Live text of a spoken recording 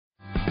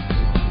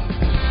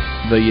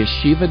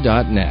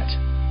theyeshiva.net.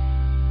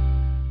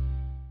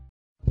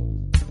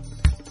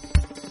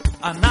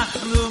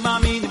 אנחנו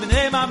מאמינים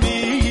בני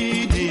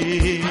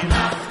מאמינים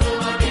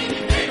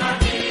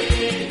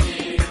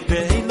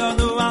ואין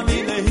לנו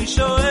מאמין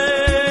להישואל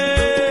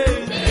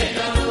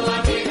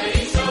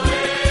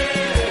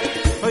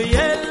אוי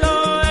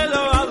אלו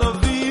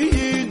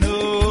אלוהינו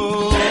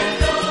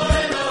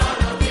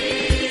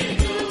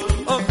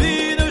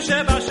אבינו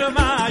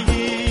שבשמיים.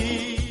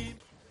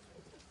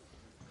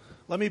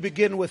 Let me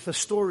begin with a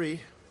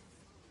story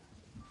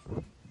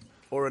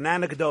or an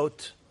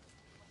anecdote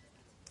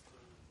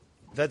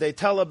that they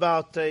tell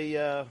about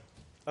a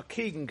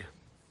king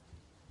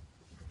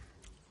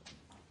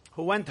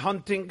who went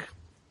hunting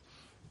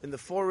in the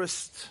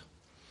forest,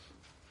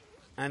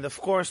 and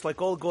of course,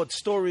 like all good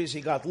stories,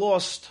 he got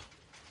lost,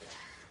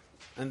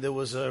 and there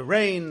was a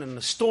rain and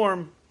a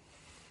storm,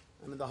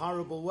 and in the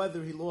horrible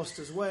weather he lost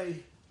his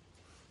way,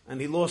 and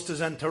he lost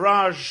his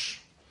entourage,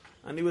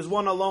 and he was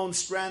one alone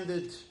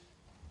stranded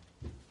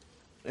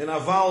in a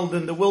wald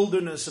in the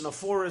wilderness, in a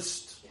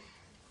forest,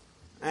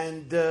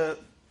 and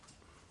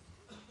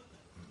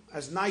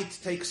as night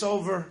takes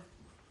over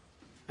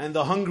and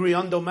the hungry,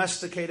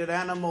 undomesticated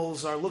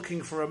animals are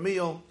looking for a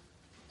meal,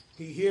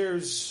 he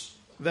hears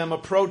them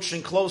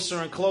approaching closer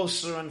and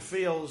closer and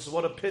feels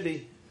what a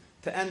pity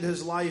to end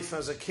his life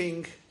as a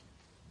king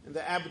in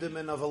the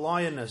abdomen of a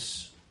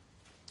lioness.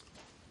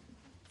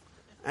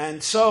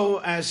 And so,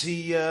 as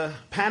he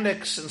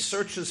panics and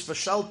searches for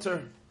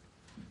shelter,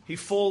 he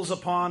falls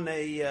upon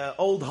a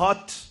old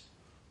hut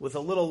with a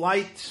little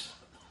light.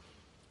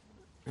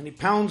 And he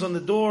pounds on the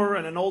door,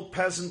 and an old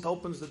peasant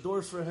opens the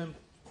door for him,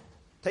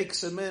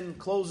 takes him in,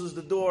 closes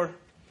the door.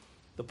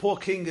 The poor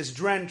king is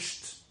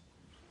drenched,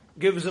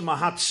 gives him a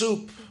hot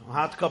soup, a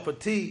hot cup of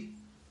tea,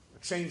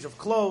 a change of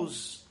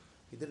clothes.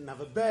 He didn't have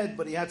a bed,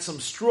 but he had some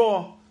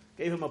straw,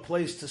 gave him a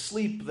place to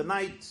sleep the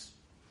night.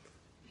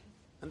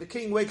 And the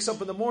king wakes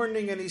up in the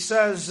morning and he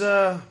says,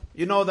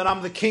 you know that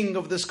I'm the king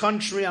of this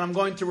country and I'm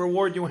going to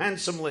reward you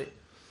handsomely.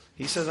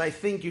 He says, I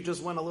think you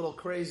just went a little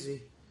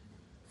crazy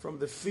from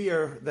the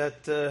fear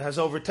that has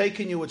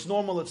overtaken you. It's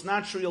normal, it's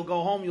natural. You'll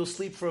go home, you'll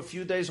sleep for a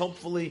few days.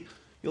 Hopefully,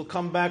 you'll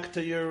come back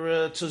to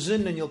your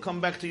tzuzin and you'll come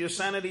back to your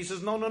sanity. He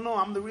says, no,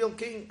 I'm the real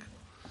king.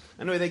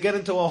 Anyway, they get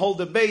into a whole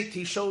debate.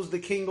 He shows the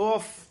king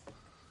off.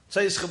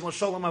 Says, have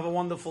a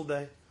wonderful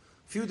day.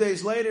 A few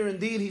days later,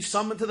 indeed, he's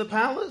summoned to the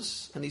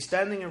palace and he's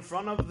standing in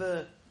front of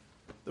the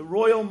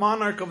royal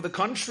monarch of the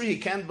country. He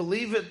can't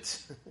believe it.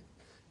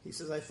 He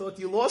says, I thought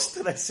you lost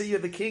it. I see you're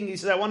the king. He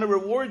says, I want to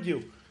reward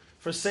you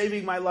for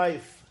saving my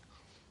life,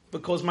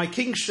 because my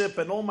kingship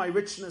and all my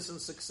richness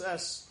and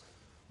success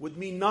would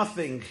mean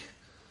nothing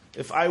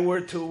if I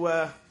were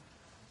to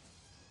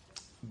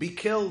be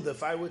killed,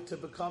 if I were to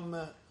become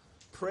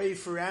prey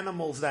for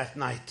animals that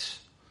night.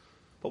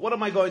 But what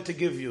am I going to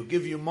give you?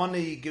 Give you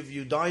money, give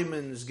you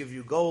diamonds, give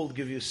you gold,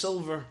 give you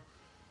silver?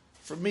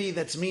 For me,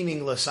 that's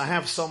meaningless. I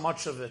have so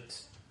much of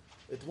it.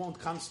 It won't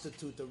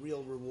constitute a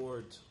real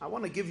reward. I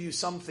want to give you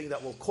something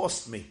that will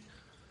cost me,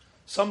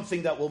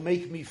 something that will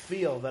make me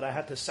feel that I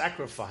had to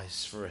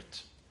sacrifice for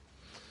it.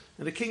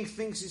 And the king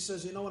thinks, he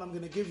says, you know what, I'm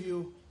going to give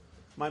you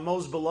my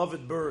most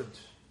beloved bird.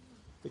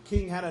 The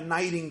king had a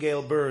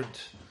nightingale bird.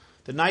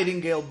 The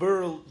nightingale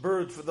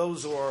bird, for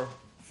those who are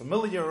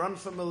familiar or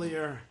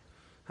unfamiliar,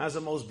 has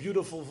the most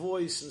beautiful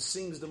voice and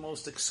sings the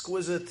most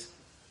exquisite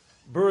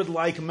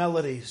bird-like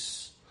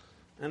melodies.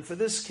 And for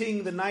this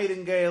king, the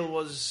nightingale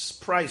was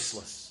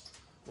priceless.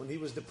 When he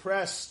was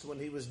depressed, when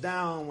he was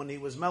down, when he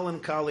was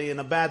melancholy, in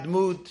a bad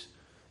mood,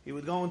 he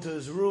would go into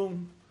his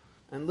room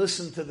and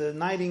listen to the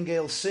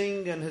nightingale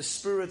sing, and his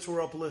spirits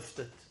were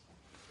uplifted.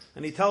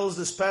 And he tells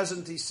this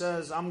peasant, he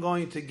says, I'm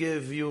going to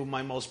give you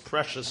my most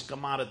precious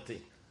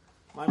commodity,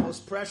 my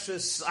most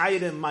precious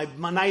item, my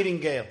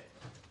nightingale,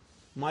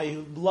 my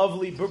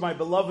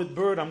beloved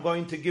bird, I'm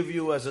going to give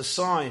you as a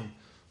sign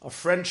of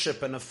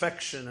friendship and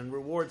affection and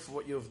reward for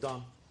what you have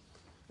done.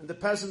 And the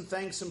peasant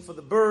thanks him for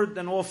the bird,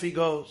 and off he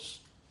goes.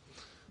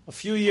 A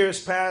few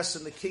years pass,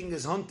 and the king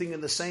is hunting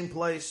in the same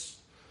place,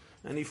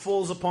 and he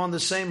falls upon the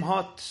same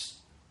hut.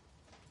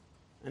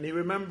 And he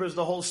remembers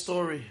the whole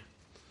story.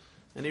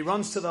 And he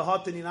runs to the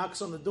hut and he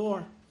knocks on the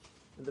door.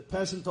 And the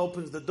peasant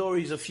opens the door.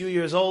 He's a few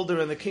years older.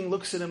 And the king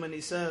looks at him and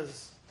he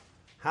says,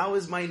 how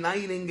is my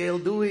nightingale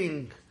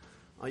doing?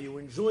 Are you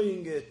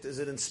enjoying it? Is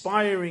it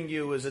inspiring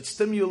you? Is it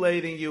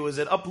stimulating you? Is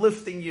it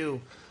uplifting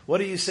you? What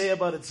do you say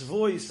about its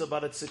voice,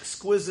 about its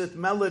exquisite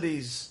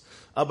melodies,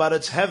 about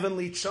its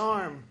heavenly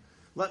charm?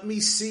 Let me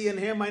see and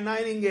hear my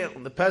nightingale.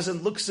 And the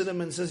peasant looks at him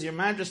and says, Your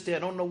Majesty, I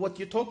don't know what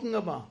you're talking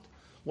about.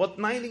 What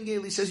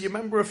nightingale? He says, you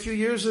remember a few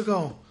years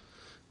ago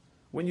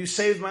when you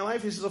saved my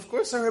life? He says, of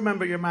course I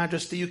remember, Your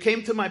Majesty. You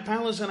came to my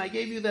palace and I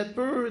gave you that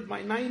bird,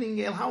 my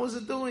nightingale. How is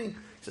it doing? He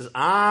says,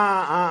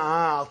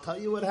 I'll tell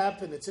you what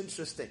happened. It's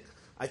interesting.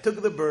 I took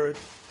the bird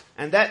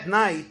and that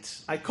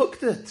night I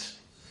cooked it.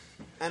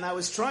 And I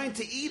was trying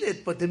to eat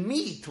it, but the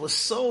meat was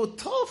so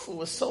tough. It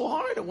was so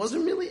hard. It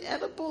wasn't really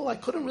edible. I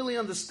couldn't really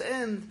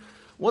understand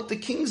what the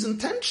king's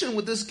intention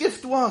with this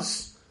gift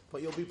was.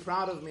 but you'll be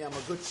proud of me. I'm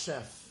a good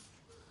chef.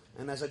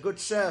 And as a good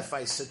chef,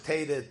 I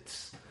sauteed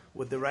it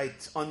with the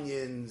right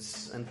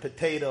onions and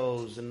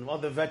potatoes and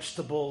other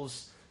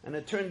vegetables. And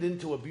it turned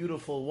into a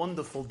beautiful,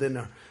 wonderful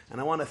dinner.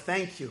 And I want to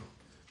thank you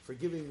for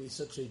giving me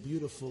such a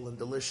beautiful and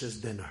delicious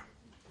dinner.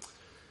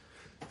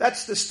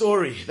 That's the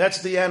story.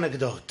 That's the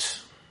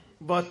anecdote.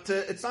 But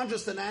it's not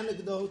just an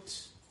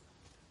anecdote.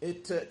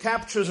 It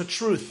captures a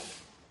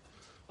truth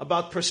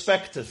about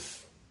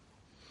perspective.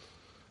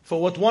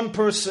 For what one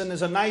person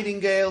is a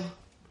nightingale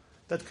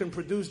that can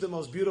produce the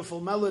most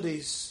beautiful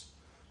melodies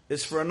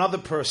is for another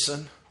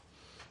person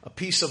a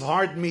piece of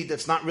hard meat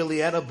that's not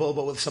really edible,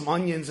 but with some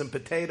onions and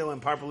potato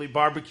and properly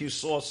barbecue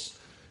sauce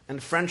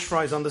and French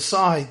fries on the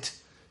side.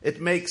 It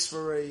makes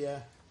for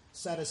a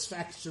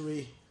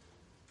satisfactory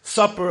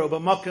supper.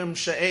 B'makom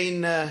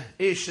she'ein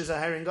ish is a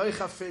herring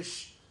goicha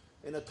fish.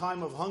 In a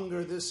time of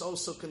hunger, this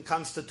also can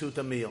constitute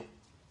a meal.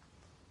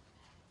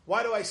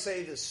 Why do I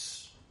say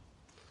this?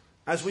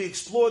 As we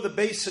explore the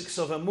basics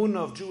of Emunah,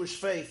 of Jewish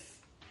faith,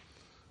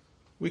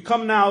 we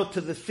come now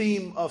to the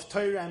theme of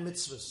Torah and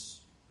mitzvahs.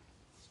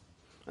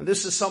 And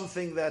this is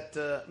something that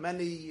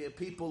many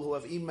people who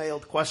have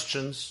emailed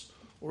questions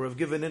or have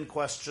given in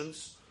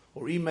questions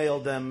or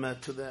emailed them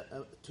to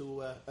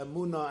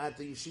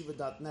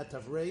emunah@theyeshiva.net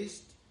have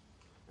raised.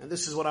 And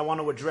this is what I want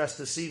to address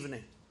this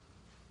evening.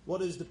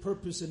 What is the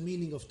purpose and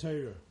meaning of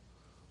Torah?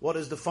 What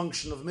is the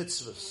function of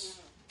mitzvahs?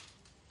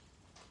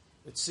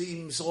 It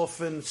seems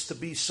often to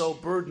be so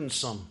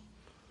burdensome,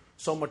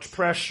 so much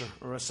pressure.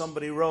 Or as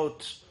somebody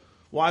wrote,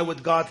 why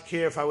would God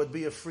care if I would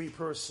be a free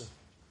person?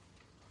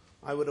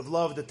 I would have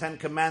loved the 10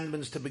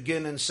 Commandments to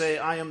begin and say,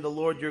 I am the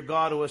Lord your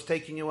God who has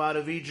taken you out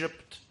of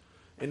Egypt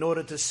in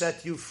order to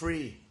set you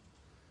free.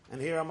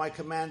 And here are my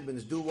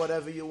commandments. Do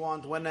whatever you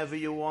want, whenever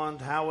you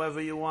want,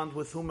 however you want,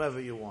 with whomever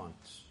you want.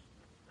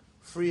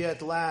 Free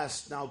at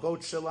last. Now go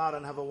chill out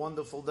and have a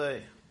wonderful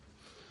day.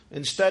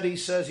 Instead, he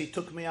says, he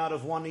took me out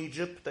of one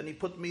Egypt and he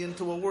put me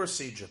into a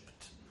worse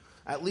Egypt.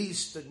 At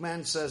least, the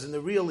man says, in the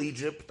real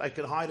Egypt, I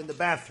could hide in the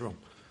bathroom.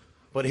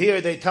 But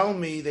here they taught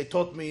me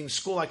in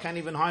school, I can't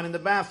even hide in the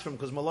bathroom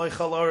because Malay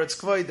Chal Aretz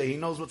Kvoide, he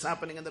knows what's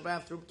happening in the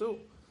bathroom too.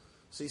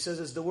 So he says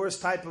it's the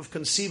worst type of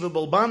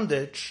conceivable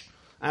bondage.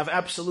 I have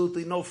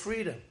absolutely no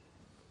freedom.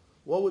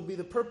 What would be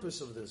the purpose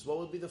of this? What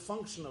would be the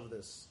function of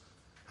this?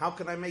 How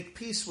can I make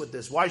peace with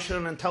this? Why should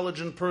an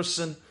intelligent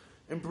person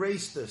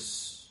embrace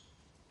this?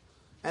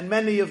 And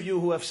many of you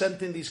who have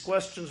sent in these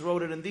questions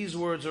wrote it in these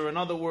words or in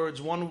other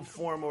words, one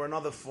form or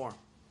another form.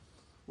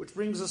 Which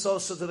brings us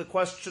also to the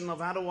question of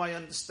how do I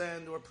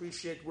understand or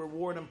appreciate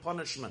reward and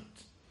punishment?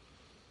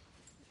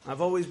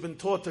 I've always been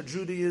taught a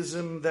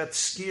Judaism that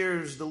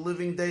scares the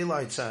living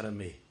daylights out of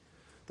me.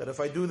 That if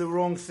I do the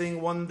wrong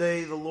thing one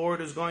day, the Lord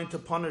is going to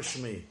punish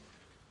me.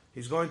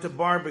 He's going to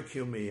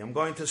barbecue me. I'm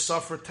going to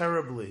suffer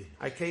terribly.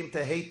 I came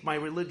to hate my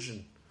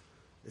religion.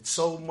 It's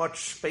so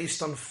much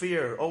based on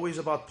fear, always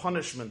about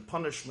punishment,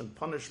 punishment,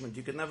 punishment.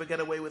 You can never get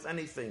away with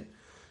anything.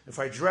 If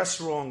I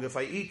dress wrong, if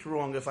I eat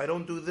wrong, if I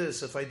don't do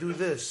this, if I do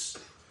this,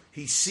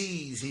 he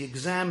sees, he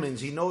examines,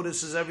 he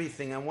notices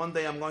everything, and one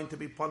day I'm going to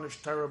be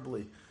punished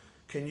terribly.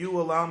 Can you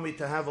allow me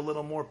to have a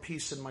little more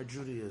peace in my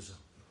Judaism?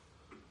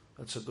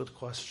 That's a good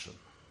question.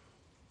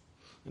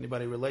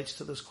 Anybody relates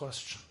to this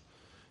question?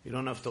 You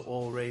don't have to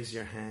all raise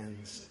your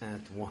hands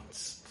at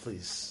once,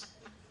 please.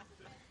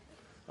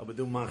 Aber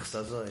du machst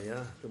das so,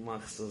 ja? Du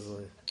machst das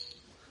so.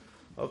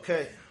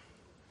 Okay.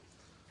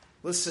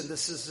 Listen,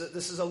 this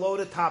is a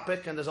loaded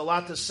topic, and there's a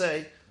lot to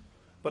say,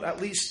 but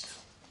at least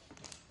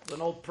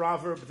an old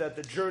proverb that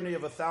the journey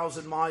of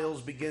 1,000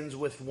 miles begins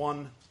with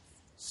one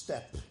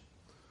step.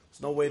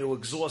 There's no way to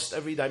exhaust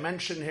every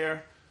dimension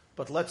here,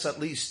 but let's at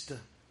least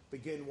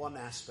begin one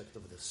aspect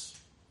of this.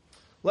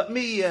 Let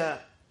me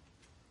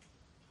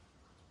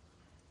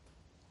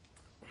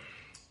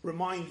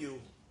remind you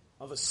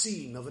of a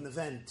scene, of an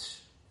event,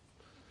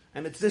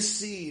 and it's this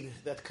scene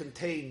that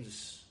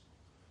contains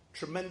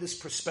tremendous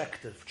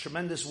perspective,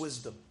 tremendous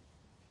wisdom.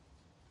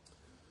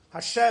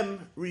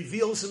 Hashem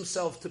reveals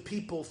himself to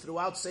people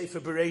throughout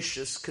Sefer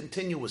Bereshis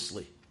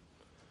continuously.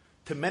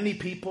 To many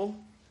people,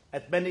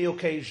 at many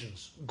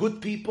occasions.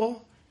 Good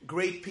people,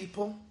 great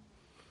people,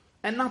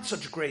 and not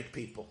such great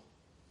people.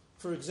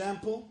 For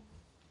example,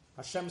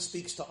 Hashem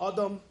speaks to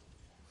Adam,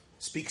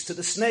 speaks to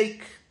the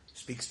snake,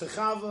 speaks to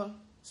Chava,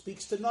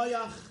 speaks to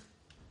Noach,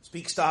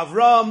 speaks to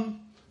Avram,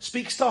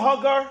 speaks to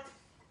Hagar,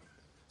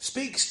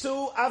 speaks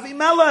to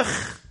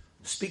Avimelech,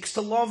 speaks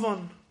to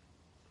Lavan,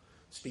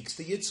 speaks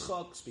to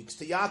Yitzchak, speaks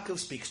to Yaakov,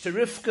 speaks to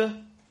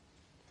Rivka.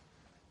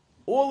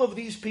 All of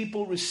these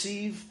people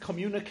receive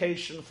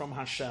communication from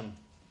Hashem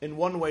in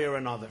one way or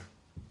another.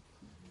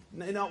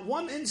 In not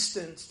one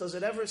instance does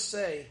it ever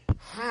say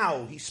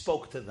how he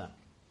spoke to them.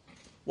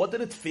 What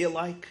did it feel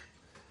like?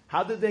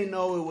 How did they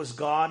know it was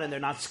God and they're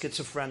not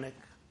schizophrenic?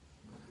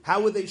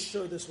 How were they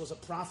sure this was a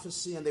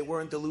prophecy and they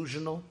weren't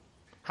delusional?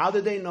 How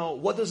did they know?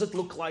 What does it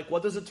look like?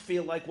 What does it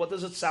feel like? What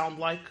does it sound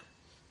like?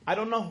 I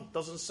don't know. It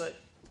doesn't say.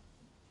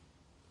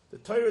 The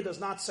Torah does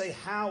not say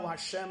how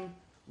Hashem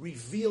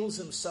reveals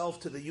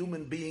himself to the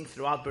human being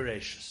throughout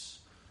Bereshis.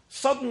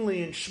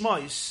 Suddenly in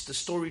Shmos, the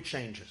story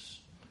changes.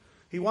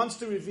 He wants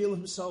to reveal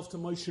himself to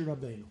Moshe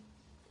Rabbeinu.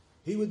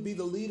 He would be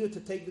the leader to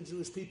take the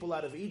Jewish people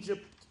out of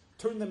Egypt,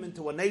 turn them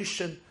into a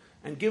nation,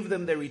 and give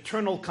them their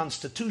eternal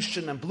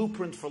constitution and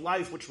blueprint for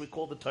life, which we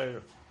call the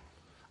Torah.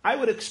 I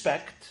would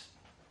expect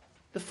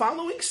the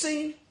following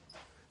scene.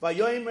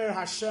 Vayomer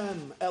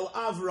Hashem el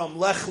Avram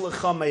lech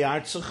lecha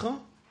me'artzecha.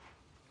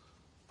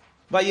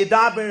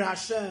 Vayedaber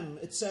Hashem,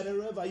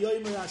 etc.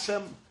 Vayomer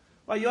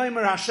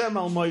Hashem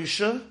el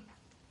Moshe.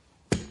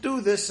 Do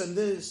this and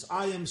this.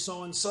 I am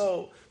so and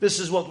so. This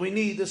is what we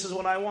need. This is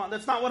what I want.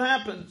 That's not what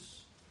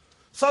happens.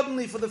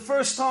 Suddenly, for the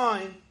first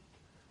time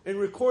in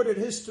recorded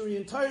history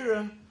in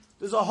Torah,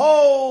 there's a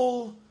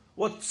whole,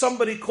 what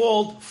somebody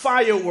called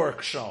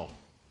fireworks show.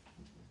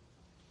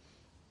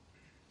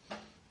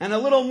 And a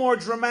little more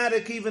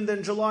dramatic even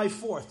than July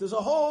 4th. There's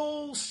a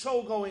whole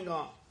show going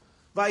on.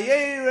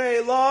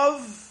 Vayere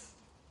love.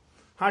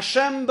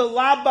 Hashem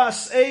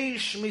belabas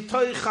eish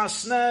mitoy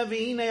chasne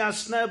v'hine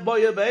asne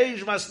boye be'eish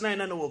v'asne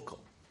nenuukol.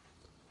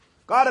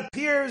 God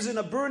appears in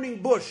a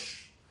burning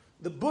bush.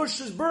 The bush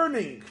is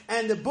burning,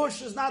 and the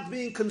bush is not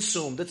being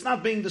consumed. It's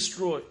not being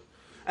destroyed.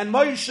 And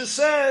Moshe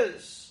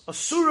says,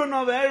 Asura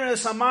no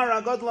ve'eres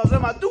amara God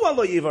lavem adu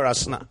alo yivar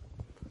asna.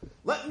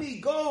 Let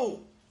me go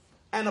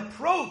and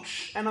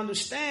approach and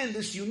understand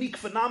this unique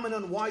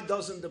phenomenon. Why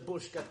doesn't the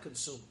bush get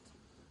consumed?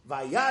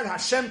 Vayar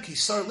Hashem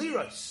kisar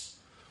liros.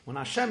 When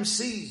Hashem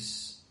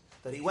sees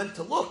that he went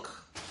to look,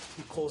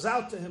 he calls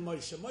out to him,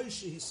 Moshe,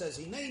 Moshe, he says,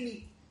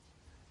 Hineni.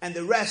 And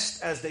the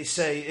rest, as they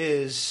say,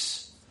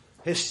 is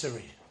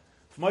history.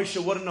 If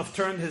Moshe wouldn't have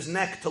turned his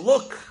neck to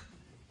look,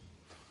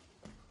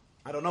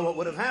 I don't know what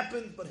would have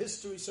happened, but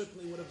history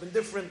certainly would have been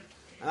different.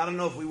 And I don't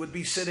know if we would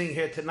be sitting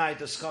here tonight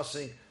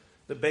discussing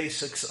the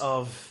basics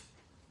of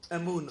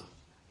Emunah.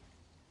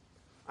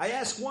 I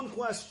ask one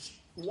question.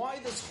 Why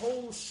this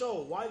whole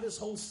show? Why this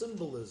whole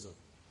symbolism?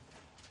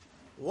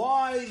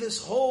 Why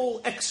this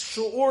whole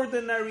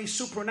extraordinary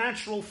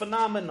supernatural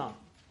phenomenon?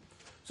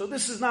 So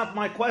this is not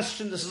my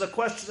question. This is a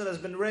question that has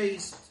been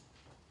raised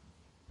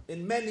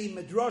in many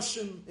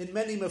midrashim, in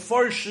many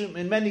mefarshim,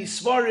 in many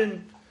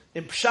svarim,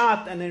 in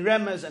pshat and in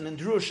remez and in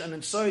drush and in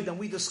soid, and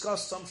we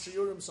discussed some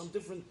shiurim, some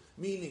different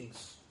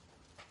meanings.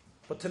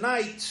 But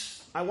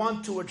tonight, I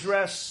want to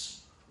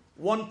address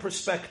one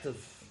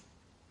perspective,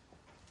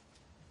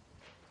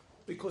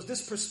 because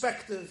this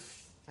perspective,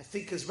 I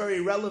think, is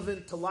very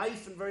relevant to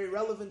life and very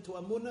relevant to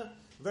Emunah,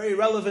 very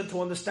relevant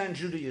to understand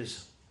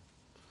Judaism.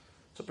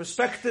 It's a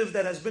perspective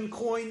that has been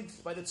coined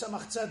by the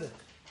Tzemach Tzedek.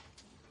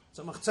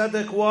 Tzemach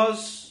Tzedek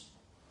was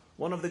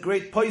one of the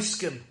great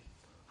poskim,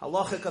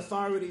 halachic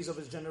authorities of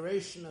his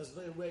generation, as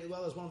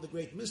well as one of the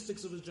great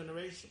mystics of his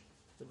generation,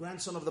 the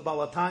grandson of the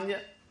Baal HaTanya.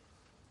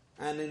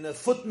 And in a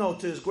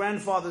footnote to his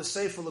grandfather's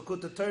Sefer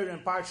Lekutei Torah in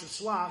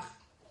Parshas Shlach,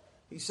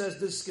 he says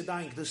this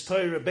Gedank, this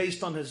Torah,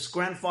 based on his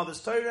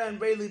grandfather's Torah and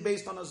really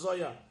based on a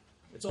Zohar.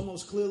 It's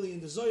almost clearly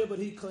in the Zohar, but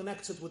he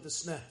connects it with the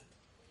Sneh.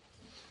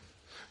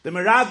 The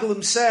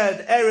Meraglim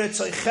said,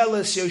 Eretz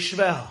Oicheles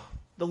Yoshvel,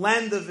 the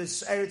land of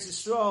Eretz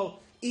Yisrael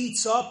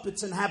eats up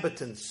its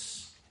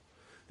inhabitants.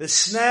 The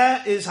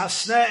Sneh is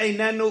Hasneh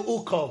Einenu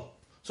Ukol.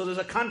 So there's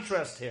a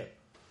contrast here.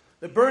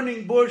 The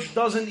burning bush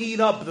doesn't eat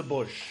up the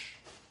bush.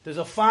 There's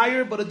a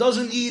fire, but it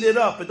doesn't eat it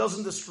up. It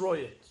doesn't destroy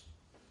it.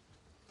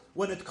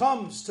 When it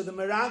comes to the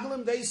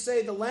Meraglim, they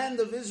say the land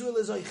of Israel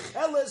is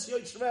Oicheles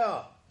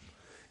Yoshvel.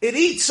 It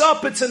eats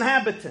up its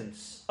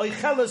inhabitants.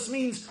 Oicheles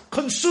means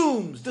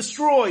consumes,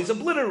 destroys,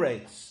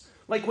 obliterates.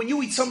 Like when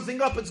you eat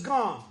something up, it's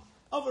gone.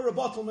 Over a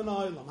bottle min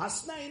ha'olam.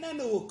 Hasnei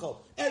nenu ukol.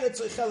 Eretz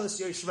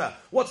Oicheles Yoshvel.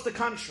 What's the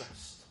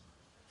contrast?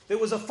 There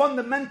was a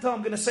fundamental,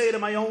 I'm going to say it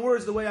in my own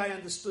words, the way I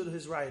understood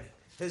his writing,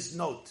 his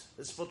note,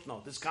 his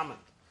footnote, his comment.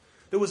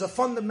 There was a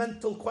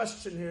fundamental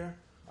question here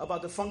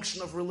about the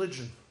function of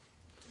religion,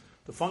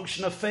 the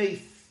function of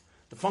faith,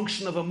 the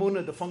function of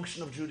Emunah, the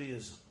function of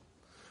Judaism.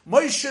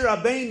 Moshe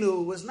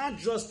Rabbeinu was not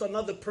just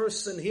another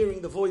person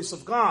hearing the voice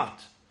of God,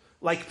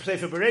 like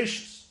Sefer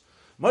Bereshis.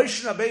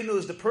 Moshe Rabbeinu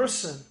is the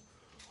person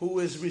who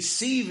is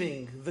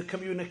receiving the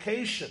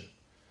communication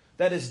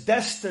that is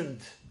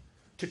destined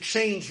to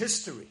change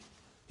history.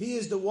 He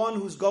is the one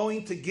who's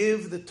going to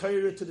give the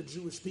Torah to the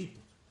Jewish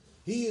people.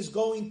 He is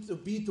going to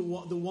be the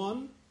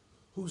one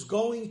who's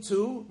going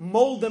to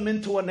mold them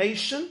into a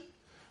nation,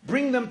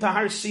 bring them to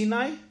Har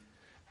Sinai,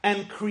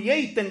 and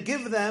create and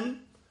give them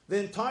the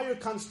entire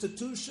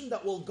constitution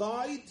that will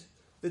guide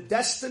the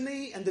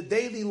destiny and the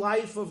daily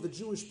life of the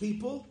Jewish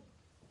people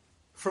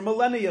for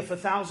millennia, for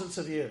thousands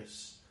of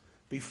years.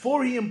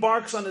 Before he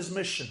embarks on his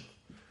mission,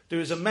 there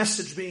is a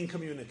message being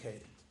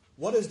communicated.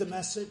 What is the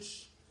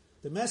message?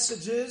 The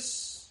message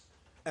is,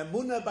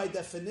 Emunah by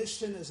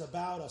definition is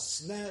about a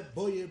sneh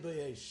boye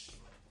be'esh.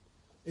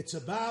 It's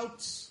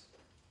about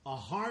a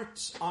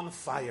heart on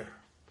fire,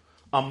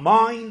 a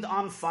mind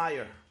on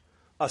fire,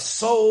 a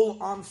soul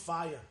on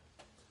fire.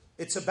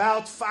 It's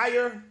about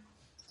fire,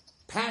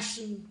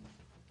 passion,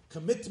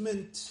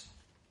 commitment,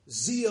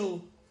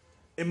 zeal,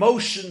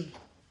 emotion,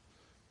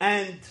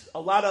 and a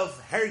lot of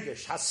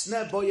hergish,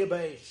 hasneh boye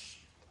be'esh.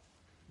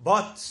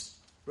 But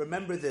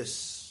remember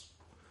this.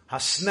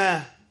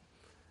 Hasneh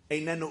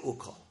einenu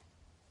ukol.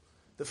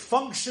 The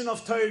function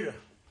of Torah,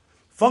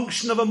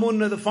 function of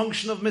Amunah, the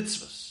function of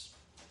mitzvahs,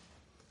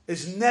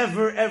 is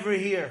never ever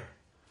here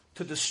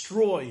to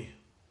destroy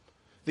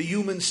the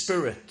human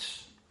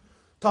spirit,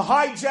 to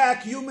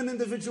hijack human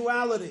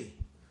individuality,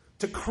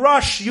 to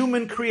crush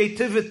human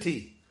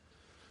creativity,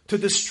 to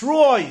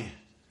destroy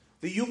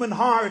the human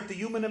heart, the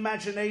human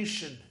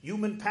imagination,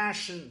 human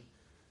passion,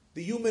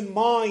 the human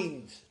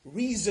mind,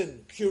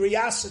 reason,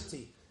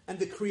 curiosity, and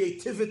the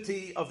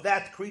creativity of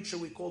that creature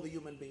we call the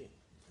human being.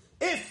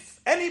 If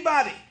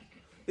anybody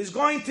is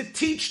going to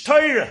teach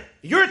Torah,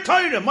 your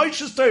Torah,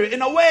 Moshe's Torah,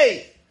 in a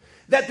way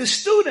that the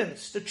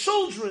students, the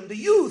children, the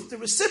youth, the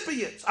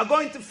recipients are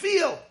going to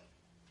feel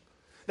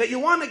that you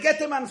want to get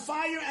them on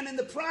fire, and in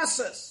the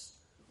process,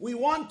 we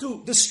want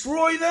to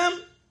destroy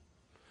them.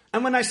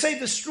 And when I say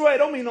destroy, I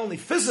don't mean only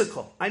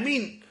physical. I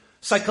mean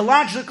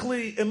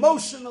psychologically,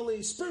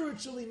 emotionally,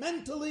 spiritually,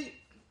 mentally.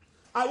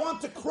 I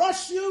want to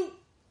crush you.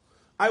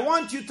 I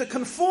want you to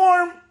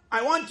conform.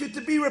 I want you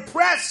to be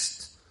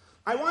repressed.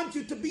 I want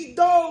you to be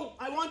dull.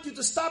 I want you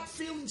to stop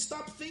feeling,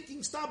 stop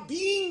thinking, stop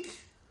being.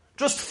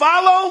 Just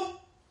follow.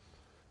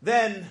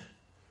 Then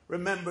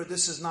remember,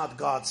 this is not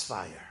God's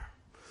fire.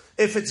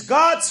 If it's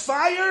God's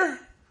fire,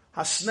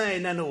 hasnei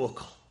nenu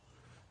ukol.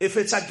 If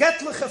it's a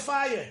getliche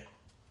fire,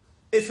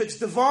 if it's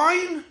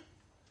divine,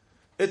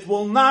 it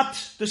will not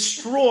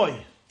destroy.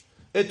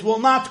 It will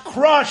not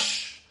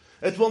crush.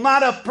 It will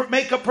not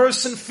make a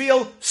person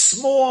feel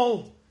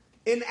small,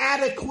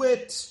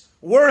 inadequate,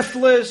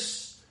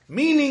 worthless,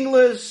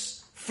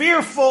 meaningless,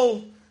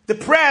 fearful,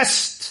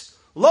 depressed,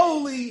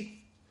 lowly,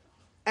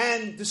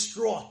 and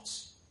distraught.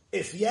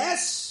 If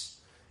yes,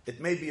 it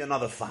may be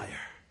another fire.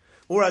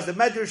 Or as the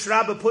Medrash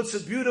Rabbah puts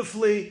it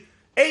beautifully,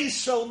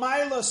 Eishel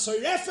Maila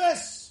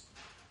Sorefes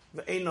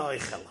Ve'eino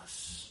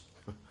Eichelas.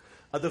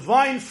 A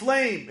divine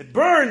flame, it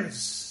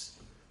burns,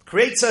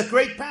 creates a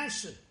great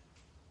passion,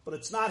 but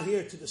it's not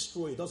here to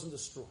destroy, it doesn't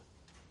destroy.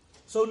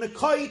 So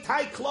Nekoi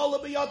Tai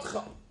Klola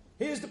B'Yodcha.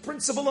 Here's the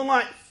principle in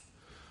life.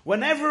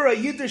 Whenever a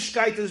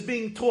Yiddishkeit is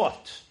being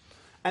taught,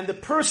 and the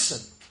person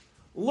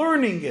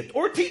learning it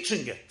or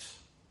teaching it,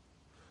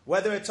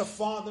 whether it's a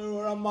father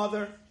or a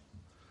mother,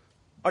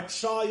 a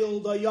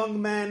child, a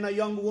young man, a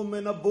young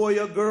woman, a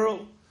boy, a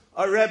girl,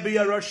 a Rebbe,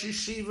 a Rosh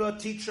Yeshiva, a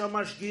teacher, a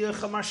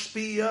Mashgiach, a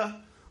Mashpia,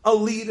 a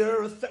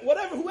leader,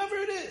 whatever, whoever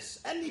it is,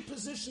 any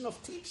position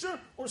of teacher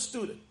or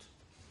student.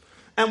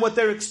 And what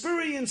they're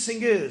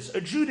experiencing is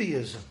a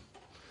Judaism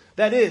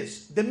that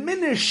is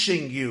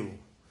diminishing you.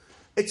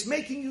 It's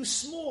making you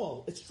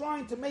small. It's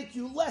trying to make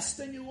you less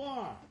than you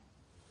are.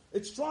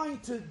 It's trying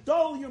to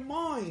dull your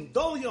mind,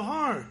 dull your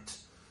heart.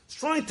 It's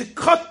trying to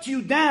cut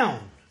you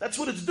down. That's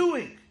what it's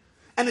doing.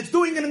 And it's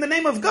doing it in the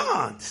name of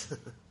God.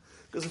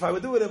 Because if I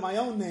would do it in my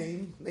own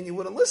name, then you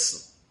wouldn't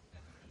listen.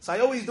 So I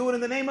always do it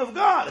in the name of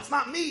God. It's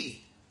not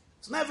me.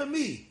 It's never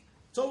me.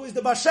 It's always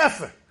the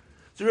Bashefer.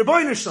 It's the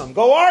Rebbeinu Shalom.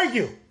 Go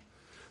argue.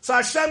 So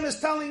Hashem is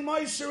telling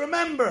Moshe,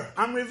 remember,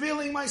 I'm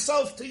revealing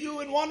myself to you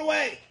in one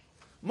way.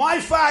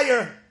 My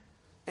fire,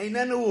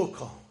 einenu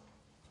ukol.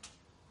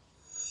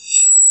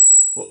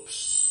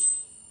 Whoops.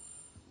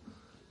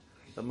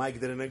 The mic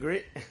didn't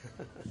agree.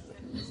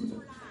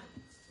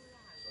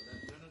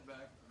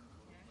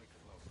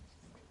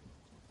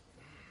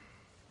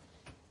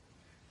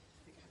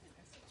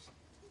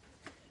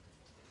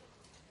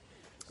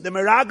 The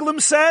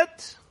Meraglim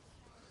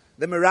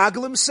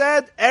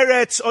said,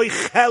 Eretz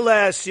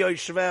oicheles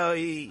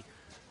yoshvehi.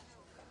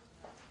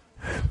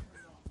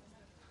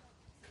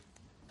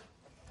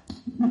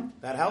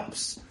 That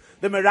helps.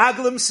 The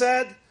Meraglim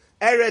said,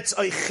 Eretz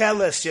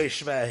oicheles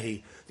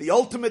yoshvehi. The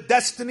ultimate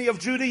destiny of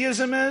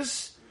Judaism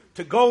is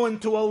to go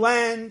into a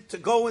land, to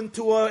go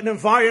into an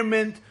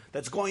environment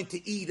that's going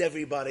to eat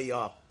everybody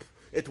up.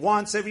 It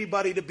wants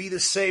everybody to be the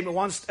same. It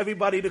wants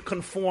everybody to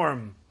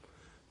conform.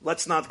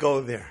 Let's not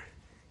go there.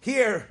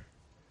 Here,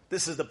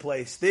 this is the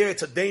place. There,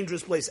 it's a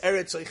dangerous place.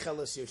 Eretz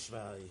oicheles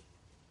yoshvehi.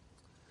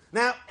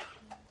 Now,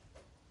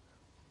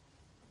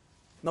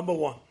 number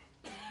one,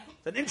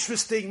 an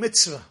interesting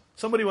mitzvah.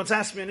 Somebody once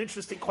asked me an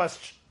interesting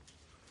question.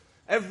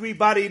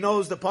 Everybody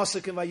knows the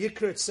pasuk in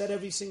Vayikra. It's said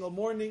every single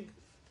morning.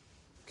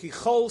 Ki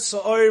chol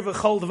sa'or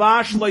v'chol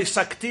dvash lo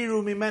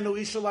yisaktiru mimenu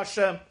ishul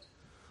Hashem.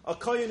 A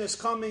kohen is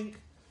coming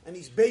and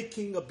he's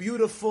baking a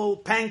beautiful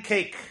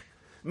pancake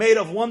made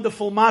of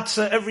wonderful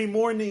matzah every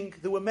morning.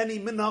 There were many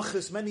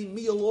minachas, many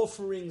meal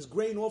offerings,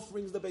 grain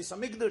offerings, the Beis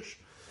Hamikdash.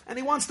 And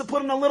he wants to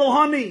put in a little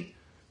honey.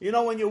 You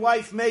know, when your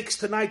wife makes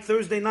tonight,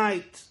 Thursday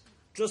night,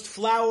 just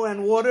flour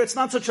and water, it's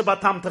not such a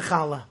batam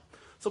techala.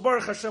 So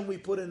Baruch Hashem, we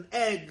put in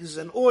eggs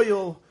and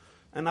oil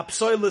and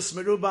apsoilus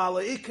meruba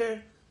ala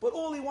iker. But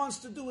all he wants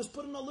to do is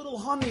put in a little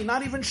honey,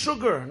 not even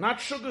sugar.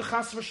 Not sugar,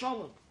 chas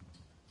v'shalom.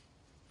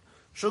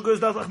 Sugar is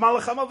the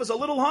malachamav, is a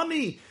little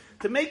honey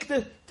to make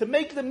the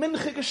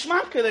minche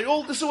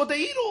geschmacke. This is what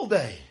they eat all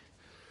day.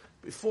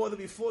 Before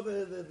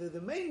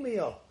the main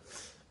meal.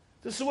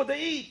 This is what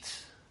they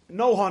eat.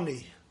 No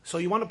honey. So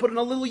you want to put in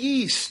a little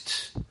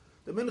yeast.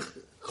 The mincha,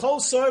 chol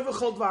soy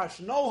v'chol dvash.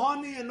 No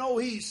honey and no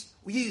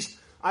yeast.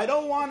 I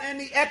don't want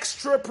any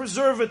extra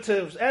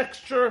preservatives,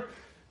 extra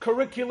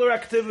curricular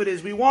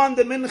activities. We want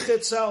the mincha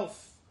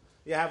itself.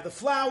 You have the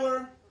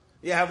flour,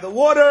 you have the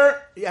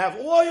water, you have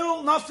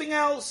oil, nothing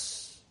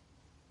else.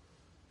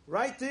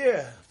 Right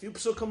there, a few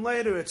psukim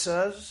later it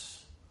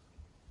says,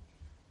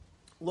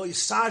 Lo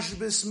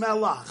yisashbis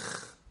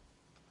melach.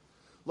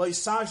 Lo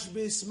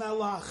yisashbis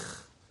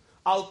melach.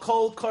 Al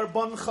kol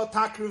karboncha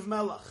takriv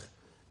melach.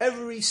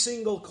 Every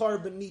single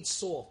carbon needs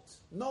salt,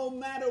 no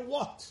matter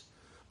what.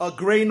 A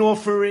grain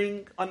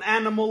offering, an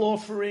animal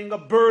offering, a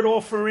bird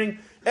offering.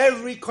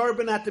 Every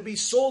carbon had to be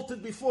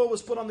salted before it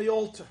was put on the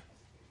altar.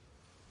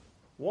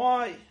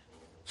 Why?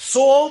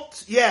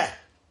 Salt, yeah.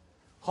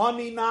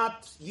 Honey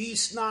not,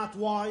 yeast not,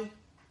 why?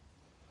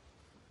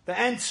 The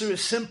answer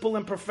is simple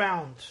and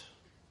profound.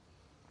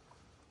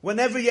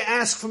 Whenever you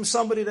ask from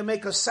somebody to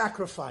make a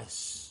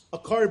sacrifice, a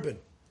carbon,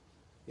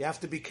 you have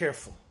to be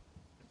careful.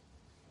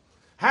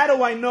 How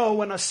do I know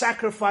when a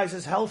sacrifice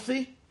is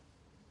healthy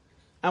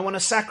and when a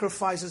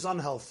sacrifice is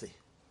unhealthy?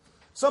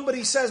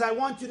 Somebody says, I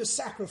want you to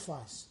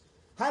sacrifice.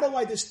 How do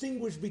I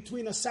distinguish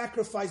between a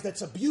sacrifice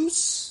that's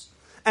abuse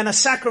and a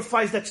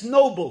sacrifice that's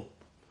noble?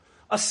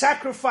 A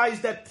sacrifice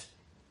that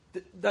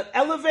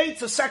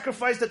elevates, a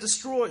sacrifice that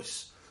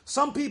destroys.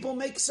 Some people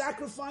make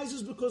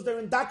sacrifices because they're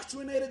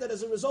indoctrinated that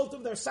as a result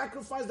of their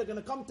sacrifice they're going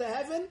to come to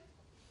heaven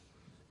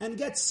and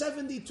get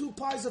 72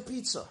 pies of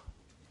pizza.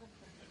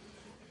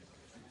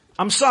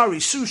 I'm sorry,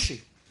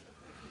 sushi.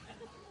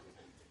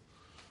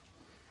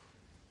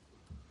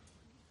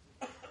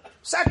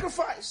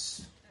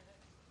 Sacrifice.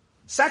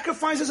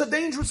 Sacrifice is a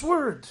dangerous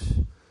word.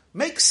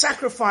 Make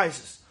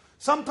sacrifices.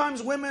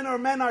 Sometimes women or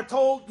men are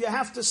told you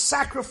have to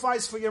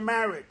sacrifice for your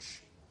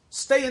marriage.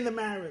 Stay in the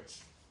marriage.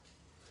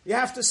 You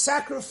have to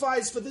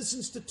sacrifice for this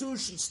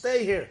institution.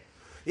 Stay here.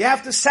 You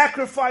have to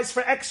sacrifice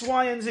for X,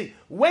 Y, and Z.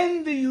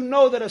 When do you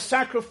know that a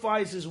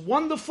sacrifice is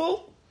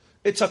wonderful?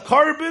 It's a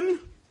carbon.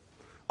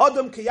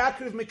 Adam ki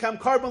yakriv mikam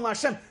carbon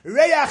l'Hashem.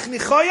 Reach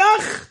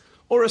nichoyach.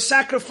 Or a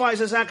sacrifice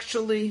is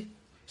actually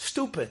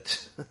stupid.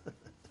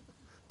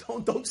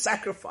 Don't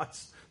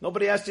sacrifice.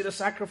 Nobody asked you to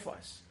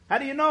sacrifice. How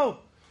do you know?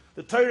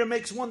 The Torah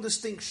makes one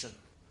distinction.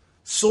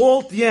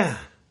 Salt, yeah.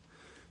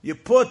 You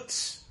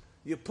put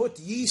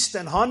yeast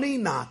and honey,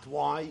 not.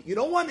 Why? You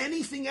don't want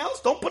anything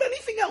else? Don't put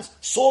anything else.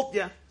 Salt,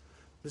 yeah.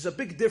 There's a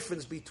big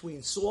difference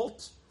between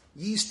salt,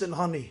 yeast, and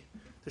honey.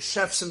 The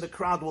chefs in the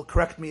crowd will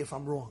correct me if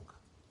I'm wrong.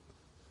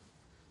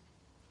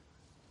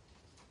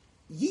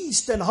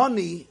 Yeast and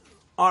honey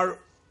are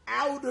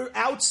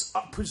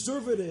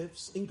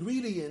preservatives,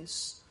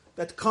 ingredients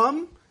that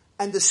come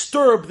and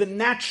disturb the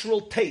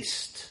natural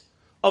taste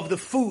of the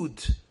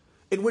food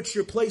in which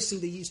you're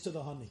placing the yeast or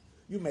the honey.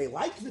 You may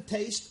like the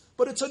taste,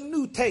 but it's a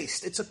new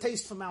taste. It's a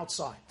taste from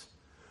outside.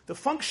 The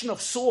function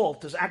of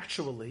salt is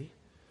actually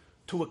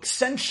to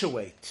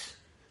accentuate,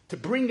 to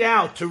bring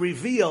out, to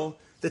reveal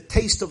the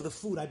taste of the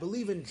food. I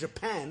believe in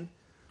Japan,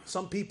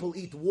 some people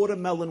eat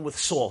watermelon with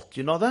salt.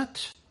 You know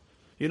that?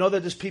 You know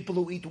that there's people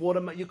who eat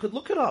watermelon. You could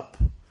look it up.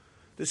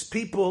 There's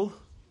people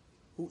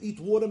who eat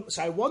watermelon.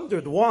 So I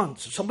wondered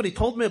once, somebody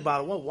told me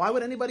about it. Well, why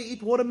would anybody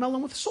eat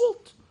watermelon with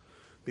salt?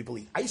 People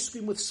eat ice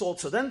cream with salt.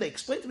 So then they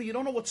explained to me, you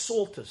don't know what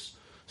salt is.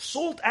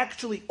 Salt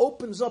actually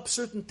opens up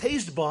certain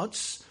taste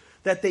buds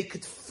that they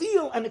could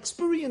feel and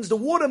experience the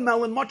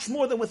watermelon much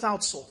more than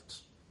without salt.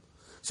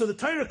 So the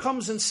Torah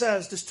comes and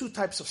says there's two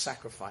types of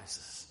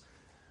sacrifices.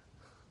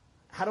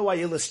 How do I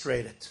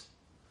illustrate it?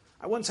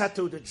 I once had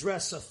to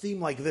address a theme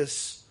like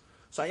this.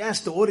 So I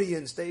asked the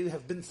audience, they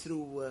have been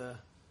through,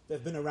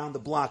 they've been around the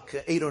block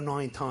 8 or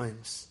 9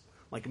 times,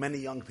 like many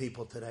young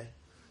people today,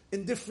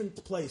 in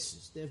different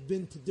places. They've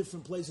been to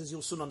different places.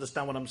 You'll soon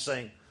understand what I'm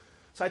saying.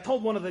 So I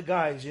told one of the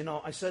guys,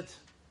 I said,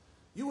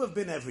 you have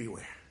been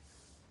everywhere.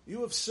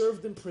 You have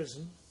served in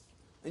prison,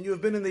 and you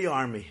have been in the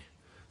army.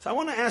 So I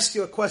want to ask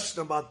you a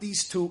question about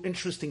these two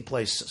interesting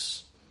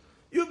places.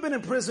 You've been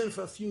in prison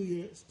for a few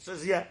years. He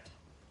says, yeah.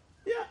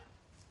 Yeah.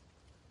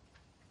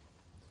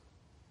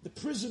 The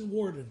prison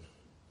warden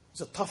is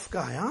a tough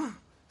guy, huh?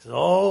 He says,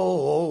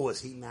 oh,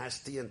 was he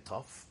nasty and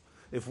tough?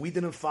 If we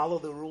didn't follow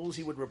the rules,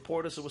 he would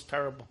report us. It was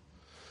terrible.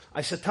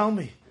 I said, tell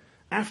me,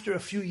 after a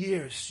few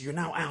years, you're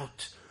now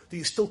out. Do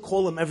you still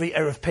call him every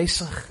Erev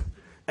Pesach?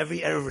 Every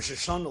Erev Rosh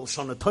Hashanah,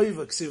 Shana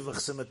Tova, Ksiv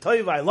V'Chsima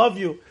Tova, I love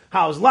you.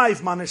 How's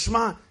life? Ma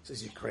Nishma? He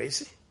says, you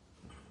crazy?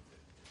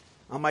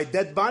 On my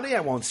dead body,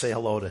 I won't say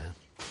hello to him.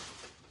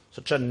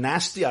 Such a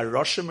nasty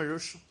Arosha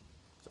Merusha.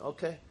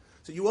 Okay.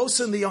 So you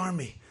also in the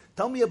army.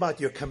 Tell me about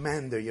your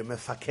commander, your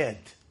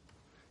mefaked,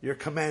 your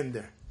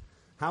commander.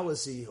 How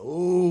was he?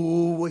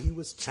 Oh, he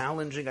was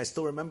challenging. I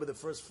still remember the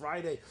first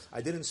Friday.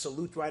 I didn't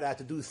salute right. I had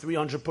to do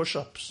 300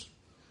 push-ups.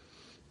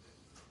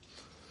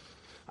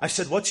 I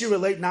said, what's your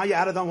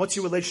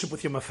relationship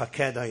with your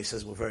mefaked? He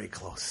says, we're very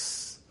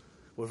close.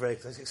 We're very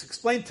close. He says,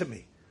 explain to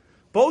me.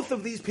 Both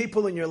of these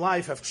people in your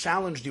life have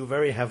challenged you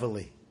very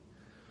heavily.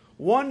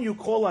 One you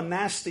call a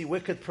nasty,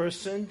 wicked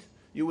person.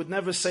 You would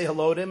never say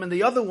hello to him. And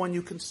the other one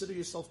you consider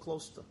yourself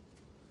close to.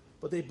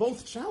 but they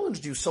both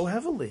challenged you so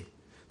heavily.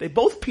 They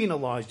both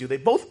penalized you. They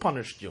both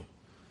punished you.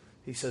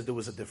 He says there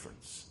was a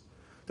difference.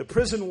 The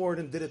prison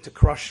warden did it to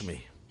crush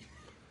me.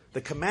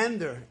 The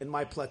commander in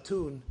my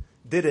platoon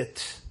did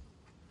it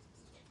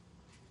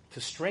to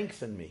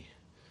strengthen me,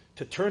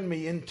 to turn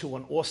me into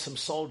an awesome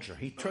soldier.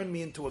 He turned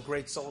me into a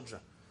great soldier.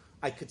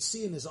 I could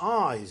see in his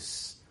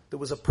eyes there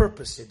was a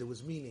purpose here, there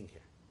was meaning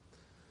here.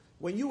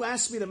 When you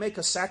ask me to make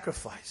a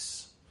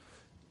sacrifice,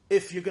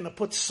 if you're going to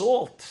put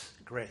salt,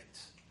 great.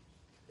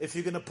 If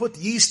you're going to put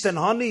yeast and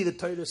honey, the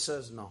Torah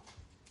says no.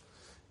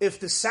 If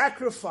the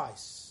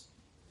sacrifice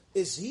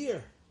is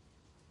here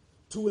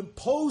to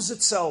impose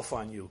itself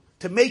on you,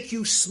 to make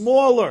you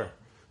smaller,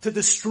 to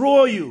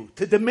destroy you,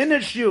 to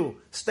diminish you,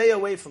 stay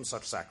away from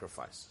such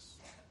sacrifices.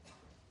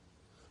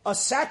 A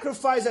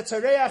sacrifice that's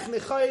a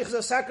reach nichayich is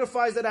a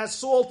sacrifice that has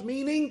salt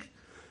meaning,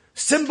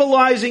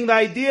 symbolizing the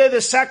idea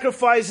the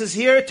sacrifice is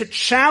here to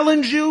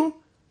challenge you,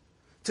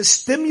 to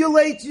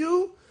stimulate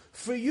you,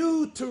 for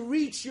you to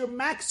reach your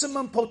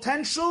maximum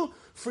potential,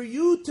 for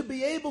you to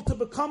be able to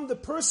become the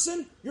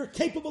person you're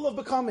capable of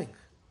becoming.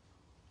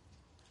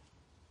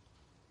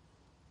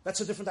 That's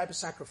a different type of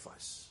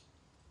sacrifice.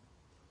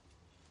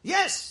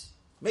 Yes,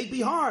 may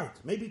be hard,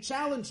 may be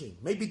challenging,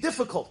 may be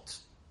difficult.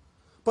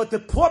 But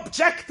the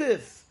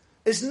objective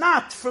is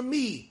not for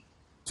me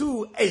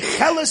to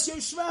echeles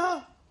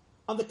yoshva,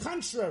 on the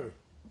contrary,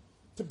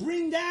 to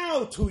bring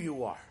out who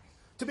you are,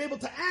 to be able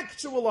to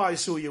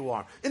actualize who you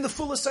are, in the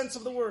fullest sense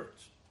of the word.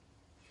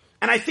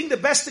 And I think the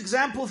best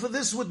example for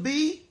this would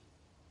be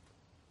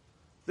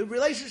the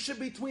relationship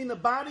between the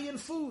body and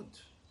food.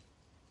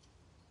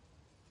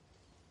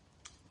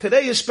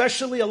 Today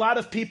especially, a lot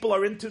of people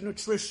are into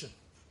nutrition.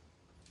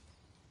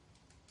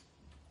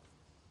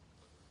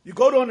 You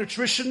go to a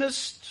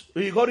nutritionist,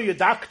 or you go to your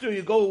doctor, or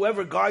you go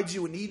whoever guides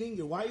you in eating,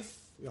 your wife,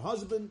 your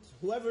husband,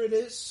 whoever it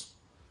is,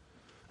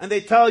 and they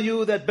tell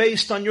you that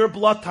based on your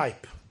blood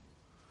type,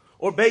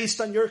 or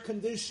based on your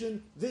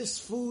condition, this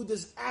food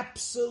is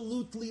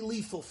absolutely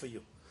lethal for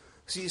you.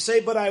 So you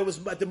say, but I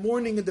was at the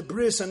morning in the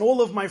bris, and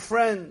all of my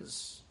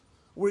friends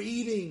were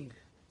eating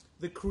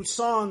the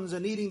croissants,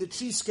 and eating the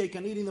cheesecake,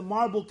 and eating the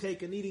marble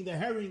cake, and eating the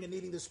herring, and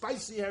eating the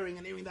spicy herring,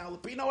 and eating the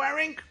jalapeno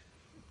herring.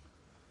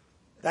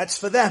 That's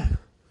for them.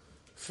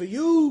 For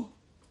you,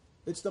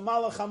 it's the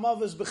Malach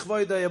HaMavos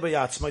B'chvoidei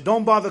B'yatzmai.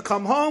 Don't bother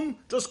come home,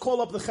 just call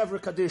up the Chevra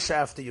Kaddish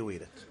after you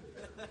eat it.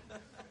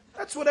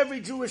 That's what every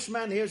Jewish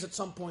man hears at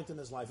some point in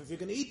his life. If you're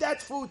going to eat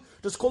that food,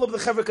 just call up the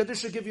Chevra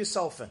Kaddish and give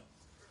yourself in.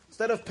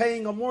 Instead of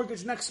paying a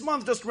mortgage next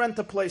month, just rent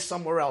a place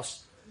somewhere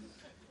else.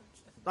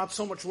 Not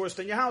so much worse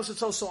than your house,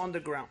 it's also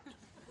underground.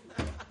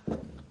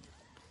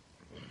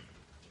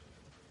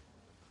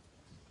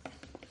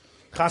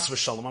 Chas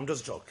v'shalom, I'm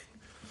just joking.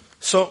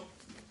 So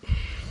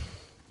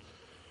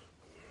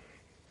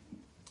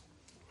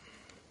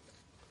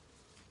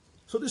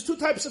there's two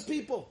types of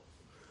people.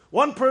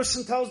 One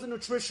person tells the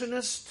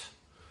nutritionist,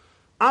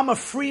 I'm a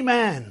free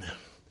man.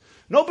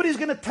 Nobody's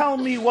going to tell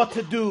me what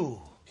to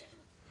do.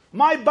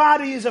 My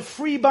body is a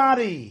free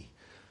body.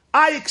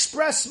 I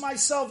express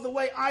myself the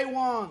way I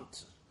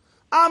want.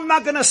 I'm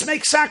not going to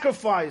make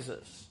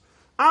sacrifices.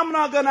 I'm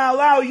not going to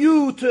allow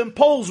you to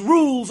impose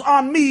rules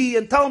on me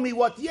and tell me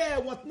what yeah,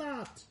 what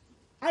not.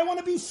 I want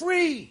to be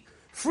free.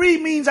 Free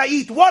means I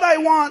eat what I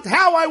want,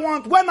 how I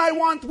want, when I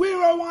want,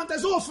 where I want,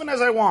 as often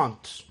as I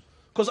want.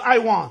 Because I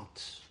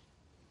want.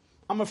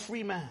 I'm a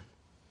free man.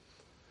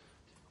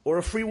 Or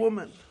a free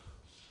woman.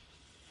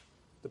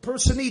 The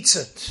person eats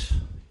it.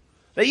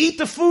 They eat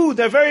the food.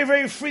 They're very,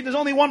 very free. There's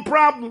only one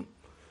problem.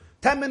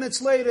 10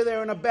 minutes later,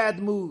 they're in a bad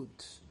mood.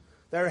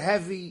 They're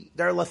heavy.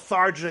 They're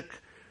lethargic.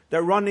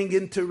 They're running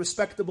into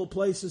respectable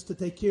places to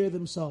take care of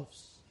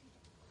themselves.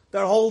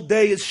 Their whole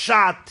day is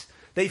shot.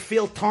 They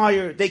feel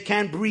tired. They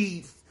can't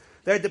breathe.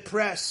 They're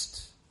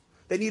depressed.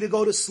 They need to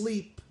go to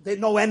sleep. They have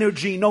no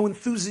energy, no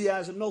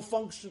enthusiasm, no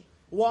function.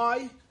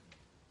 Why?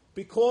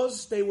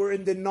 Because they were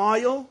in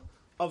denial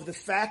of the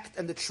fact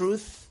and the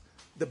truth.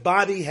 The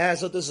body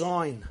has a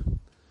design.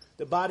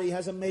 The body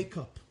has a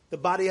makeup. The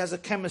body has a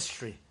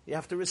chemistry. You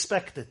have to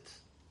respect it.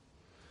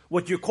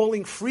 What you're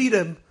calling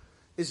freedom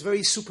is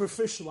very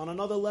superficial. On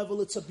another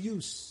level, it's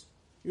abuse.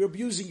 You're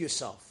abusing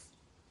yourself.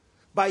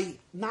 By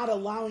not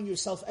allowing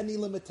yourself any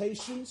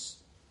limitations,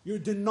 you're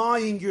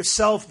denying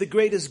yourself the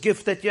greatest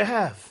gift that you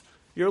have.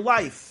 Your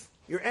life,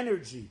 your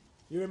energy,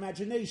 your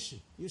imagination,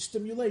 your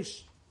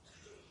stimulation.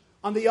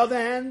 On the other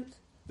hand,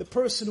 the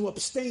person who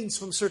abstains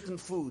from certain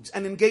foods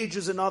and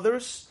engages in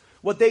others,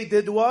 what they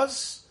did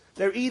was,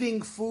 they're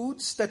eating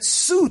foods that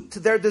suit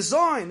their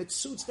design. It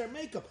suits their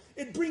makeup.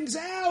 It brings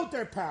out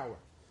their power.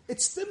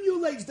 It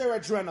stimulates their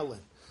adrenaline.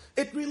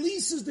 It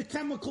releases the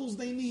chemicals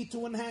they need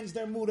to enhance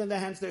their mood and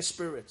enhance their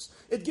spirits.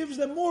 It gives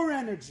them more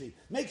energy,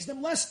 makes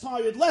them less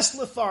tired, less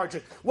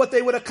lethargic. What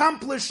they would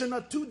accomplish in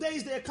 2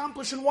 days, they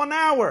accomplish in 1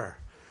 hour.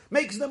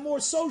 Makes them more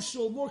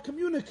social, more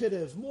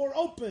communicative, more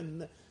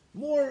open,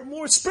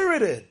 more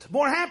spirited,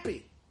 more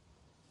happy.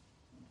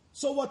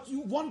 So what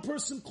one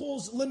person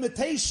calls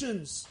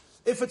limitations,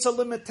 if it's a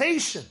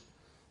limitation,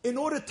 in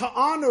order to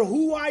honor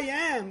who I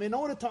am, in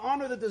order to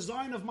honor the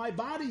design of my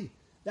body.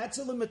 That's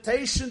a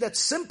limitation that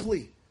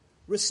simply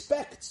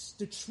respects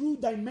the true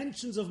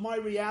dimensions of my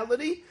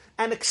reality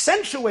and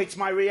accentuates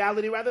my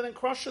reality rather than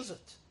crushes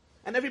it.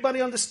 And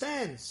everybody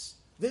understands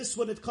this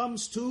when it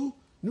comes to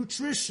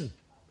nutrition.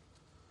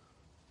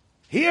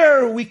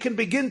 Here we can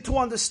begin to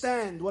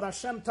understand what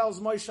Hashem tells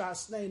Moshe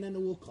Hasnei and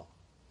Enuka.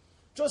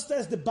 Just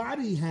as the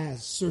body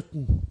has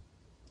certain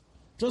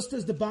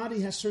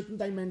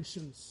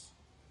dimensions,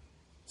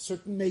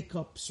 certain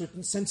makeup,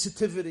 certain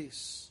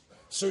sensitivities,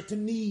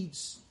 certain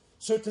needs,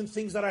 certain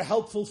things that are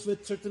helpful for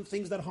it, certain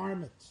things that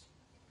harm it.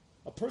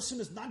 A person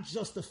is not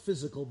just a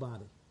physical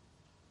body.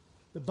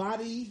 The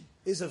body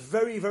is a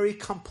very, very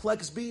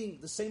complex being.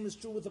 The same is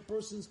true with a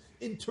person's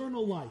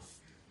internal life,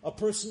 a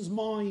person's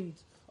mind,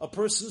 a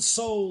person's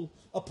soul,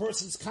 a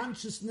person's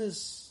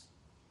consciousness.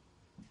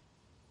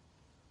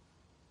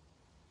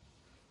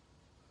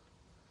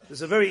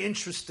 There's a very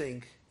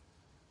interesting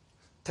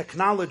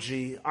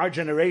technology. Our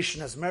generation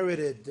has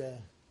merited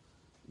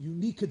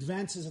unique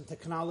advances in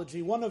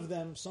technology. One of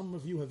them, some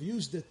of you have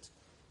used it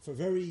for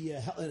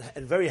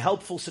very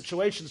helpful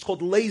situations. It's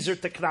called laser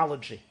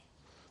technology.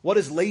 What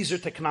is laser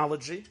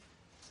technology?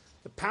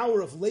 The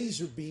power of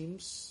laser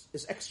beams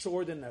is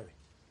extraordinary.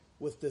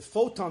 With the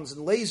photons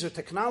and laser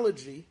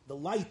technology, the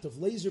light of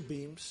laser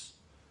beams,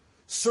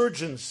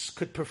 surgeons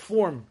could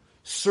perform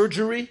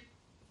surgery.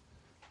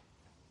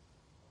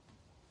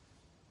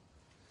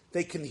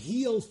 They can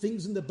heal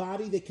things in the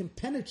body. They can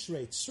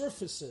penetrate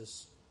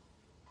surfaces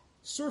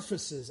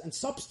and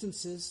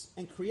substances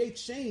and create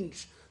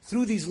change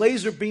through these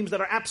laser beams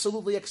that are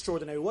absolutely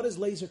extraordinary. What is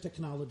laser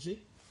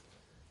technology?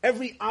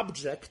 Every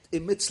object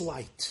emits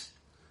light.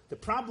 The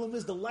problem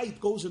is the light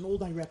goes in all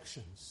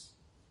directions.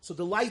 So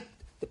the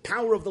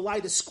power of the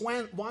light is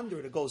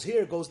wandered. It goes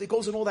here, it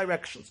goes in all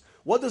directions.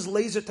 What does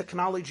laser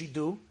technology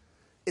do?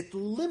 It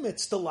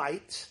limits the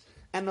light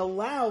and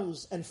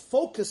allows and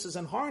focuses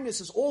and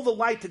harnesses all the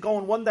light to go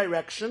in one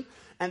direction,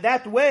 and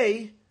that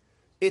way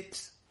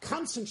it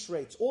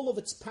concentrates all of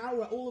its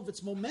power, all of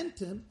its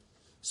momentum,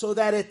 so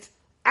that it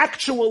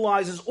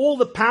actualizes all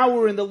the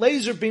power in the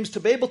laser beams to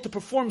be able to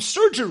perform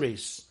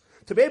surgeries,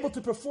 to be able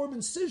to perform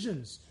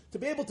incisions, to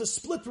be able to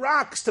split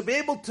rocks, to be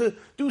able to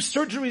do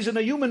surgeries in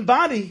a human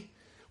body,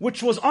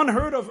 which was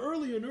unheard of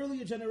earlier in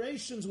earlier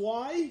generations.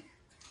 Why?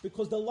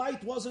 Because the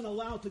light wasn't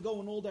allowed to go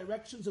in all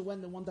directions, it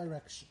went in one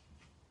direction.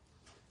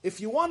 If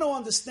you want to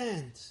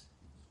understand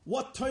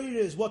what Torah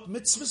is, what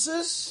mitzvahs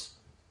is,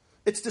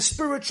 it's the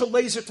spiritual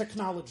laser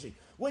technology.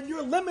 When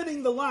you're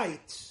limiting the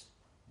light,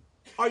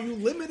 are you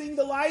limiting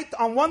the light?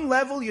 On one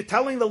level, you're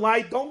telling the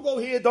light, don't go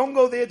here, don't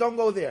go there, don't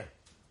go there.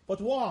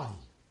 But why?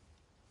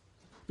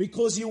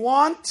 Because you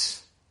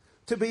want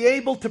to be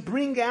able to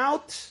bring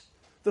out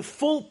the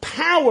full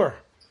power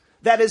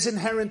that is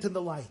inherent in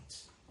the light.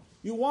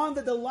 You want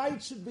that the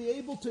light should be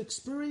able to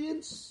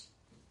experience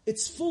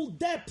its full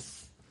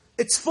depth,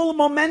 its full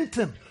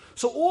momentum.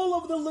 So all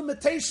of the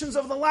limitations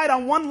of the light,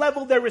 on one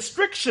level, they're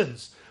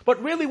restrictions.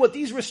 But really what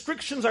these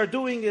restrictions are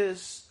doing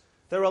is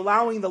they're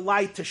allowing the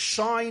light to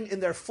shine in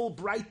their full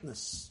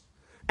brightness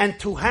and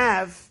to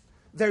have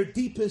their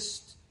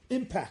deepest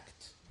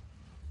impact.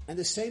 And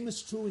the same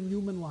is true in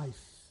human life.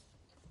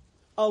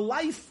 A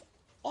life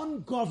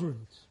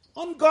ungoverned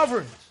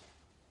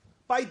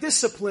by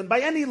discipline,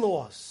 by any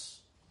laws,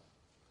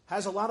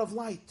 has a lot of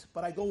light,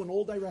 but I go in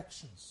all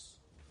directions.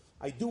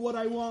 I do what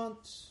I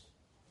want.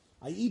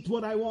 I eat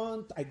what I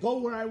want. I go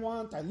where I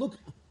want. I look.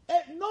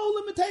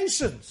 No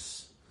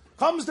limitations.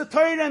 Comes the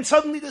Torah and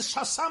suddenly there's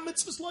Shasam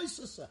Mitzvahs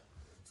Loisasa.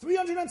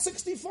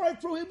 365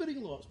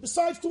 prohibiting laws.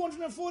 Besides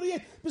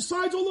 248.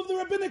 Besides all of the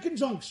rabbinic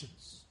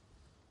injunctions.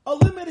 A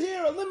limit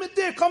here, a limit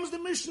there. Comes the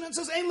Mishnah and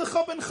says, Ein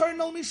lecha ben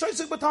chernel mi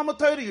shoysek b'Talmud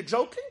Torah. You're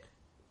joking?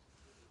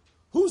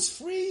 Who's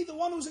free? The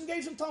one who's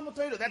engaged in Talmud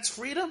Torah. That's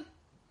freedom?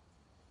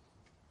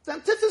 The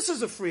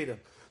antithesis of freedom.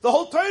 The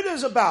whole Torah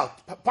is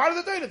about part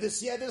of the Torah.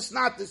 This, yeah, this,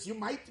 not this. You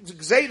might. It's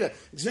Gzeda.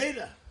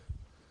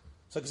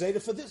 So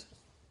Gzeda for this.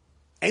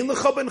 Ein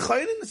lecha ben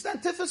chayrin. It's the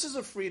antithesis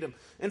of freedom.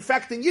 In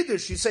fact, in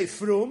Yiddish, you say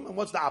frum, and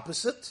what's the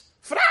opposite?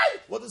 Frei.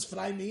 What does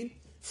frei mean?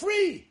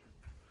 Free.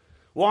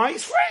 Why?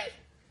 It's free.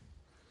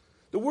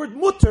 The word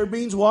mutter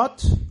means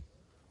what?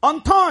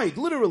 Untied,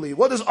 literally.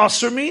 What does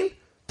asr mean?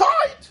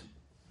 Tied.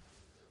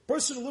 A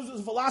person who lives with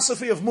the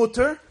philosophy of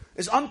mutter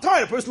is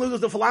untied. A person who lives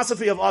with the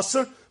philosophy of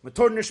asr,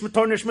 matornish,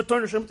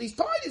 he's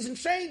tied, he's in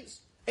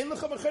chains.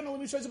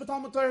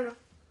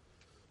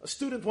 A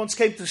student once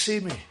came to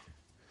see me.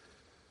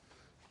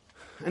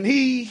 And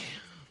he,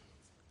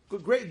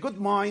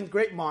 good mind,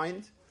 great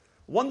mind,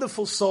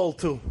 wonderful soul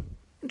too.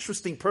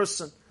 Interesting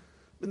person.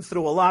 Been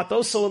through a lot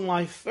also in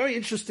life. Very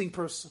interesting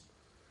person.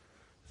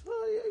 So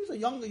he was a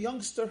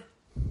youngster.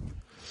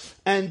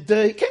 And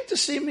he came to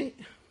see me.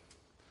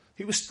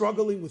 He was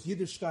struggling with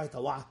Yiddishkeit a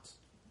lot.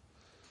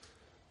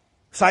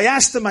 So I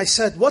asked him, I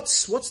said,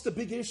 what's the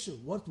big issue?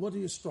 What are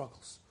your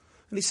struggles?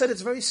 And he said,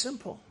 it's very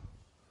simple.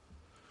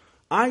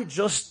 I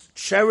just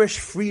cherish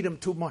freedom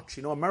too much.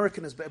 You know,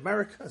 America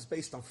is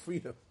based on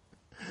freedom.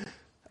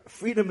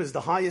 freedom is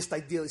the highest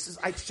ideal. He says,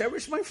 I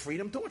cherish my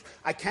freedom too much.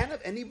 I can't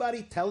have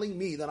anybody telling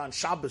me that on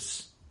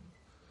Shabbos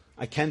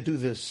I can't do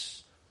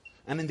this.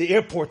 And in the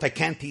airport I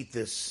can't eat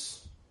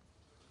this.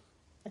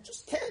 I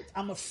just can't.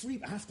 I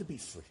have to be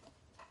free.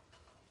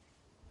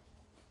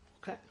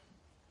 Okay.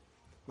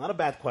 Not a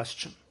bad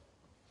question.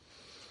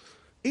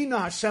 Ina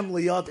Hashem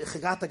liyad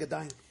ichagata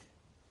gadayim.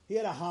 He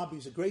had a hobby.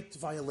 He's a great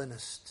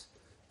violinist.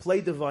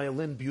 Played the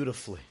violin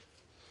beautifully.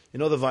 You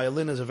know, the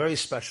violin is a very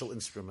special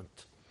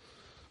instrument.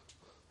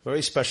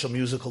 Very special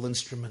musical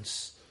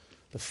instruments.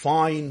 The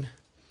fine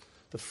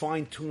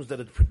tunes that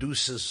it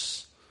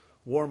produces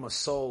warm a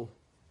soul.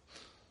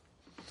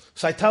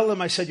 So I tell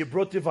him, I said, you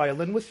brought your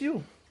violin with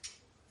you? He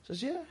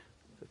says, yeah.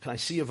 Can I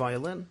see your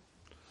violin?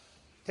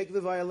 Take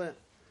the violin.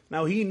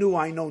 Now he knew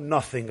I know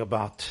nothing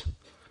about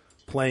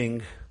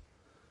playing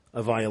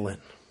a violin.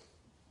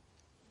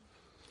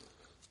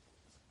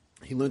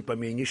 He learned by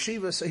me in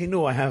yeshiva, so he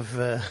knew I have,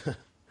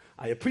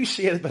 I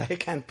appreciate it, but I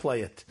can't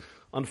play it,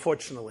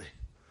 unfortunately.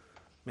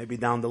 Maybe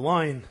down the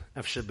line,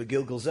 Efshe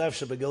begilgal zev,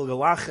 Efshe begilgal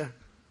acher,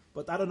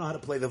 but I don't know how to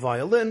play the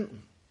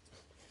violin.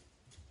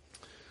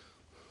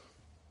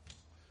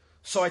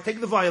 So I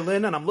take the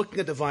violin, and I'm looking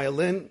at the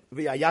violin,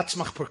 via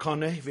yatzmach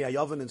perkane, via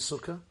yavan in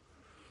sukkah,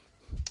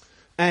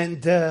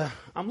 and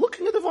I'm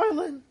looking at the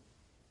violin.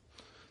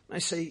 I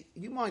say,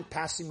 you mind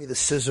passing me the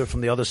scissor from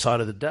the other side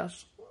of the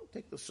desk? Well,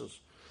 take the scissor.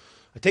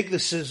 I take the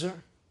scissor,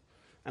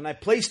 and I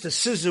place the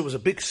scissor, it was a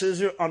big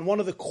scissor, on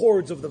one of the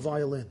chords of the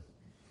violin.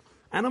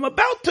 And I'm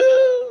about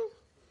to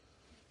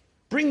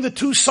bring the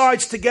two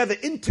sides together,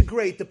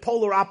 integrate the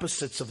polar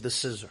opposites of the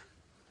scissor.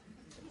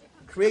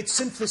 Create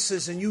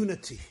synthesis and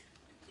unity.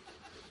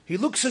 He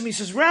looks at me and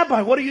says,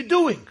 Rabbi, what are you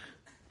doing?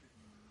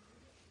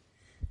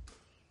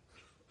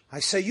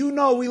 I say, you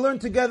know, we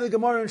learned together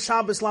Gemara in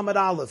Shabbos Lamed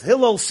Aleph.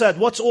 Hillel said,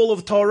 what's all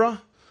of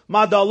Torah?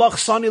 What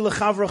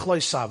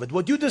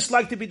you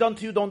dislike to be done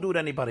to you, don't do it to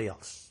anybody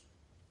else.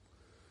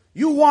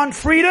 You want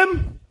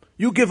freedom?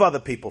 You give other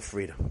people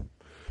freedom.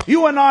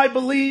 You and I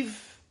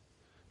believe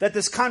that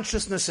there's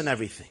consciousness in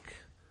everything.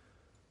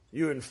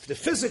 You're in the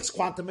physics,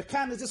 quantum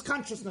mechanics, there's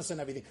consciousness in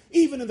everything,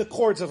 even in the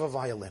chords of a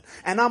violin.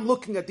 And I'm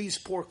looking at these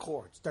poor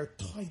chords. They're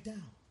tied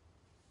down.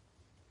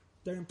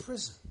 They're in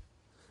prison.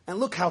 And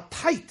look how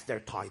tight they're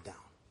tied down.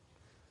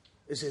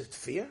 Is it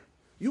fear?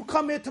 You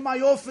come here to my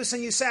office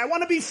and you say, I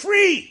want to be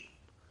free.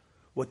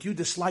 What you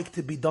dislike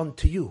to be done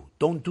to you,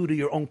 don't do to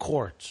your own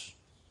chords.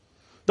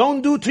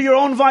 Don't do to your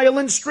own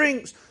violin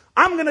strings.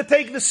 I'm going to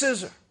take the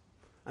scissor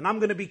and I'm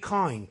going to be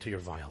kind to your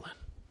violin.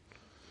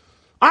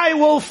 I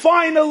will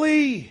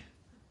finally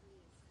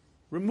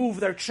remove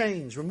their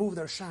chains, remove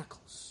their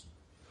shackles.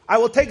 I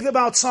will take them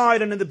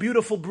outside, and in the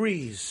beautiful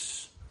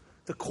breeze,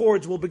 the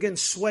chords will begin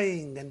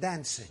swaying and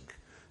dancing.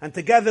 And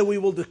together we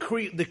will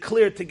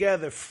declare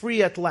together,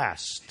 free at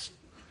last.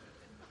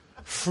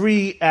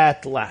 Free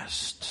at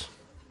last.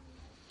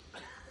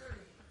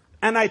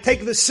 And I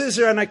take the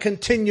scissor and I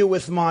continue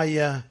with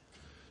my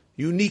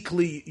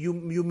uniquely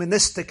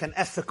humanistic and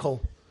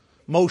ethical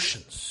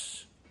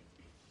motions.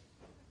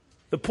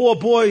 The poor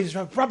boys,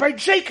 Rabbi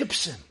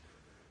Jacobson,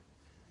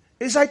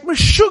 is like,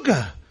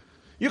 Meshuggah,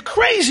 you're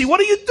crazy,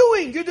 what are you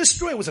doing? You're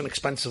destroying, it was an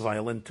expensive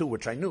violin too,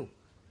 which I knew.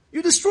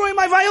 You're destroying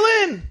my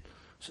violin.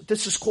 So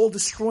this is called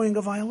destroying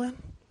a violin?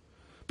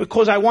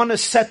 Because I want to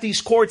set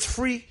these chords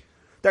free.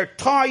 They're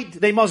tied,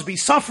 they must be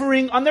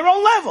suffering on their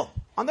own level.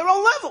 On their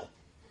own level.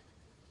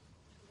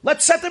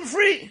 Let's set them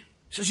free. He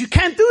says, you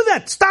can't do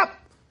that, stop.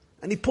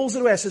 And he pulls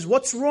it away. I says,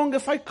 what's wrong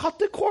if I cut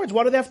the cords?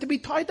 Why do they have to be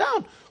tied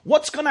down?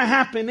 What's going to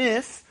happen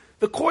if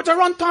the cords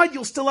are untied?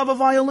 You'll still have a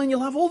violin,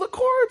 you'll have all the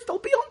cords, they'll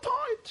be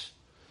untied.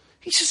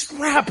 He says,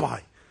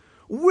 Rabbi,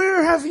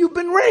 where have you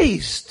been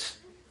raised?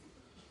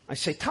 I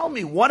say, tell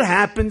me, what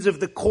happens if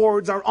the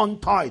cords are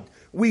untied?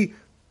 We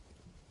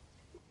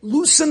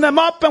loosen them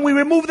up and we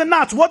remove the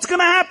knots. What's going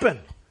to happen?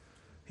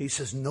 He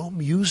says, no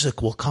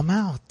music will come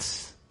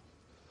out.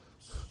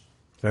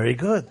 Very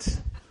good.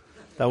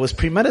 That was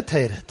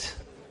premeditated.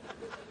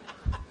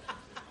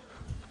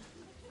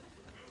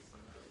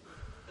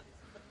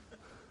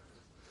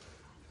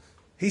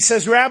 He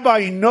says,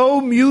 Rabbi, no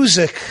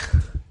music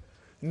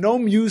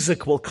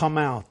will come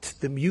out.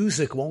 The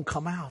music won't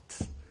come out.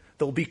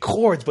 There'll be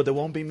chords, but there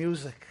won't be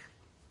music.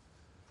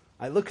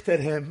 I looked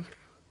at him,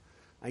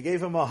 I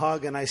gave him a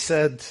hug, and I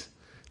said,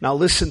 now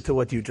listen to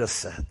what you just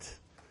said.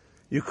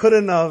 You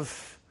couldn't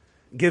have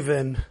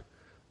given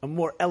a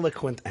more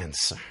eloquent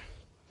answer.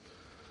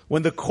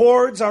 When the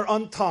cords are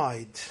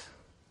untied,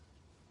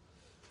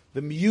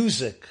 the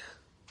music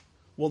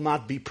will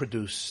not be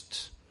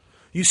produced.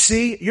 You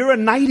see, you're a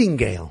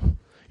nightingale.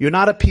 You're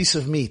not a piece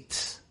of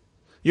meat.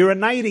 You're a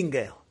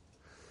nightingale.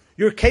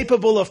 You're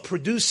capable of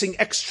producing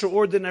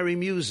extraordinary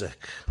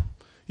music.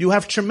 You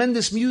have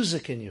tremendous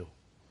music in you.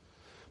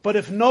 But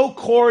if no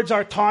cords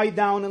are tied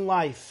down in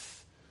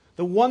life,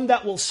 the one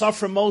that will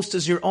suffer most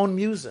is your own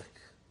music.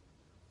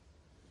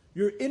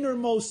 Your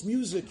innermost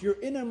music, your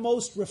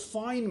innermost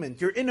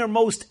refinement, your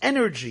innermost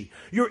energy,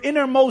 your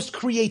innermost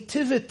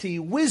creativity,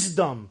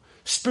 wisdom,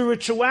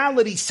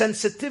 spirituality,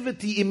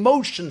 sensitivity,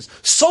 emotions,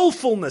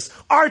 soulfulness,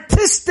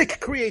 artistic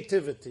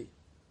creativity.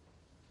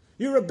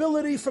 Your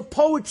ability for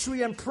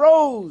poetry and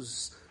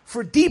prose,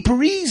 for deep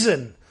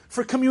reason,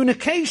 for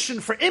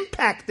communication, for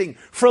impacting,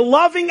 for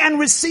loving and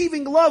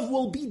receiving love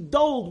will be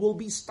dulled, will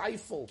be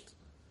stifled.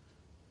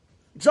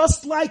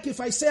 Just like if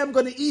I say I'm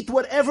going to eat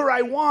whatever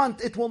I want,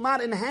 it will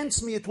not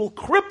enhance me, it will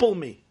cripple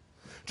me.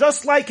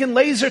 Just like in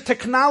laser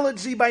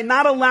technology, by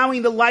not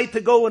allowing the light to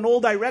go in all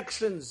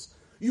directions,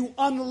 you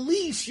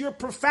unleash your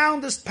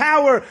profoundest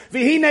power.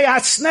 V'hinei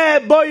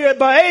hasneh boyer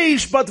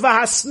ba'esh, but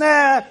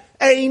v'hasneh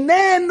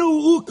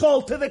einenu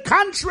ukol. To the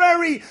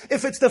contrary,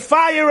 if it's the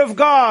fire of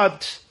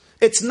God,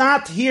 it's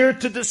not here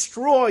to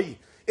destroy.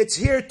 It's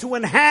here to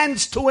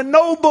enhance, to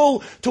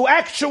ennoble, to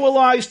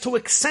actualize, to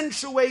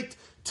accentuate,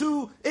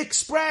 to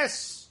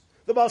express.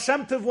 The Baal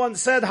Shem Tov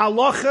once said,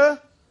 Halacha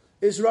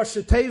is Rosh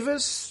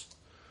Tevis,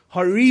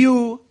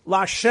 Hariyu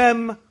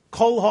Lashem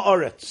Kol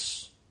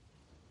Haaretz.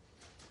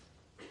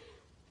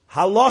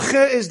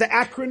 Halacha is the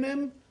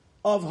acronym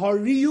of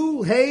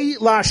Hariyu Hei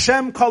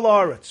Lashem Kol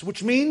Haaretz,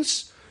 which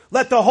means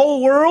let the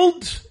whole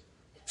world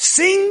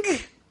sing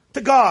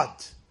to God.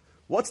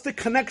 What's the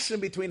connection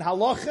between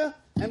halacha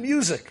and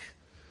music?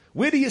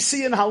 Where do you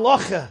see in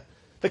halacha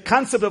the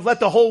concept of let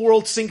the whole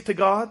world sing to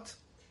God?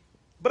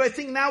 But I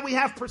think now we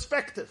have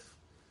perspective.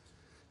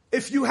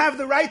 If you have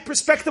the right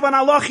perspective on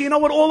halacha, you know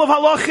what all of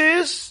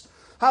halacha is?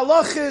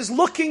 Halacha is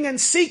looking and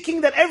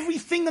seeking that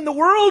everything in the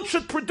world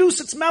should produce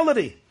its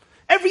melody.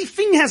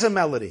 Everything has a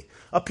melody.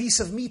 A piece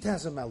of meat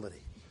has a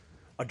melody.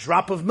 A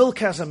drop of milk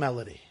has a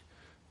melody.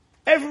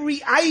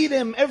 Every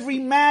item, every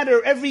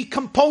matter, every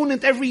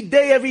component, every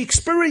day, every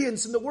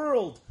experience in the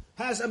world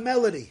has a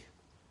melody.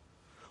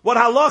 What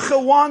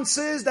halacha wants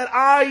is that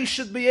I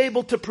should be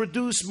able to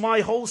produce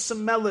my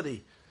wholesome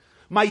melody.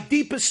 My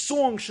deepest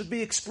song should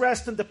be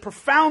expressed in the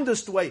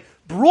profoundest way,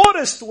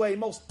 broadest way,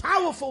 most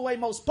powerful way,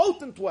 most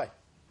potent way.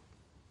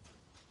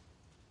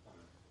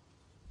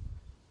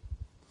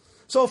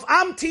 So if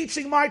I'm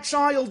teaching my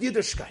child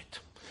Yiddishkeit,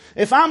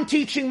 if I'm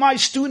teaching my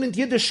student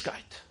Yiddishkeit,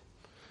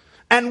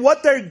 and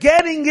what they're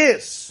getting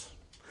is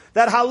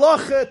that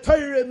halacha,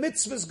 Torah,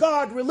 mitzvahs,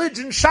 God,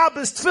 religion,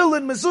 Shabbos,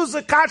 tefillin,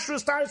 mezuzah,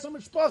 kashrus, taras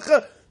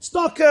mishpacha,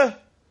 tzedakah,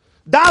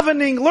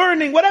 davening,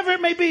 learning, whatever it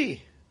may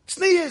be,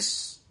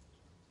 tznius,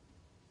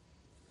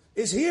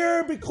 is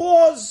here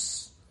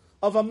because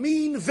of a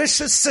mean,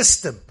 vicious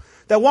system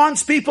that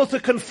wants people to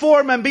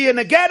conform and be in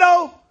a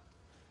ghetto.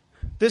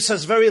 This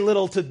has very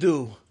little to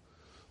do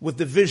with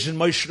the vision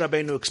Moshe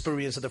Rabbeinu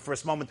experienced at the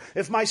first moment.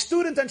 If my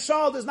student and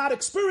child is not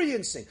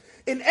experiencing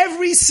in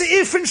every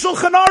seif in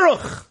Shulchan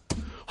Aruch,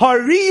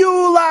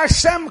 Hariyu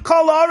LaHashem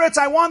Kol Haaretz,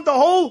 I want the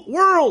whole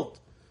world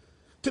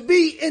to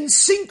be in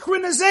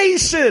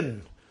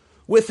synchronization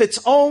with its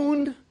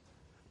own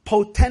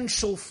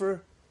potential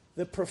for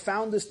the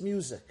profoundest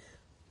music.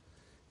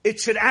 It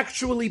should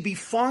actually be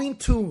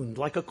fine-tuned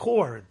like a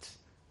chord.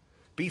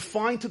 Be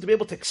fine-tuned to be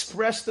able to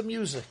express the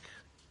music.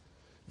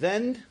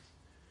 Then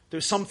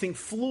there's something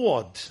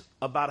flawed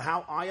about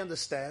how I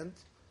understand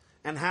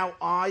and how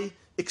I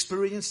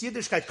experience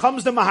Yiddishkeit.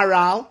 Comes the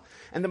Maharal,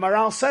 and the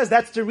Maharal says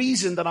that's the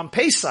reason that on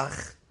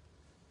Pesach,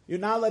 you're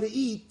not allowed to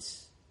eat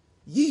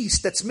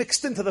yeast that's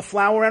mixed into the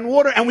flour and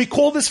water, and we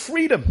call this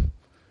freedom.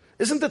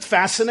 Isn't it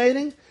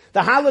fascinating?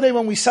 The holiday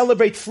when we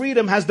celebrate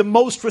freedom has the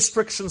most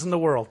restrictions in the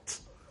world.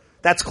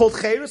 That's called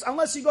Chayros,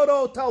 unless you go to a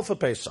hotel for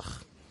Pesach.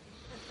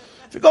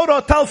 If you go to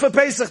a hotel for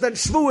Pesach, then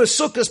Shavuos,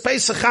 Sukkot,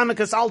 Pesach,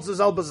 Hanukkah, all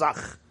selbe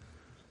Zach.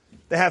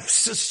 They have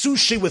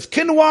sushi with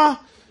quinoa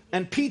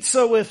and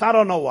pizza with I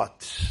don't know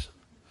what.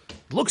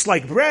 It looks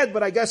like bread,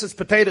 but I guess it's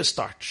potato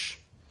starch.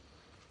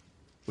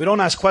 We don't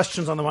ask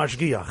questions on the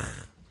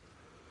mashgiach.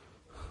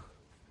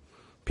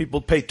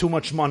 People pay too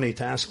much money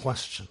to ask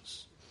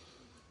questions.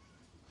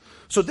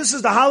 So this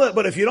is the holiday.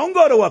 But if you don't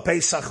go to a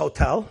Pesach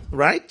hotel,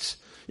 right?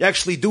 You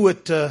actually do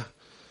it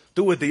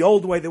the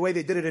old way, the way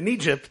they did it in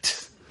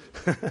Egypt.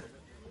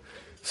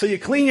 So you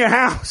clean your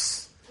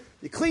house.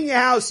 You clean your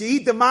house, you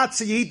eat the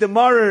matzah, you eat the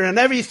maror and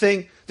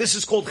everything. This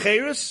is called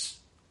chayros.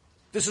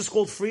 This is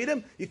called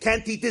freedom. You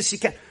can't eat this, you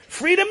can't.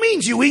 Freedom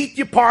means you eat,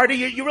 you party,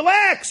 you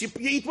relax, you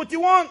eat what you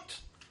want.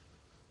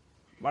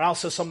 Maharal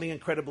says something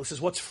incredible. He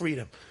says, what's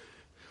freedom?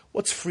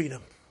 What's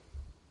freedom?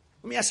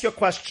 Let me ask you a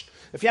question.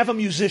 If you have a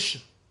musician,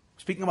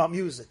 speaking about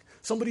music,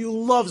 somebody who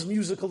loves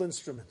musical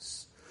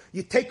instruments,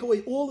 you take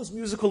away all his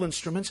musical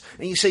instruments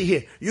and you say,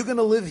 here, you're going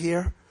to live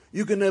here.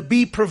 You're going to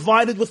be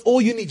provided with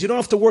all you need. You don't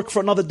have to work for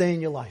another day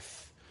in your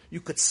life. You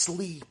could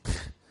sleep.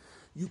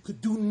 You could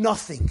do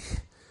nothing.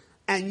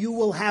 And you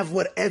will have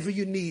whatever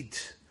you need.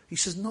 He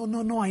says,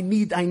 no, I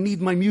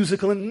need my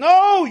musical. And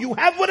no, you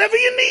have whatever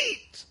you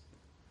need.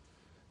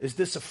 Is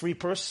this a free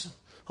person?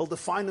 He'll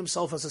define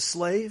himself as a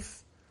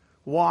slave.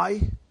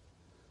 Why?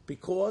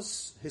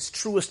 Because his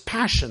truest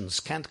passions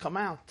can't come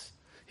out.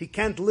 He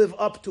can't live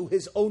up to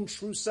his own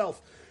true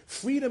self.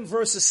 Freedom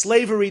versus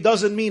slavery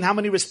doesn't mean how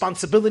many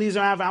responsibilities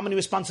I have, how many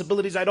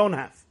responsibilities I don't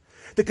have.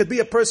 There could be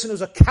a person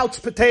who's a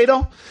couch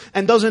potato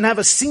and doesn't have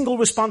a single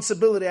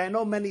responsibility. I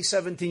know many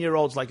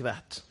 17-year-olds like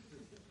that.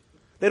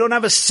 They don't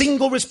have a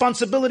single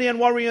responsibility and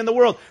worry in the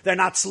world. They're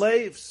not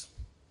slaves.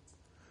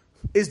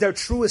 Is their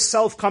truest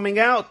self coming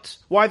out?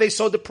 Why are they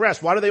so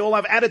depressed? Why do they all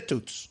have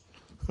attitudes?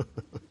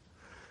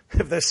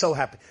 If they're so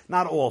happy.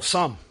 Not all,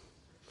 some.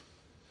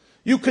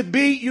 You could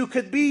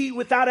be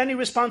without any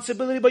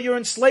responsibility, but you're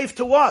enslaved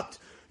to what?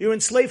 You're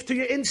enslaved to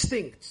your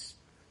instincts.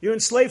 You're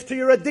enslaved to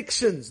your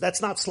addictions.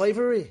 That's not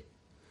slavery.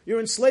 You're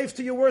enslaved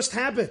to your worst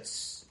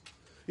habits.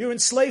 You're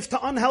enslaved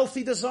to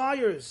unhealthy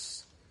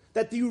desires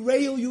that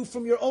derail you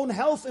from your own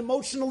health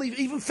emotionally,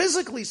 even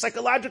physically,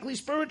 psychologically,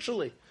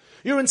 spiritually.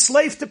 You're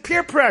enslaved to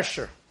peer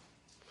pressure.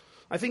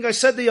 I think I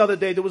said the other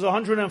day, there was a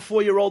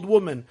 104-year-old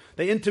woman.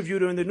 They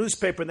interviewed her in the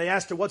newspaper and they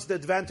asked her, what's the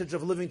advantage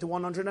of living to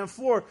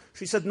 104?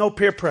 She said, no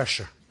peer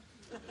pressure.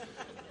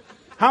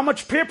 How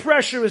much peer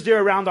pressure is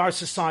there around our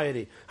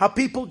society? How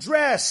people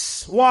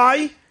dress.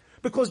 Why?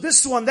 Because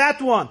this one, that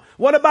one.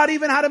 What about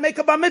even how to make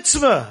a bar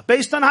mitzvah?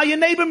 Based on how your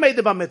neighbor made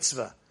the bar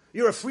mitzvah.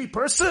 You're a free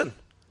person.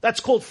 That's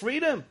called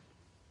freedom.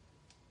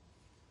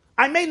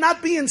 I may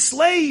not be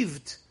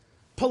enslaved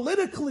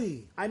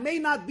politically. I may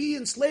not be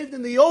enslaved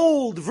in the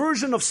old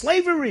version of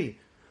slavery.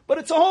 But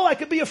it's a whole, I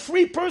could be a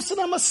free person,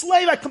 I'm a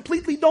slave. I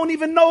completely don't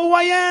even know who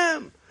I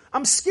am.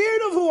 I'm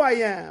scared of who I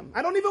am.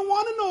 I don't even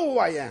want to know who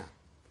I am.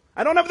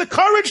 I don't have the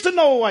courage to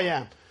know who I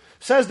am.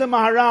 Says the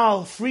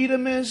Maharal,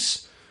 freedom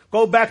is,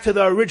 go back to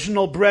the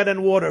original bread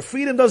and water.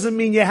 Freedom doesn't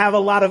mean you have a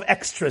lot of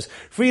extras.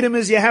 Freedom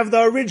is you have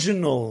the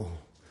original.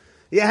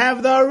 You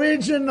have the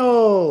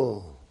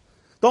original.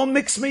 Don't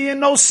mix me in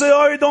no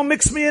seor, don't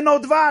mix me in no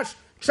dvash.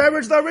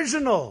 Cherish the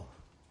original.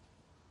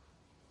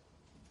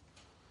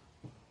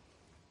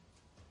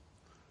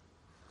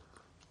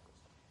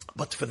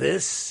 But for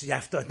this, you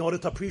have to, in order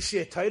to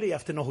appreciate Torah, you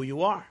have to know who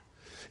you are.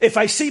 If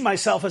I see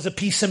myself as a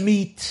piece of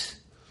meat,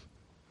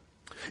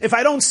 if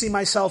I don't see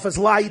myself as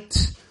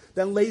light,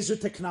 then laser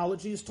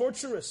technology is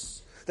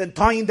torturous. Then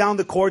tying down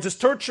the cords is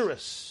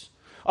torturous.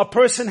 A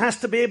person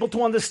has to be able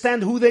to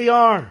understand who they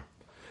are.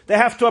 They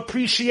have to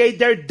appreciate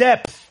their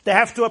depth. They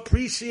have to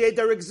appreciate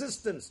their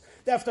existence.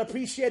 They have to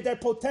appreciate their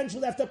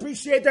potential. They have to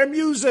appreciate their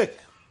music.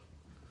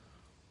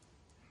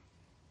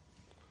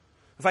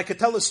 If I could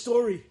tell a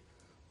story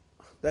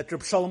that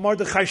Reb Shalom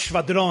Mordechai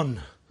Shvadron,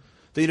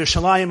 the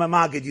Yerushalayim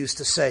Magid, used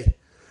to say.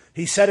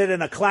 He said it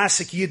in a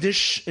classic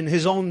Yiddish, in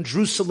his own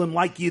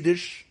Jerusalem-like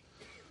Yiddish.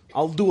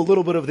 I'll do a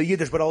little bit of the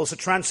Yiddish, but I'll also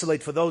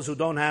translate for those who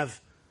don't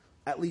have,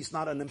 at least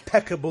not an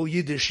impeccable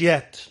Yiddish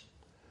yet.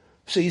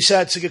 So he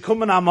said, "Sie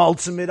gekommen einmal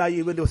zu mir,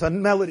 with a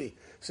melody.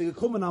 Sie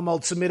gekommen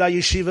einmal zu mir, a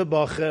yeshiva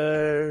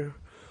bacher.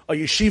 A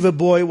yeshiva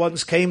boy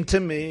once came to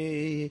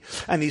me,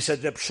 and he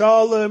said, Reb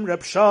Shalom,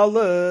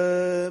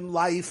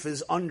 life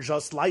is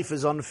unjust, life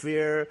is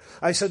unfair.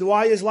 I said,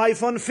 why is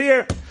life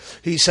unfair?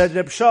 He said,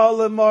 Reb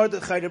Shalom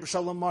Mordechai,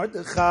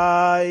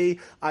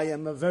 I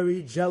am a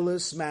very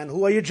jealous man.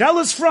 Who are you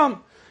jealous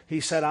from?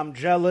 He said, I'm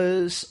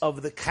jealous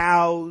of the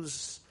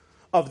cows,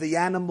 of the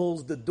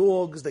animals, the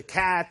dogs, the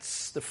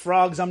cats, the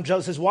frogs. I'm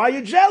jealous. He says, why are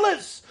you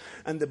jealous?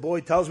 And the boy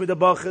tells me, the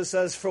bacher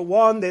says, for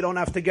one, they don't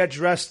have to get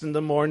dressed in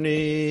the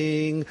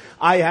morning.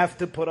 I have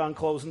to put on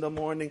clothes in the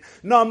morning.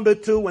 Number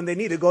two, when they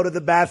need to go to the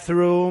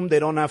bathroom, they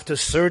don't have to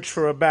search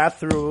for a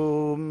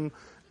bathroom.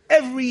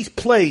 Every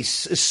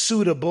place is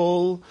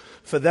suitable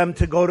for them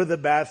to go to the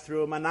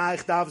bathroom. And I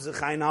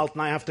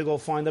have to go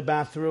find a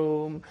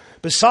bathroom.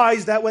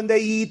 Besides that, when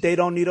they eat, they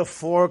don't need a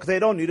fork, they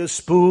don't need a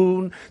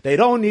spoon, they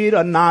don't need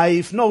a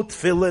knife, no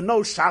tefillin, no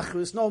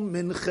shachris, no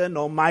mincha,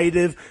 no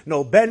maidiv,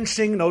 no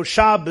benching, no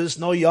Shabbos,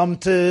 no Yom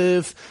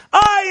Tov.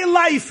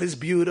 Life is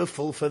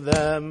beautiful for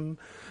them.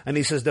 And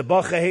he says, the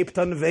bacha hebt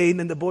an vein,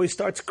 and the boy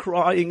starts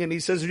crying, and he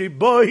says,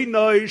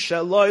 Riboinoi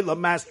Shaloi, the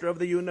master of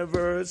the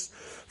universe,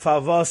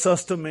 favas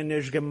hast du mir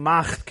nicht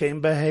gemacht,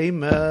 kein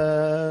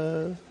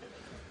behemoth.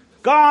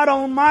 God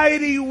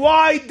Almighty,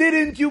 why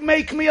didn't you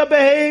make me a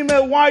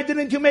behemoth? Why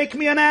didn't you make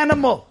me an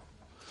animal?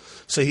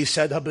 So he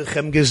said, hab ich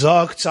ihm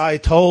gesagt, I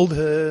told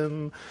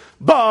him,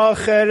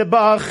 Bacher,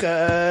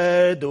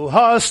 Bacher, du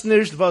hast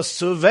nicht was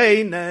zu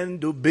weinen,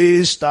 du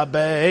bist a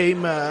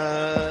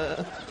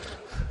behemoth.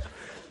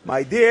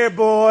 My dear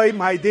boy,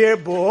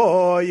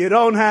 you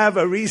don't have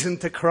a reason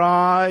to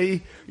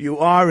cry. You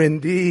are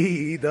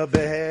indeed a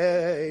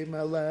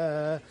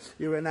behemoth.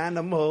 You're an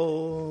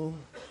animal.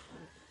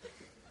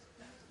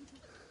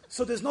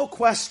 So there's no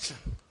question.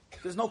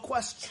 There's no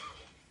question.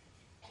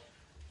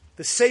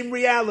 The same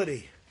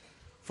reality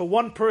for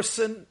one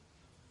person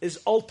is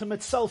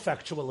ultimate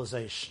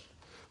self-actualization.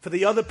 For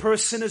the other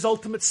person is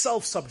ultimate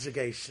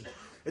self-subjugation.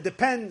 It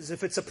depends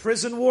if it's a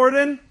prison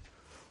warden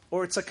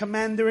or it's a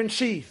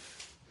commander-in-chief.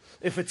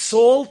 If it's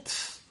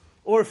salt,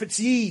 or if it's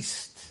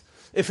yeast.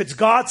 If it's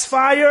God's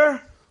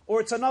fire, or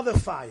it's another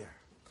fire.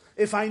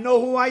 If I know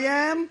who I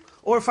am,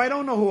 or if I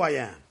don't know who I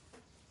am.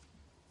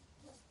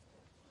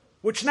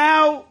 Which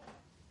now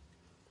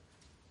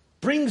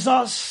brings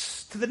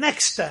us to the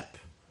next step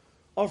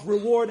of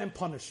reward and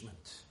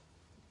punishment.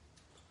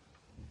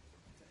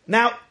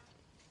 Now,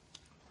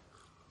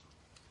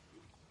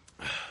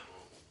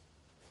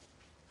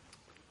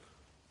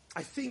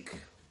 I think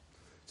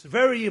it's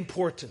very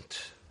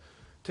important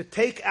to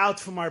take out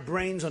from our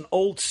brains an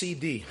old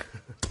CD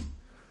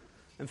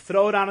and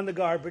throw it out in the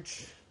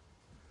garbage,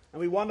 and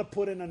we want to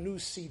put in a new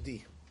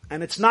CD.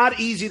 And it's not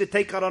easy to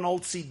take out an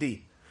old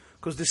CD,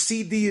 because the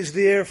CD is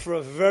there for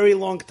a very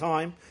long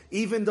time,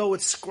 even though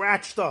it's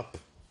scratched up.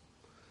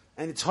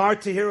 And it's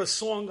hard to hear a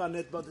song on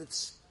it, but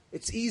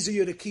it's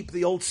easier to keep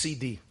the old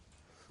CD.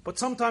 But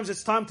sometimes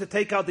it's time to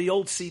take out the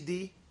old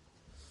CD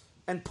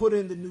and put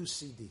in the new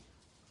CD.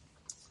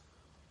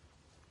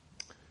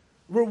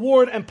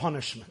 Reward and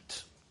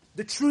punishment.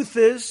 The truth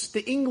is,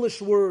 the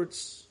English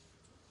words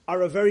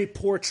are a very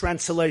poor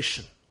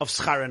translation of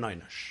schar and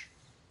einish.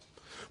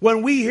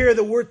 When we hear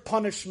the word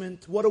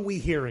punishment, what are we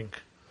hearing?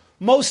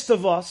 Most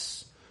of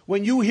us,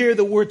 when you hear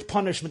the word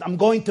punishment, I'm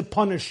going to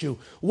punish you,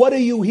 what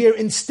do you hear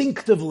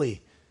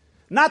instinctively?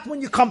 Not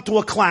when you come to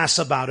a class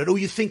about it or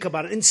you think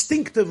about it.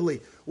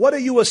 Instinctively, what do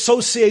you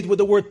associate with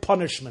the word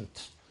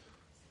punishment?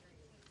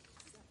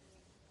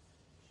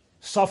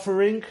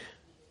 Suffering,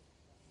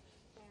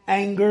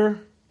 anger,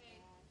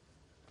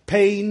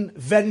 pain,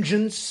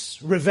 vengeance,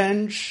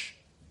 revenge,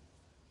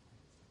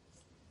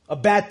 a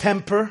bad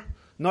temper.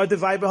 Nor die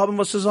Weiber haben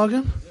was zu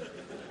sagen?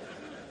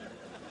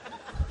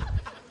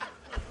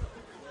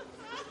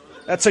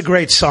 That's a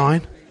great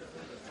sign.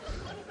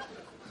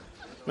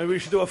 Maybe we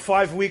should do a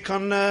 5-week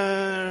on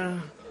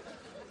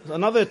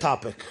another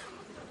topic.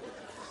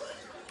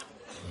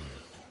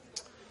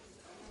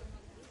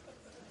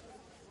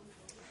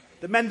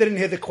 The men didn't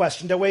hear the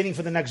question. They're waiting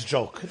for the next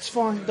joke. It's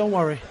fine. Don't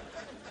worry.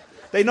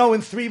 They know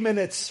in 3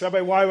 minutes,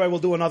 Rabbi Wai will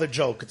do another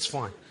joke. It's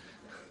fine.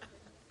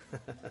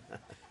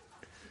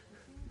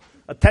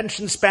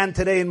 Attention span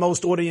today in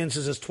most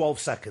audiences is 12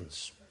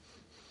 seconds.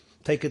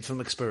 Take it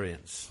from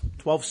experience.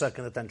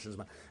 12-second attention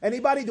span.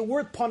 Anybody, the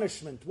word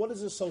punishment, what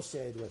is it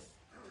associated with?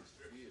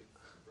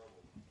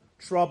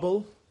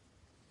 Trouble.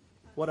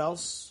 What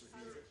else?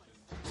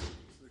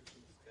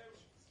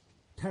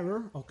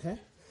 Terror. Okay.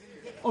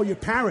 Oh, your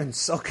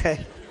parents.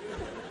 Okay.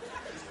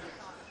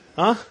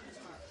 Huh?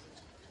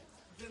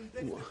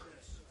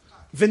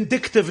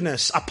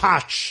 Vindictiveness.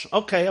 Apach.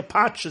 Okay,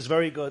 apach is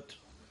very good.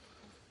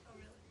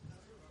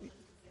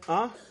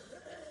 Huh?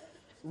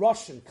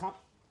 Russian.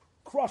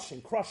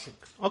 Crushing.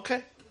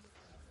 Okay.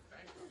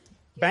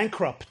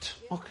 Bankrupt.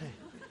 Okay.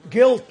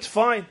 Guilt.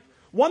 Fine.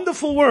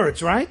 Wonderful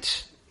words,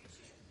 right?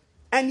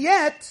 And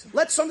yet,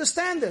 let's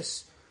understand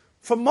this.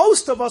 For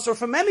most of us, or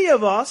for many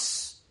of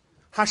us,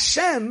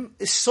 Hashem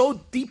is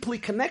so deeply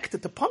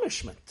connected to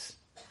punishment.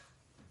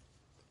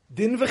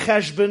 Din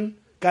v'cheshbon,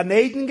 Gan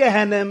Eden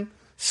Gehenem,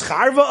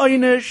 Schar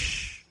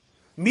v'einish,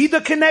 Mida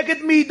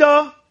keneged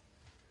Mida.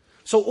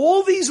 So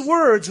all these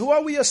words, who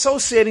are we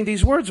associating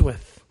these words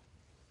with?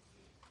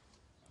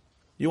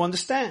 You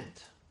understand?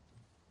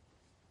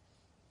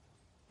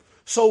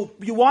 So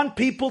you want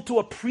people to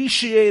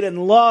appreciate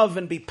and love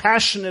and be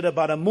passionate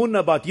about Emunah,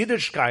 about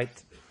Yiddishkeit,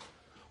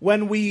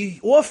 when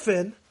we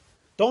often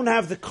don't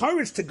have the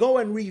courage to go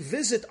and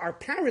revisit our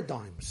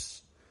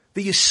paradigms.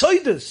 The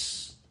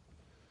Yesodus.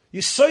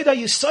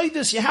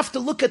 Yesodus, you have to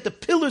look at the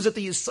pillars at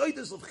the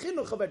Yesodus of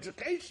Chinuch, of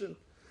education.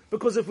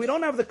 Because if we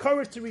don't have the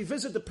courage to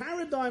revisit the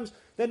paradigms,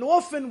 then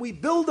often we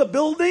build a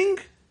building,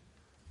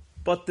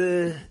 but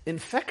the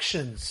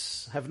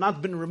infections have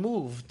not been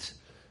removed,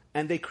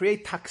 and they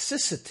create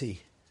toxicity.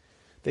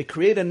 They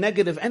create a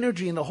negative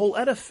energy in the whole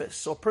edifice.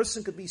 So a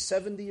person could be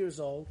 70 years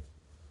old,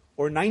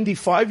 or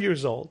 95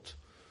 years old,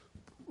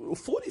 or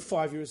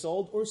 45 years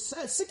old, or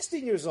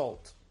 16 years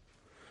old.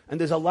 And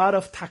there's a lot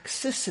of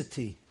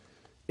toxicity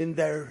in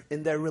their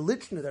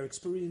religion, in their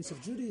experience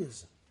of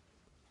Judaism.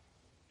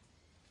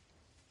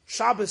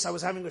 Shabbos, I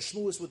was having a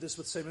shmooze with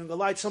Sefer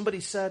Galait. Somebody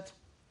said,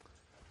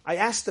 I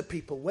asked the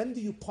people, when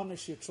do you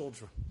punish your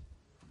children?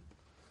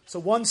 So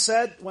one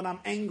said, when I'm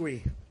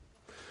angry.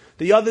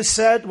 The other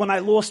said, when I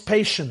lost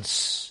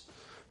patience.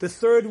 The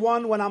third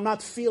one, when I'm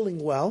not feeling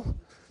well.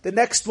 The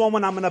next one,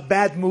 when I'm in a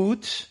bad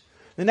mood.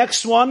 The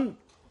next one,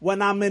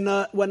 when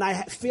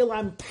I feel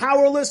I'm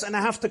powerless and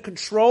I have to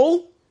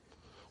control,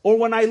 or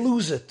when I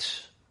lose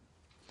it.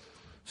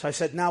 So I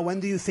said, now when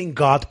do you think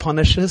God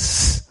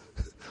punishes?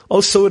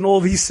 Also in all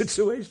these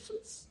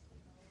situations.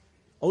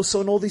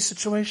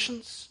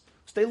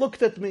 So they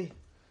looked at me.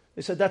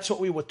 They said, that's what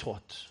we were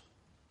taught.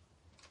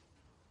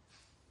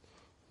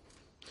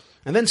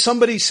 And then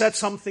somebody wrote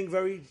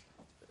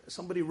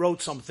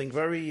something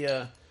very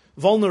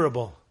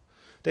vulnerable.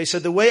 They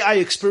said, the way I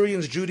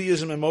experience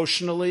Judaism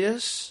emotionally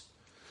is,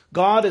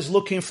 God is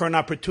looking for an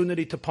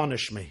opportunity to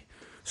punish me.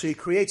 So he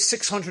creates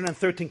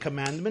 613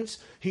 commandments.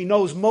 He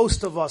knows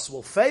most of us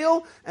will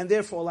fail, and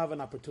therefore will have an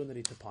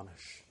opportunity to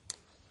punish.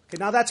 Okay,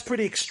 now that's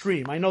pretty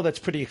extreme. I know that's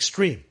pretty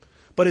extreme.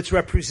 But it's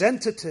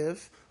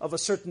representative of a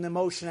certain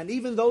emotion. And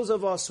even those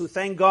of us who,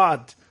 thank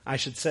God, I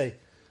should say,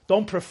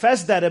 don't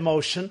profess that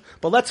emotion,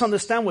 but let's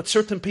understand what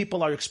certain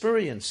people are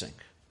experiencing.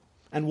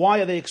 And why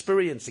are they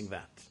experiencing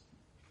that?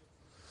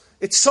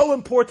 It's so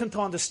important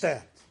to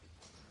understand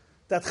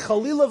that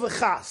Chalila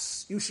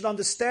v'chas, you should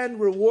understand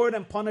reward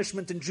and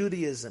punishment in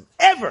Judaism,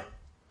 ever,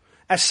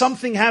 as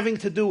something having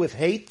to do with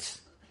hate,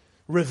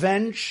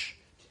 revenge,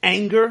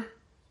 anger,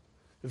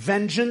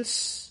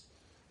 vengeance,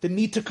 the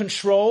need to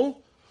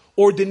control,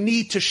 or the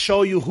need to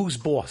show you who's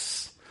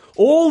boss.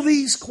 All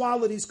these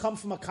qualities come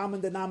from a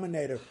common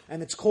denominator,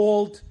 and it's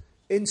called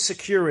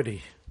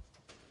insecurity.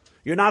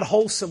 You're not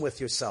wholesome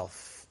with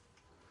yourself.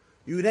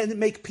 You didn't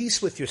make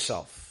peace with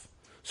yourself.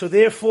 So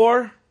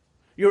therefore,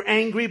 you're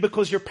angry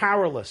because you're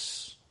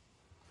powerless.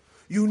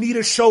 You need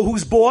to show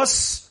who's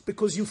boss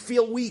because you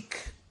feel weak.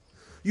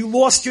 You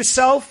lost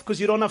yourself because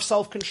you don't have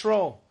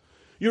self-control.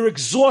 You're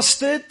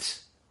exhausted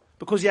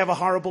because you have a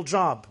horrible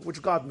job,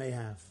 which God may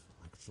have,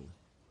 actually.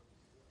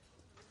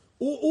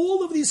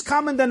 All of these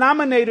common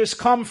denominators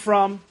come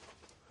from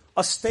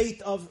a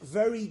state of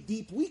very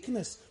deep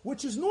weakness,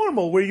 which is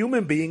normal. We're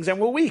human beings and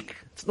we're weak.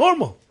 It's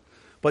normal.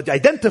 But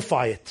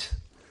identify it.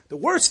 The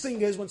worst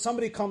thing is when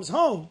somebody comes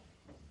home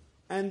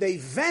and they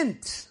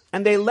vent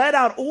and they let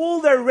out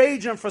all their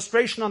rage and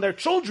frustration on their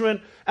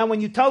children, and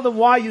when you tell them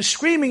why you're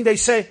screaming, they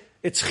say,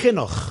 it's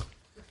chinuch.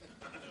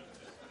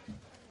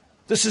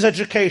 This is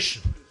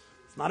education.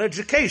 It's not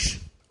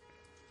education.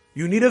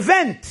 You need a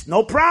vent,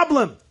 no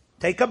problem.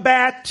 Take a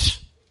bat,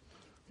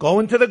 go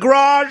into the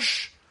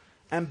garage,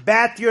 and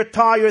bat your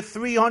tire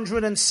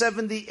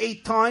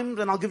 378 times,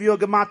 and I'll give you a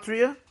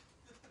gematria.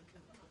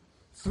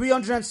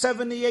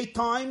 378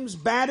 times,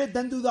 bat it,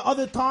 then do the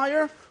other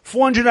tire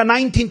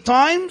 419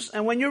 times,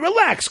 and when you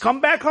relax,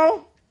 come back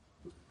home.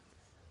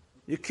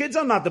 Your kids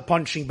are not the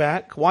punching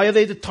bag. Why are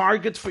they the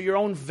targets for your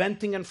own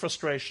venting and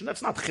frustration?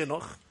 That's not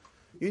chinuch.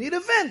 You need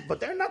a vent, but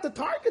they're not the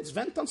targets.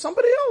 Vent on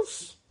somebody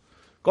else.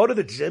 Go to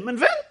the gym and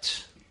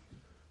vent.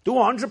 Do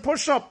 100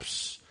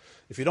 push-ups.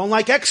 If you don't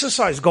like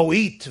exercise, go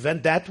eat.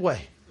 Vent that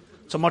way.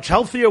 It's a much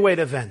healthier way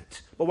to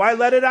vent. But why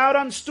let it out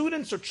on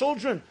students or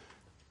children?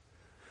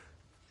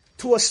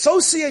 To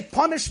associate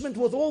punishment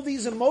with all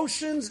these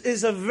emotions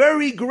is a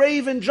very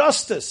grave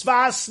injustice.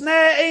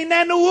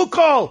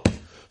 So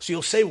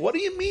you'll say, what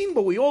do you mean?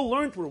 But we all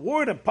learned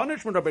reward and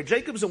punishment. Rabbi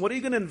Jacobs, and what are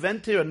you going to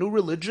invent here? A new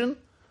religion?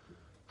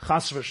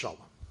 Chas v'shalom.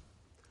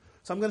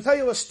 So I'm going to tell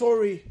you a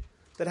story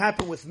that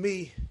happened with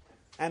me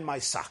and my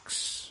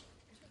socks.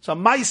 So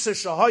Maisa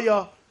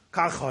Shahaya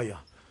Kachaya.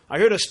 I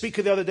heard a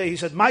speaker the other day, he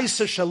said,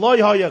 Maisa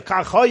Shaloyhaya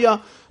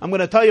Kachaya. I'm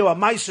going to tell you a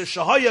Maisa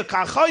Shahaya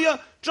Kachaya,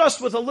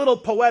 just with a little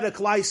poetic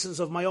license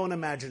of my own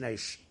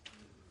imagination.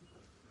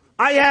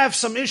 I have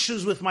some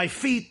issues with my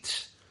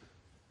feet,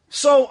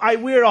 so I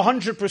wear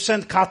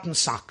 100% cotton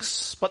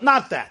socks. But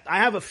not that. I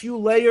have a few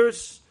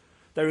layers.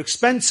 They're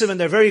expensive and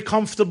they're very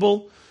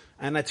comfortable.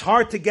 And it's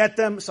hard to get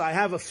them, so I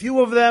have a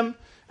few of them,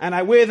 and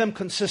I wear them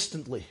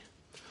consistently.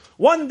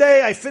 One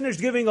day, I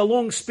finished giving a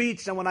long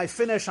speech, and when I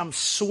finish, I'm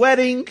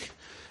sweating,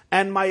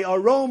 and my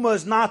aroma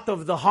is not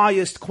of the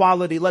highest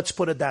quality, let's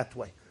put it that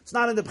way. It's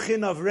not in the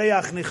b'china of reach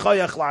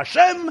nichoyach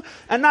la'Hashem,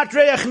 and not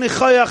reach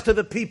nichoyach to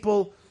the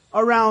people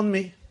around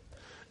me.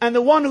 And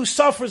the one who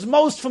suffers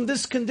most from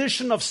this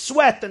condition of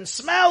sweat and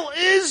smell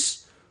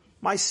is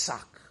my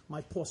sock,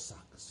 my poor socks.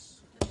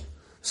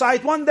 So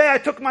one day I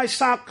took my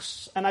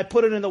socks and I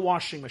put it in the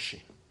washing machine.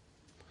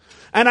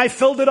 And I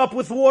filled it up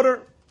with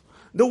water.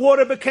 The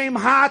water became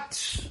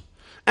hot.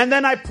 And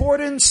then I poured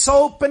in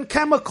soap and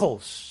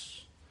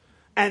chemicals.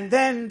 And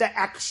then the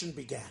action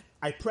began.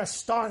 I pressed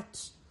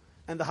start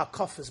and the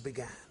hakafas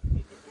began.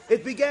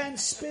 It began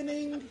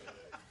spinning,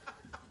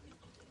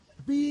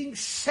 being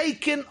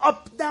shaken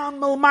up,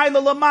 down,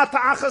 milmayla lamata,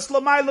 achas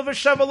lamayla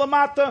v'sheva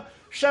lamata,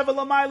 sheva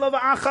lamayla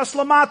v'achas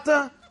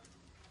lamata.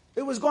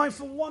 It was going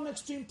from one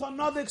extreme to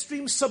another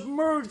extreme,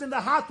 submerged in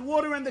the hot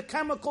water and the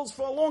chemicals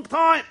for a long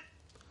time.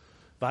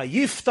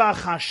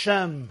 Vayiftach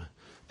Hashem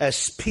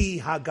es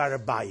pi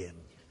hagarbayim.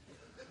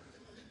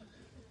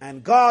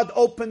 And God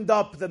opened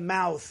up the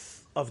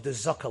mouth of the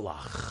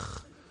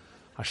zakalach.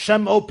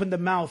 Hashem opened the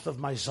mouth of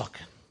my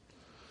zaken.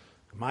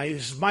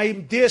 My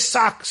dear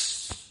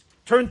socks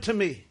turned to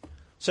me,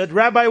 said,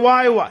 Rabbi,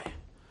 why?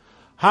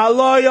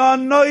 Haloya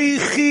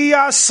noichi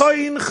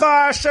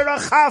asoincha asher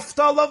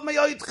achafta alav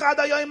meyoitcha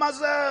dayoim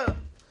hazeh.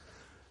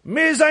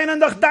 Mir seinen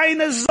doch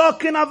deine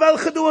Socken, a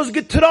welche du hast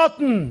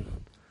getrotten.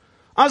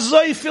 A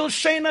so viel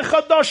schöne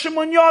Chadoshim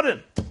und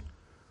Yoren.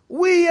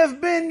 We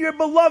have been your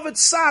beloved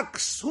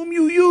socks, whom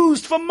you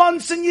used for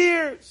months and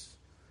years.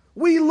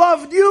 We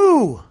loved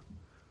you.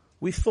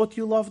 We thought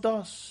you loved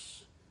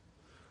us.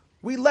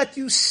 We let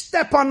you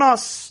step on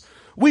us.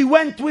 We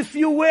went with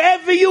you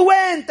wherever you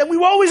went, and we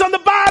were always on the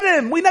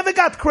bottom. We never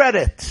got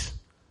credit.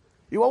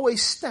 You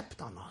always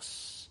stepped on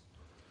us.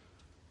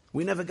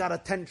 We never got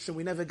attention.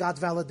 We never got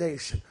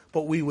validation.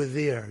 But we were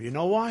there. You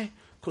know why?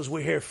 Because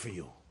we're here for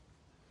you.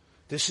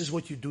 This is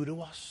what you do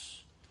to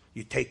us.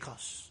 You take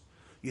us.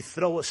 You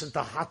throw us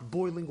into hot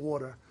boiling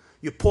water.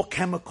 You pour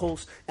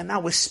chemicals, and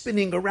now we're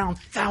spinning around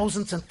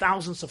thousands and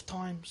thousands of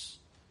times.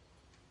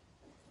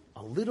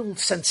 A little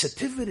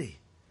sensitivity.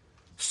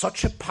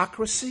 Such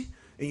hypocrisy.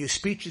 In your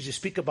speeches, you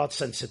speak about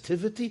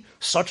sensitivity,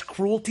 such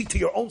cruelty to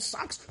your own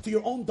socks, to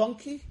your own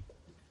donkey.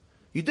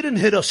 You didn't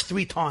hit us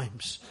 3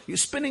 times. You're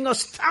spinning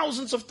us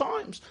thousands of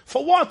times.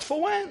 For what?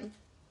 For when?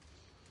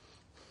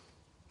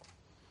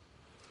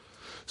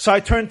 So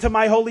I turned to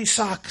my holy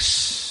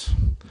socks.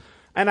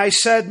 And I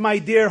said, my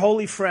dear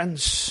holy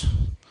friends,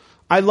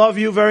 I love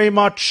you very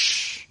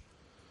much,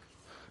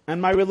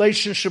 and my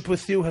relationship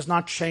with you has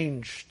not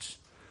changed.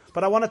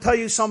 But I want to tell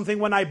you something.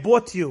 When I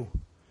bought you,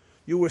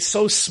 you were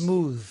so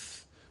smooth,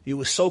 you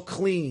were so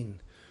clean,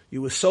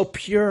 you were so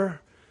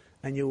pure,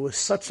 and you were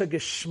such a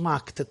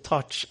geschmack to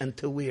touch and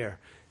to wear.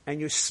 And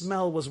your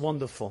smell was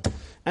wonderful.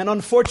 And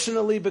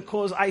unfortunately,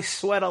 because I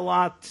sweat a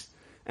lot,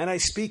 and I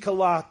speak a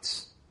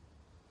lot,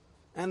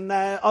 and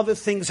other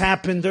things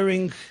happen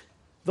during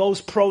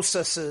those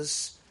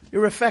processes,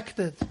 you're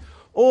affected.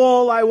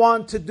 All I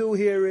want to do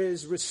here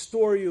is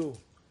restore you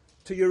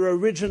to your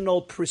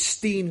original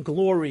pristine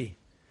glory,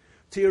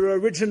 to your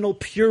original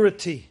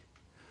purity,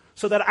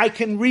 so that I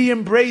can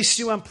re-embrace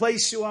you and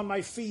place you on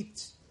my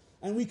feet,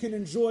 and we can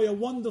enjoy a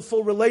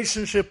wonderful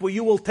relationship where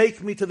you will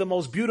take me to the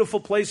most beautiful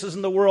places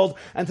in the world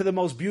and to the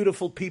most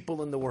beautiful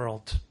people in the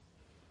world.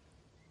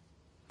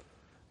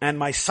 And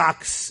my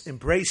socks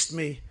embraced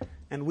me,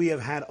 and we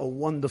have had a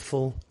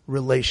wonderful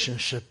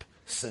relationship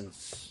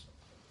since.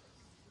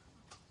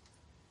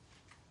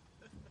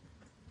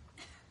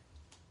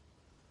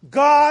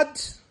 God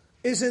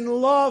is in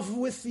love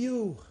with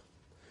you.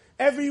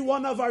 Every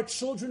one of our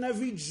children,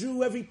 every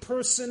Jew, every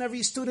person,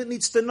 every student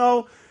needs to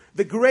know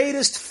the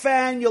greatest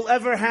fan you'll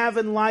ever have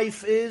in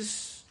life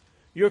is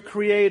your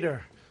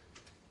Creator.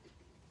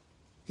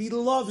 He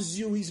loves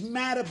you. He's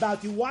mad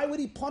about you. Why would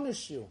He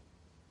punish you?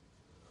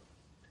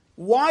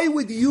 Why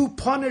would you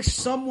punish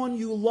someone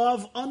you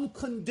love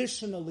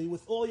unconditionally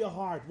with all your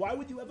heart? Why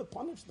would you ever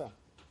punish them?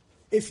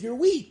 If you're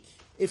weak,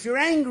 if you're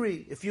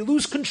angry, if you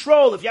lose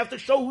control, if you have to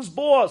show who's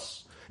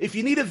boss, if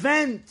you need a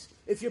vent,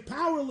 if you're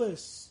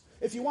powerless,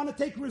 if you want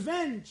to take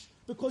revenge,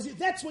 because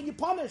that's when you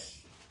punish.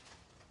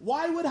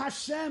 Why would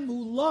Hashem,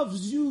 who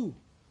loves you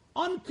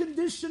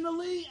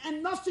unconditionally,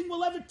 and nothing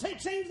will ever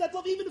change that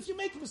love, even if you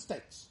make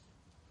mistakes?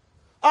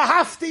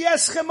 Ahavti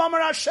eschem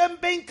amar Hashem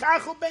ben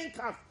kach u ben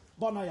kach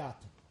banayat.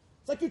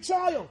 It's like your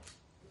child.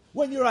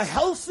 When you're a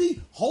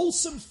healthy,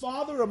 wholesome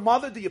father or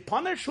mother, do you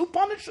punish? Who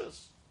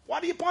punishes? Why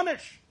do you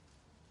punish?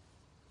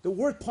 The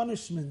word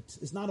punishment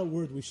is not a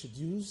word we should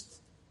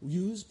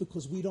use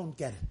because we don't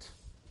get it.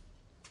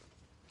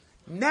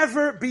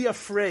 Never be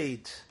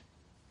afraid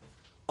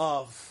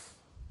of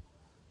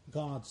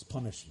God's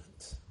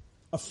punishment.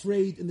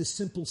 Afraid in the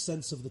simple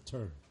sense of the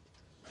term.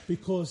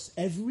 Because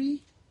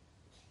every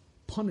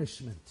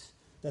punishment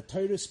that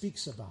Torah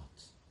speaks about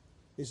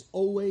is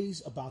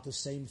always about the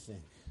same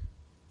thing.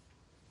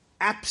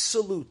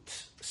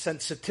 Absolute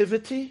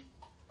sensitivity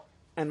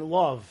and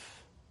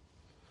love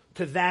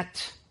to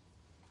that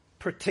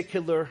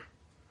particular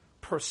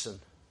person.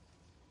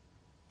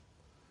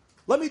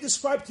 Let me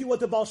describe to you what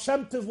the Baal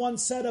Shem Tov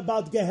once said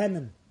about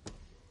Gehenna.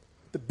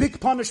 The big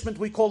punishment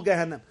we call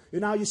Gehenna.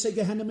 You know how you say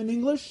Gehenna in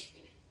English?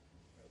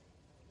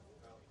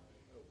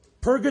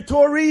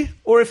 Purgatory,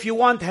 or if you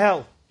want,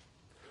 hell.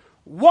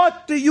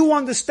 What do you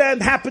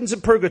understand happens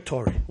in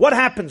purgatory? What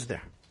happens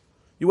there?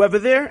 You ever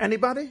there?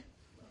 Anybody?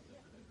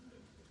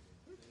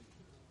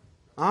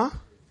 Huh?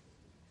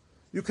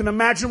 You can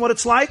imagine what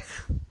it's like?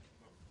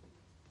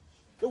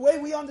 The way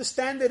we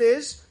understand it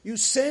is, you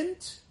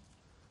sinned.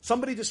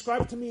 Somebody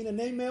described to me in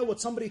an email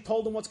what somebody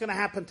told them what's going to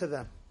happen to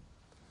them.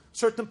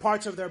 Certain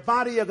parts of their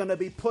body are going to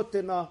be put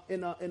in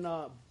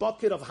a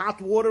bucket of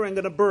hot water and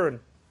going to burn.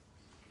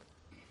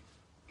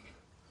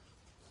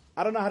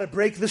 I don't know how to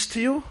break this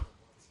to you.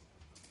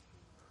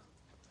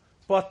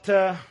 But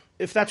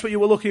if that's what you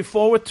were looking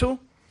forward to,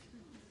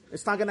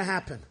 it's not going to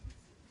happen.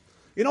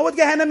 You know what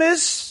Gehenna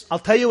is? I'll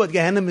tell you what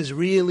Gehenna is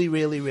really,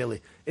 really,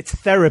 really. It's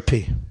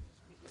therapy.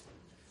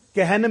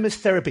 Gehenna is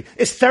therapy.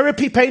 Is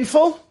therapy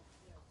painful?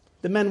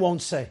 The men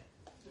won't say.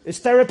 Is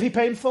therapy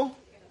painful?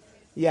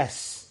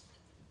 Yes.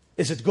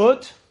 Is it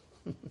good?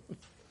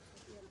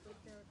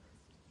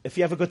 If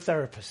you have a good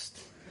therapist.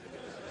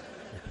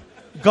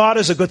 God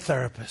is a good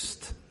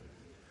therapist.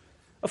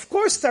 Of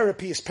course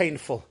therapy is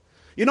painful.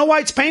 You know why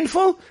it's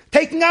painful?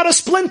 Taking out a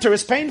splinter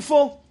is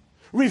painful.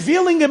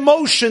 Revealing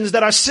emotions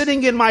that are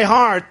sitting in my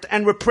heart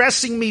and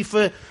repressing me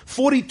for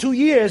 42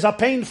 years are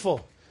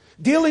painful.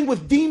 Dealing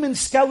with demon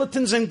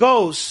skeletons and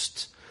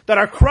ghosts that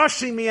are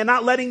crushing me and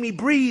not letting me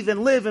breathe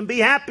and live and be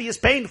happy is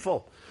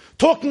painful.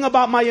 Talking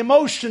about my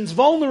emotions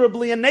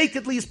vulnerably and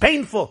nakedly is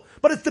painful.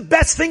 But it's the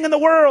best thing in the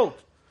world.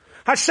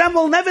 Hashem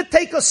will never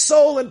take a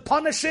soul and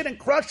punish it and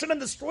crush it and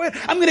destroy it.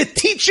 I'm going to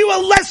teach you a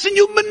lesson,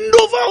 you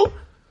manuvel.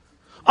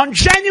 On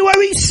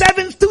January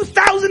 7th,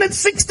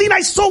 2016,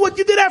 I saw what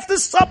you did after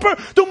supper.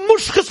 The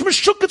mushkas,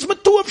 meshukats,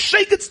 matuav,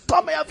 shakets,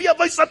 tamei, avia,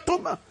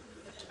 vaisatuma.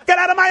 Get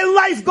out of my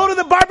life. Go to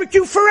the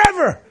barbecue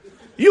forever.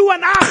 You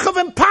and Achav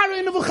and Pari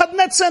and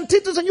Nebuchadnezzar and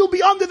Titus, and you'll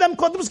be under them.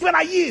 Du bist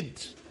ein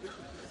Yid.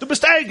 Du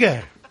bist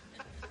Ärger.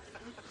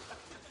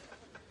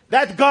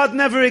 That God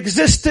never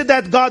existed,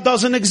 that God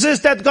doesn't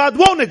exist, that God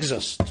won't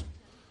exist.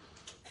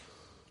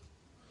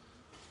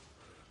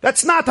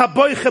 That's not a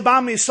boiche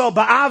b'ami so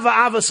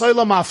ba'ava ava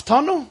soilam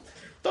aftanu.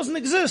 Doesn't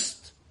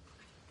exist.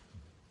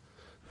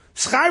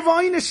 Schar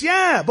v'oinish,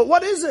 yeah, but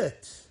what is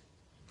it?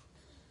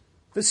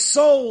 The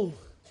soul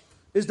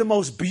is the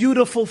most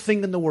beautiful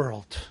thing in the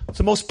world. It's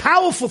the most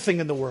powerful thing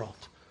in the world.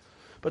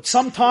 But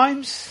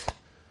sometimes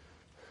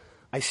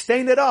I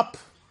stain it up.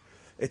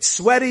 It's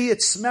sweaty,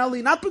 it's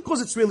smelly, not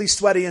because it's really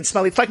sweaty and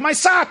smelly. It's like my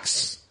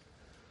socks.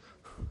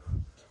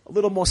 A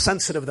little more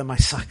sensitive than my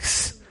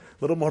socks. A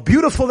little more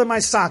beautiful than my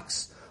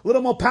socks. A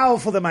little more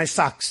powerful than my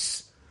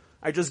socks.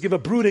 I just give a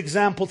brute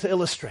example to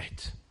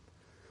illustrate.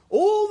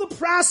 All the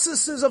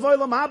processes of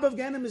Olam Haba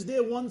Gehenim is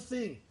there one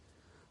thing.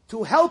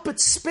 To help it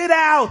spit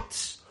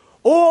out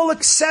all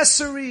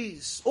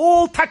accessories,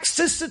 all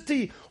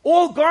toxicity,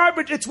 all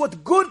garbage. It's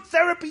what good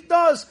therapy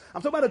does.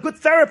 I'm talking about a good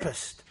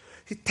therapist.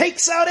 He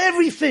takes out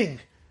everything.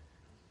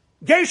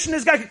 Gershon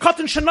is like a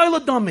cotton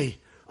shanoila dummy.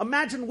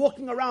 Imagine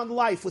walking around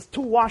life with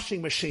two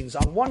washing machines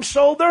on one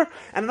shoulder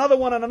and another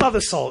one on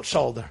another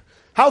shoulder.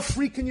 How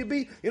free can you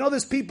be? You know,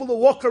 there's people who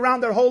walk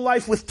around their whole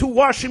life with two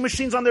washing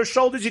machines on their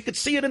shoulders. You could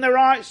see it in their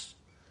eyes.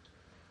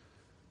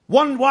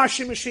 One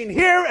washing machine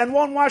here and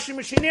one washing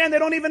machine here, and they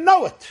don't even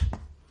know it.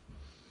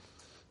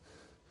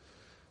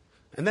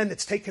 And then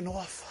it's taken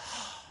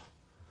off.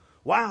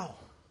 Wow.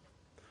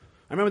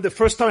 I remember the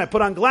first time I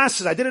put on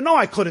glasses, I didn't know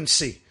I couldn't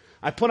see.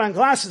 I put on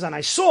glasses and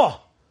I saw.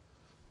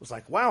 It was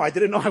like, wow, I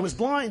didn't know I was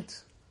blind.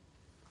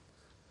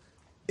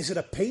 Is it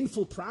a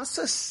painful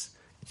process?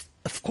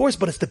 Of course,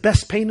 but it's the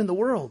best pain in the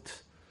world.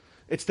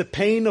 It's the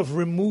pain of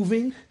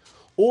removing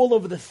all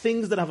of the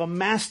things that have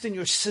amassed in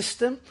your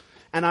system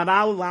and are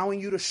not allowing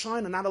you to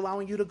shine and not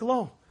allowing you to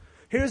glow.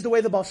 Here's the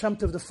way the Baal Shem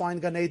Tov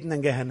defined Gan Eden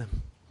and Gehenna.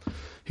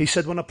 He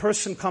said, when a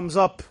person comes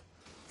up,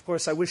 of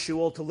course, I wish you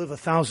all to live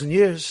 1,000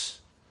 years,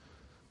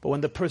 but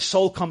when the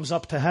soul comes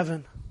up to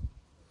heaven,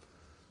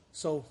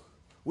 so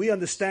we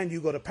understand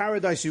you go to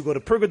paradise, you go to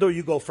purgatory,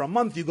 you go for a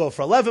month, you go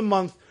for 11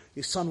 months,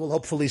 your son will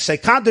hopefully say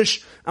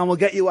Kaddish, and we'll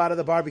get you out of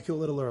the barbecue a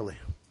little early.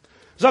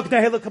 Zok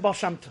Nehiluk Baal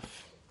Shem Tov.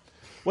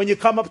 When you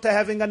come up to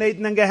heaven, Gan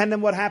Eden and Gehenna,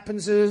 what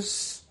happens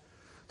is,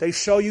 they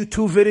show you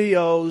two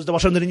videos. The Baal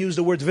Shem didn't use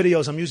the word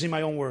videos, I'm using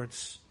my own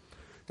words.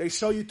 They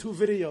show you two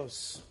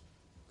videos.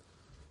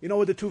 You know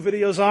what the two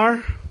videos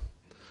are?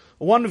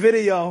 One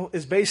video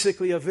is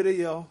basically a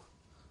video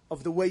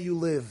of the way you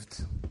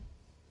lived.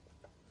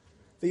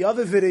 The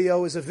other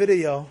video is a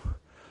video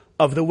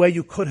of the way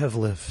you could have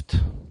lived.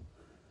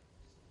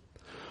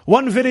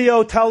 One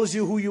video tells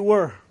you who you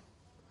were,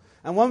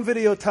 and one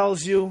video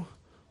tells you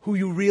who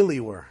you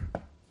really were,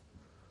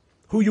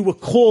 who you were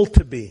called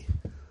to be,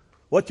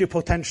 what your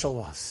potential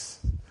was.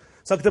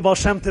 So the Baal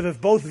Shem Tov,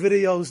 if both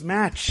videos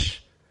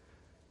match,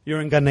 you're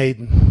in Gan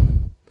Eden.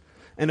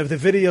 And if the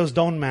videos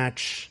don't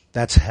match,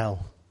 that's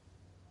hell.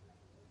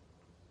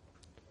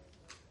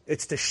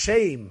 It's the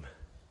shame.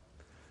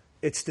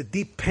 It's the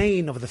deep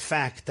pain of the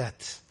fact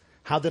that,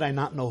 how did I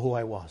not know who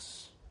I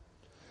was?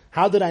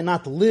 How did I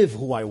not live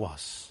who I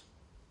was?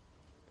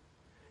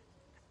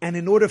 And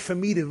in order for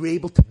me to be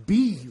able to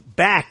be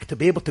back, to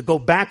be able to go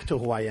back to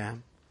who I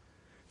am,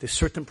 there's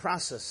certain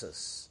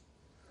processes.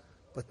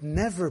 But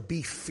never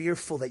be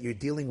fearful that you're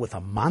dealing with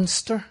a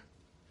monster.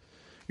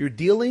 You're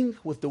dealing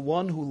with the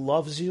one who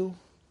loves you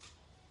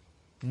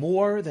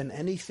more than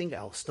anything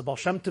else. The Baal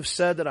Shem Tov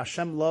said that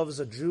Hashem loves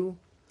a Jew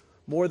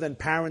more than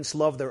parents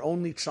love their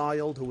only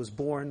child who was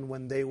born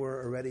when they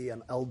were already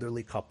an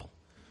elderly couple.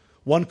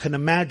 One can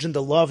imagine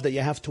the love that you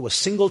have to a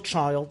single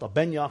child, a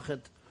Ben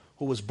Yachid,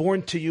 who was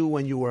born to you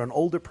when you were an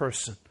older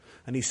person.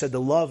 And he said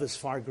the love is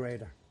far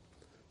greater.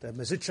 The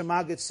Mezritcher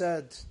Maggid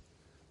said,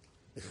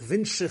 Ich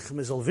wünsche,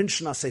 mir soll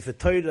wünschen, als Sefer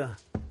Teure,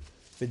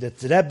 wie der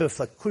Rebbe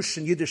vielleicht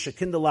kuschen jüdische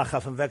Kinderlach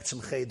auf dem Weg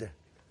zum Cheder.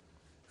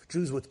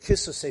 Jews would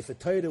kiss a Sefer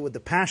Teure with the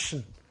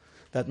passion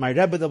that my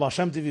Rebbe, the Baal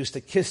Shem Tov, used to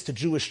kiss to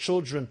Jewish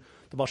children.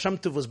 The Baal Shem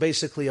Tov was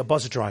basically a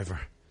bus driver.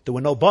 There were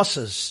no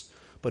buses,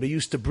 but he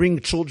used to bring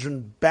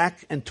children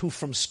back and to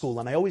from school.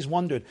 And I always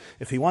wondered,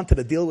 if he wanted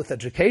to deal with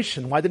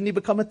education, why didn't he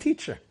become a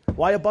teacher?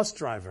 Why a bus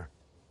driver?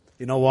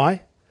 You know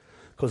why?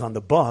 Because on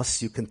the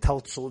bus, you can tell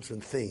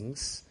children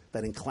things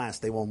that in class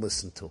they won't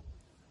listen to.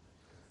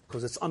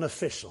 Because it's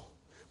unofficial.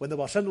 When the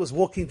Baal Shem Tov was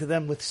walking to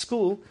them with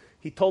school,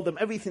 he told them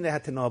everything they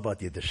had to know about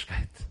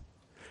Yiddishkeit.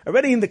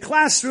 Already in the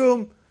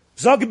classroom,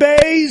 Zog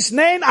Beis,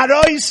 Nein,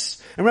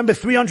 Arois. And remember,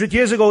 300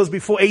 years ago, it was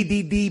before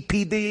ADD,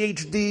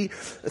 PDHD,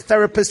 a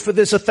therapist for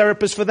this, a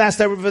therapist for that,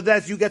 therapist for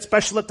that. You get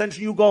special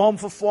attention, you go home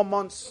for 4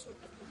 months.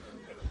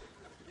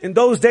 In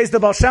those days, the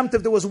Baal Shem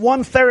Tov, there was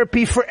one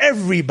therapy for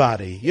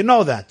everybody. You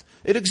know that.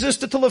 It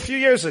existed till a few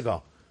years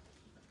ago.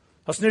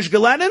 Hast nicht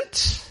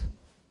gelernt?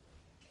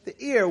 The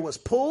ear was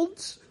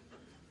pulled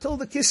till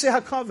the Kisei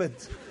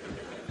HaKavod.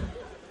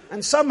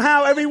 And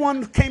somehow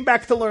everyone came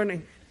back to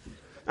learning.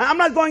 I'm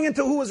not going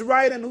into who is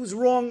right and who's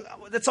wrong.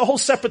 That's a whole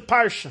separate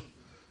parsha.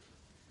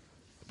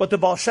 But the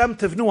Baal Shem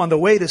Tov knew on the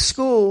way to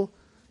school,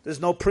 there's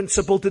no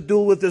principle to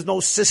deal with, there's no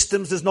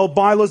systems, there's no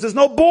bylaws, there's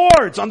no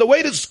boards. On the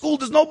way to school,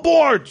 there's no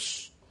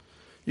boards.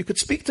 You could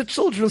speak to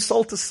children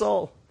soul to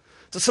soul.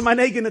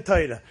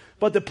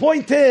 But the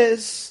point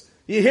is,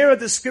 you hear a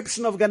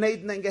description of Gan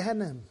Eden and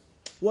Gehenna.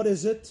 What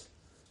is it?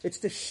 It's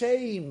the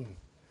shame.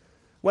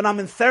 When I'm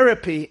in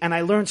therapy and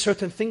I learn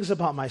certain things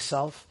about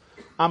myself,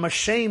 I'm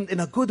ashamed in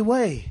a good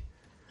way.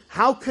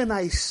 How can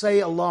I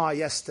say Allah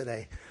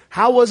yesterday?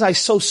 How was I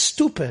so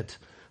stupid?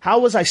 How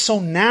was I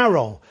so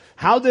narrow?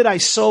 How did I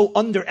so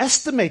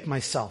underestimate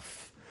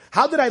myself?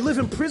 How did I live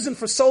in prison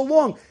for so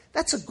long?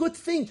 That's a good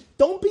thing.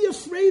 Don't be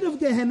afraid of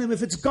Gehenna.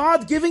 If it's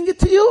God giving it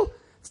to you,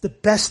 it's the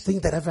best thing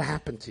that ever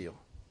happened to you.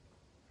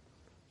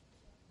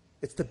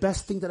 It's the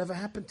best thing that ever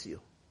happened to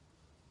you.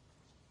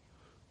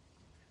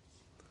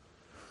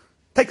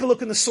 Take a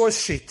look in the source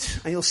sheet,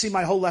 and you'll see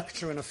my whole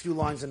lecture in a few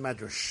lines in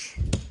Medrash.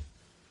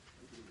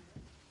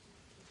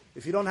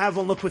 If you don't have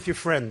one, look with your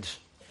friend.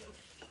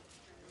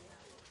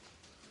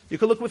 You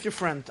can look with your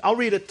friend. I'll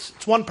read it.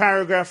 It's one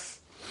paragraph.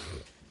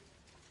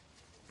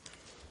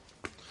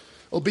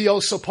 It'll be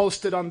also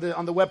posted on the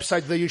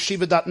website, the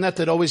yeshiva.net.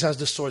 It always has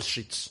the source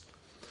sheets.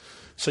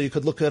 So you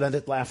could look at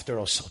it after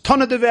also.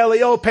 Tana de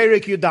Ve'elio,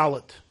 Perik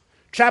Yudalit.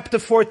 Chapter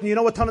 14. You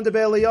know what Tana de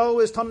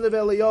Ve'elio is? Tana de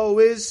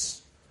Ve'elio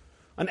is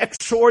an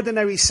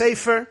extraordinary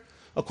sefer.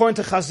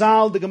 According to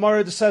Chazal, the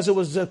Gemara says it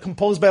was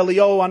composed by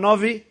Eliyahu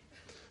Hanavi.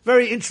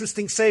 Very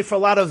interesting sefer, a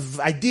lot of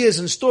ideas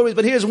and stories,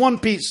 but here's one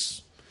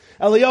piece.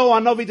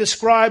 Eliyahu Hanavi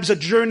describes a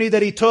journey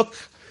that he took,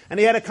 and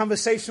he had a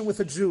conversation with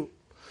a Jew.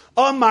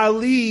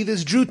 Mali,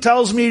 this Jew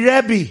tells me,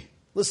 Rebbe,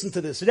 listen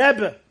to this,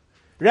 Rebbe,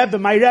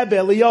 my Rebbe,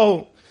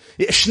 Eliyahu,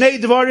 Shnei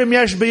Dvarim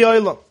yesh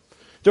b'yolam.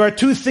 There are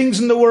two things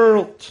in the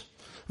world.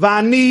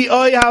 V'ani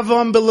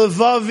oyavam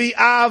b'levavi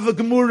av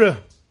gemura.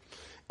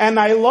 And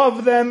I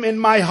love them in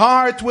my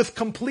heart with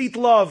complete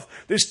love.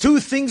 There's two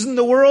things in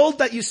the world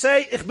that you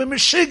say, ich bin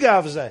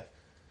mishigav zeh.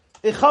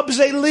 Ich hab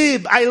ze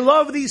lib. I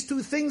love these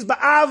two things,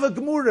 ba'ava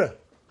gemura.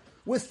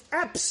 With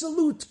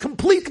absolute,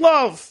 complete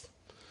love.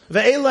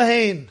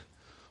 Ve'elahein.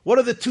 What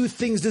are the two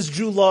things this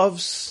Jew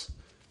loves?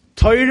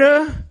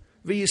 Torah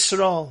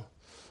v'Yisrael.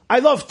 I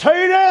love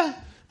Torah,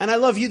 and I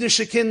love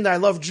Yiddish Kinder. I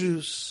love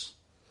Jews.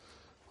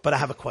 But I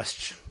have a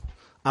question.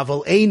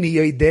 Aval eini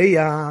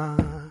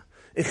yodeya.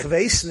 Ich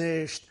weiß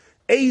nicht,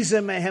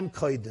 eise mehem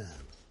koide.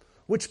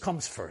 Which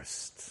comes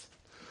first?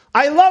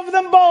 I love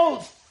them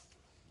both,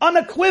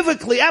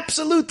 unequivocally,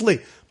 absolutely,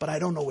 but I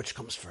don't know which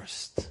comes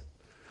first.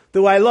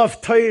 Do I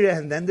love Torah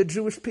and then the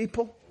Jewish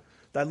people?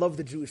 Do I love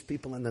the Jewish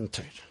people and then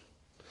Torah?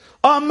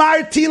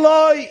 Amarti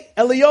loi,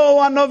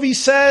 Eliyahu Hanavi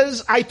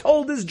says, I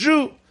told this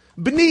Jew,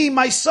 Bni,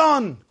 my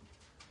son,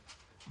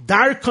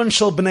 Darkon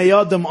shel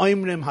bnei Adam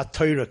oimrim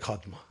ha-Torah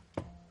kadma.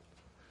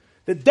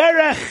 The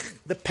derech,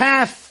 the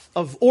path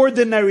of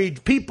ordinary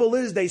people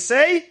is, they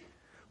say,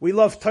 we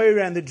love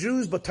Torah and the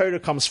Jews, but Torah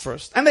comes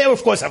first. And they,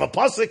 of course, have a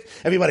pasuk.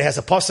 Everybody has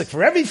a pasuk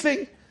for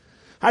everything.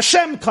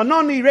 Hashem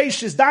kanoni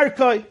reishis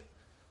darkoi.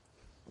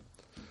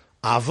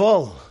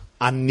 Avol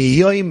ani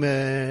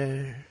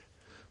yomer.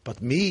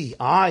 But me,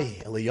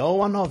 I, Eliyahu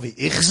Hanavi,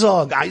 ich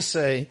zog, I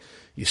say,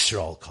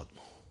 Yisrael kadmo.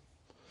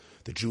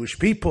 The Jewish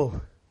people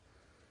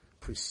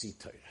precede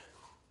Torah.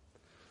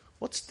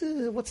 What's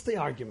the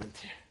argument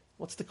here?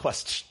 What's the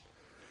question?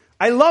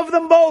 I love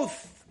them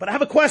both, but I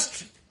have a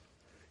question.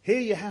 Here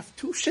you have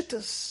two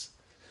shittas.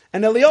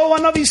 And Eliyahu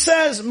Hanavi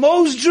says,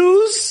 most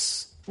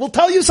Jews will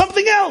tell you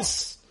something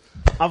else.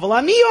 Aval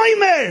ani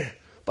oimer.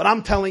 But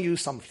I'm telling you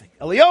something.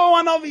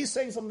 Eliyahu Hanavi is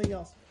saying something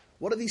else.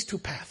 What are these two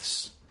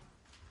paths?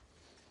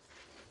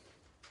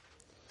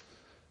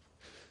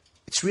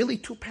 It's really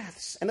two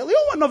paths. And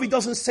Eliyahu Hanavi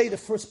doesn't say the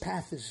first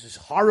path is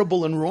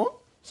horrible and wrong.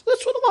 So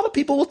that's what a lot of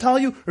people will tell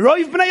you.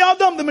 Roiv b'nei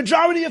Adam, the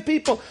majority of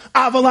people.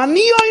 Aval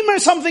ani oimer,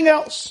 something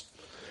else.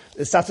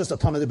 It's not just a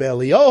ton of the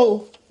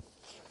Eliyahu.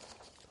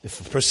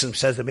 If a person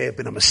says there may have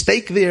been a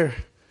mistake there.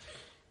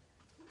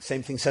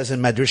 Same thing says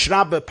in Medrash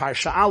Rabbah,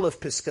 Parsha Aleph,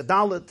 Piska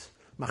Dalet,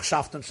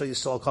 Machshavtam Shel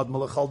Yisrael Kod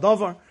Melech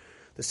Davar.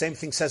 The same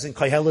thing says in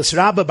Koheles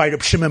Rabbah by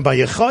Reb Shimon Bar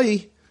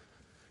Yochai.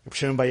 Reb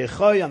Shimon Bar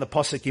Yochai on the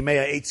Pasuk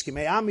Yimei Eitz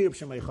Kimei Ami. Reb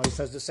Shimon Bar Yochai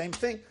says the same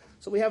thing.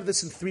 So we have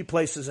this in three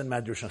places in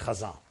Medrash and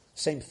Chazal.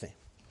 Same thing.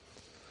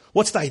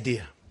 What's the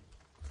idea?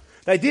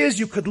 The idea is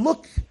you could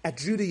look at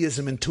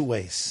Judaism in two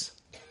ways.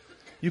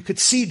 You could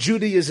see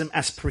Judaism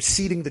as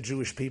preceding the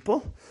Jewish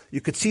people. You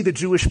could see the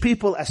Jewish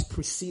people as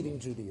preceding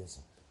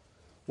Judaism.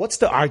 What's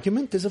the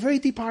argument? There's a very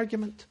deep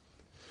argument.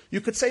 You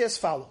could say as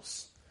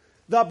follows.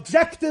 The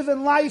objective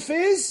in life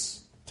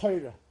is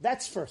Torah.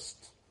 That's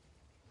first.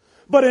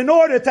 But in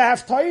order to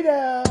have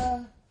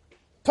Torah,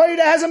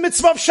 Torah has a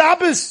mitzvah of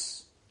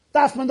Shabbos.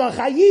 Darf man doch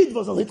Chayid,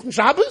 was soll hitchen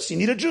Shabbos? You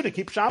need a Jew to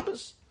keep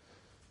Shabbos.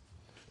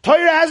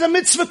 Torah has a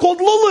mitzvah called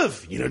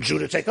lulav. You know, Jew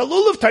to take a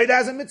lulav. Torah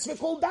has a mitzvah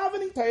called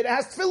davening. Torah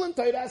has tefillin.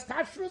 Torah has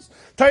kashrus.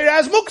 Torah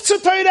has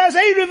muktzah. Torah has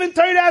erev. And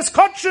Torah has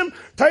kotshim.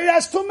 Torah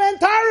has tumah and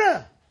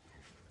tara.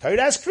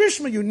 Torah has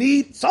krishma. You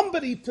need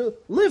somebody to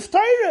live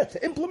Torah,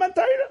 to implement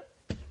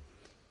Torah.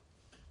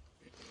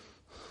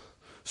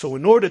 So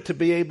in order to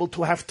be able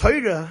to have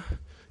Torah,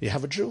 you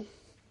have a Jew.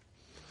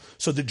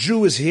 So the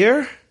Jew is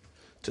here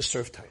to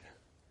serve Torah.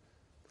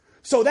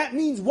 So that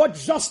means what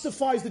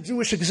justifies the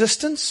Jewish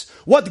existence?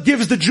 What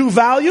gives the Jew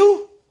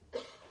value?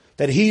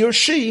 That he or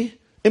she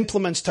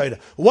implements Torah.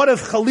 What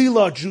if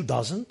Chalila a Jew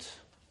doesn't?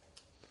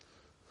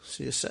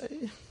 So you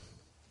say,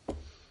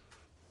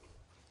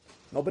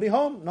 nobody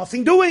home,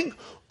 nothing doing.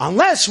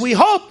 Unless we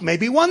hope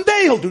maybe one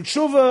day he'll do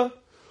tshuva.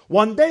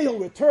 One day he'll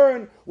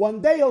return.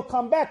 One day he'll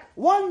come back.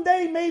 One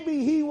day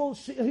maybe he or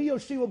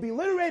she will be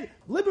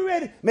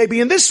liberated. Maybe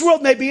in this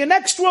world, maybe in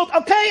next world.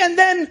 Okay, and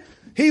then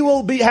he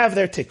will have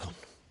their tikkun.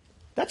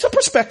 That's a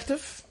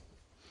perspective.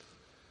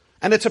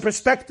 And it's a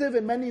perspective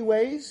in many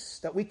ways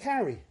that we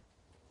carry.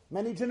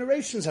 Many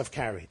generations have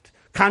carried,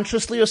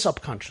 consciously or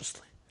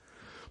subconsciously.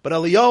 But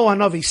Eliyahu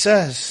Hanavi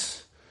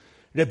says,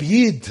 Reb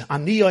Yid,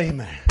 Ani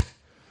Yoimer,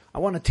 I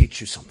want to teach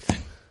you something.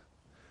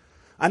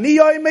 Ani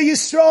Yoimer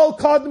Yisrael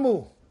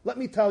Kadmu. Let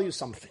me tell you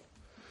something.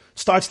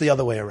 Starts the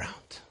other way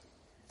around.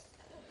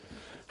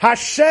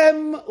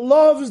 Hashem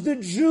loves the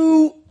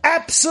Jew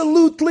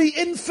absolutely,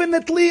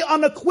 infinitely,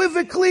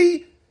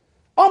 unequivocally,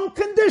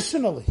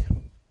 unconditionally.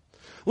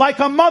 Like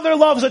a mother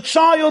loves a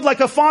child,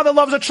 like a father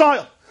loves a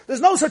child. There's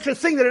no such a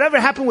thing that it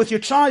ever happened with your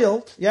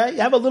child. Yeah,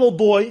 you have a little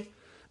boy,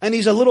 and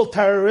he's a little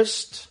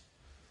terrorist,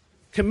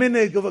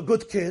 kaminig of a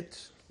good kid.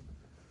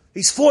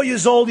 He's 4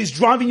 years old, he's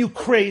driving you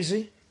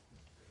crazy.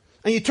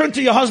 And you turn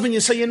to your husband and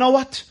you say, you know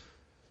what?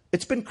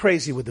 It's been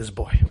crazy with this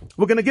boy.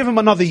 We're going to give him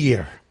another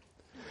year.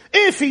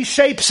 If he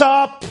shapes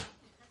up,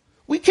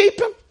 we keep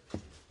him.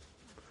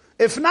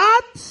 If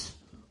not,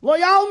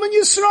 loyal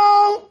min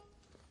Yisrael.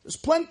 There's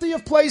plenty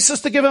of places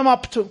to give him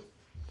up to.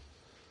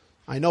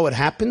 I know it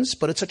happens,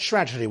 but it's a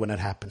tragedy when it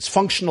happens.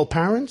 Functional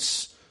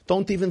parents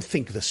don't even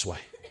think this way.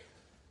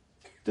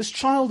 This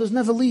child is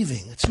never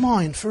leaving. It's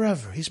mine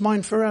forever. He's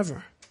mine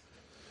forever.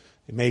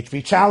 It may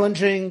be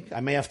challenging. I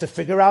may have to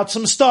figure out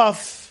some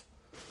stuff.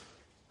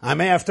 I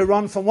may have to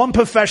run from one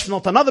professional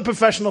to another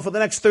professional for the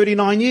next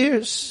 39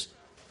 years.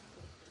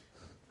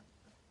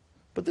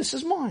 But this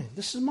is mine.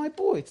 This is my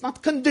boy. It's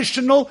not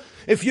conditional.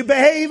 If you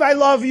behave, I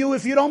love you.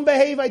 If you don't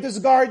behave, I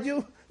discard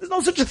you. There's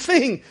no such a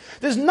thing.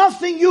 There's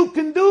nothing you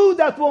can do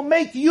that will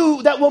make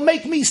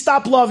me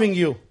stop loving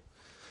you.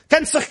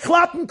 Kennst sich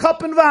klappen,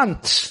 Kopf und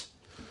Wand.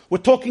 We're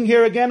talking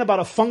here again about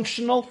a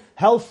functional,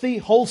 healthy,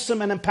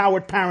 wholesome, and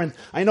empowered parent.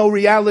 I know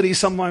reality is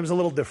sometimes a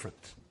little different.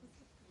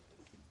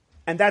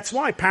 And that's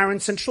why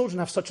parents and children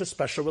have such a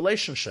special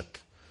relationship.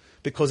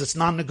 Because it's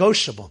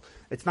non-negotiable.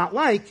 It's not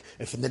like,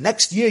 if in the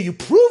next year you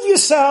prove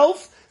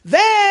yourself,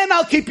 then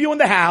I'll keep you in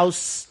the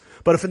house.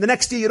 But if in the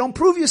next year you don't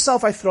prove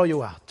yourself, I throw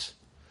you out.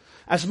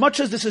 As much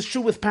as this is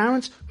true with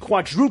parents,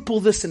 quadruple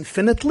this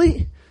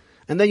infinitely,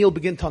 and then you'll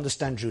begin to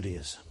understand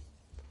Judaism.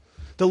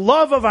 The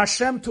love of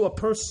Hashem to a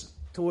person,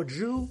 to a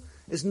Jew,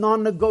 is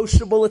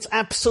non-negotiable, it's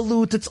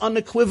absolute, it's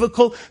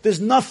unequivocal. There's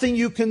nothing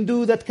you can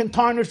do that can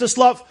tarnish this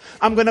love.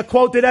 I'm going to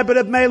quote the Rebbe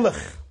Reb Melech.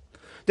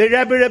 The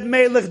Rebbe Reb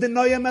Melech, the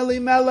Noam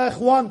Elimelech,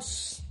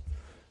 once.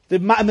 The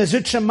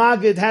Mezritcher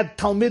Magid had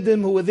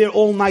Talmidim who were there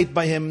all night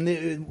by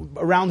him,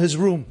 around his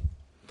room.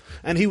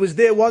 And he was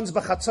there once,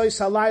 B'chatzois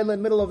halayla, in the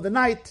middle of the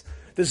night.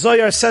 The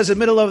Zohar says in the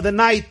middle of the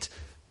night,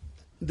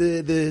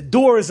 the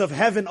doors of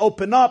heaven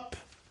open up.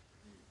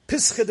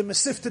 Pischa, the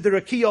Mesifta, the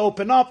Rakia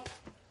open up.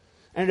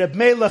 And Reb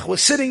Melech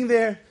was sitting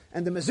there.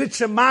 And the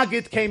Mezritcher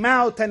Magid came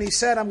out and he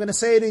said, I'm going to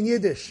say it in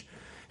Yiddish.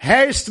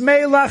 Herst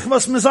Melech,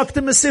 was me sagt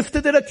the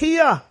Mesifta, the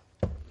Rakia.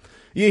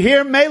 You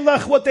hear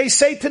Melech, what they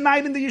say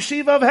tonight in the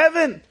Yeshiva of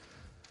heaven.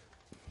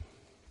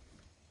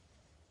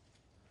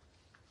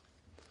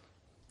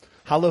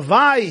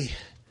 Halavai,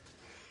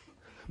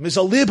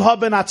 mizalib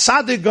haben a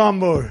tzadik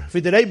gomer,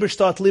 v'derei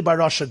b'shtat lib a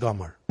rasha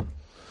gomer.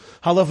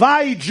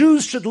 Halavai,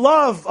 Jews should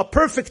love a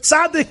perfect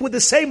tzaddik with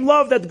the same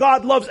love that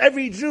God loves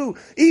every Jew,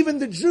 even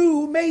the Jew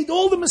who made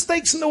all the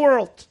mistakes in the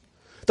world.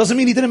 Doesn't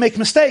mean he didn't make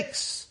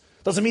mistakes.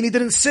 Doesn't mean he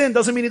didn't sin.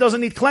 Doesn't mean he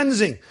doesn't need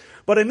cleansing.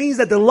 But it means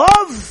that the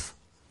love,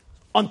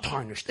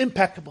 untarnished,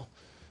 impeccable.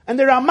 And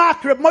the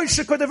Ramak, Reb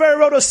Moshe Cordovero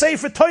wrote a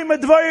Sefer Toimer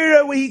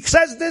Dvorah where he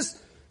says this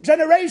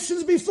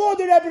generations before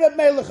the Rebbe Reb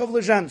Melech of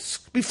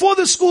Lezhensk, before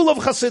the school of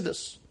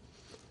Chassidus.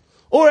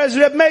 Or as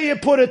Reb Meir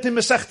put it in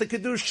Masechta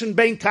Kedushin,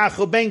 Ben Kach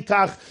or Ben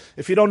Kach.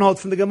 If you don't know it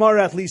from the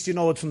Gemara, at least you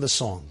know it from the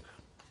song.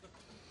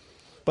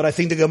 But I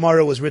think the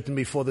Gemara was written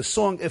before the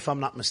song, if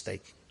I'm not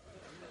mistaken.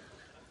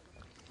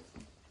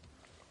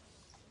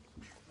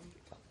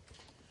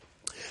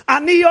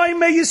 Ani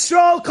Yoimei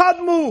Yisrael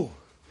Kadmu.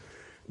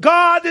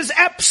 God is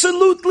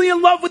absolutely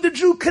in love with the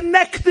Jew,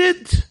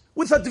 connected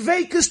with a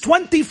dveikus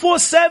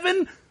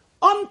 24/7,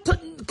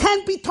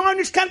 can't be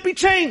tarnished, can't be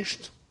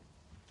changed.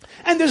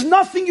 And there's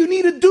nothing you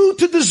need to do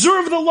to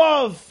deserve the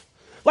love.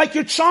 Like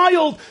your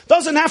child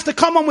doesn't have to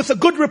come on with a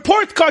good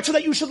report card so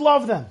that you should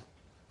love them.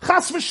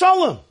 Chas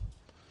v'shalom.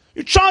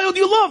 Your child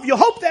you love, you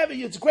hope to have it.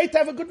 It's great to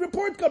have a good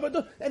report card,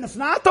 and if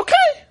not,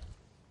 okay.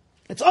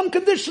 It's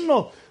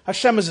unconditional.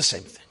 Hashem is the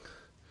same thing.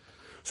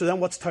 So then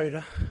what's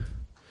Torah?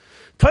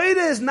 Torah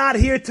is not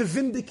here to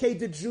vindicate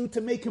the Jew,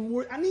 to make him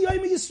work.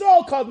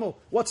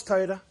 What's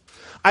Torah?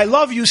 I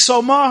love you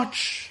so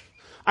much.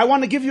 I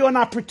want to give you an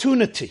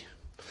opportunity.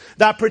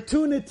 The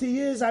opportunity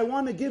is, I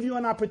want to give you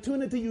an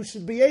opportunity. You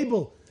should be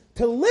able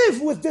to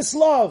live with this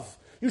love.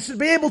 You should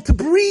be able to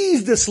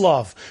breathe this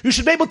love. You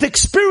should be able to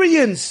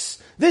experience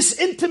this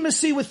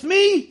intimacy with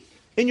me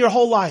in your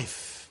whole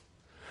life.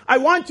 I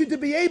want you to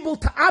be able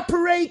to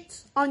operate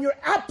on your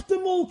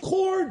optimal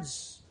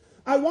chords,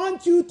 I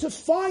want you to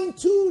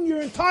fine-tune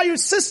your entire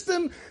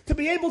system to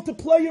be able to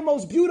play your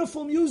most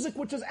beautiful music,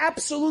 which is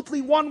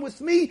absolutely one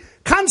with me,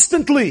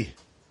 constantly.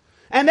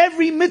 And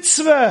every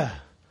mitzvah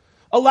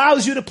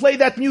allows you to play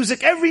that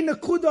music. Every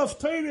nekuda of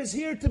Torah is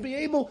here to be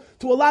able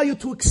to allow you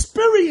to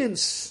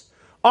experience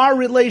our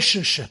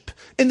relationship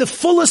in the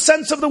fullest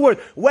sense of the word.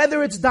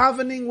 Whether it's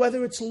davening,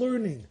 whether it's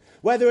learning,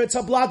 whether it's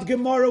a Blad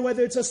Gemara,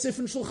 whether it's a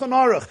Sifin Shulchan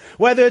Aruch,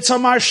 whether it's a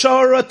Marsha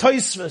or a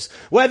Tosfos,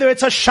 whether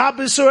it's a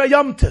Shabbos or a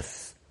Yom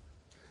Tov.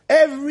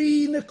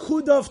 Every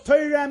nekuda of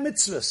Torah and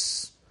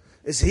mitzvahs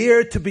is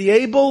here to be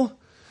able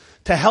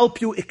to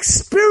help you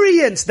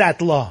experience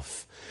that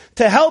love,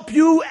 to help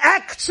you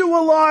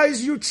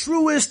actualize your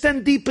truest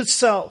and deepest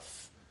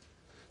self,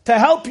 to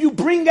help you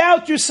bring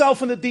out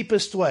yourself in the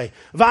deepest way.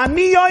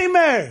 V'ani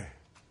yomer,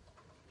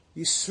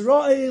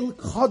 Yisrael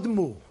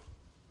Chodmu.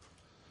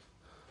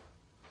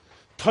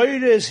 Torah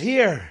is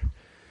here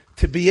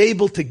to be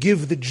able to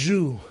give the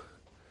Jew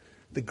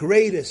the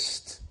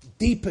greatest,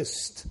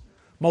 deepest,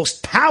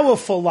 most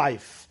powerful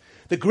life,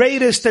 the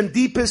greatest and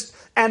deepest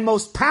and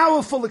most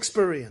powerful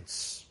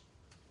experience.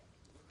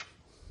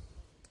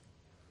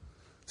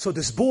 So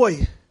this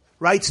boy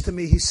writes to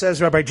me, he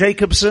says, Rabbi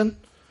Jacobson,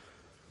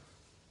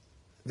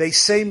 they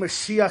say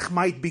Mashiach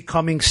might be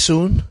coming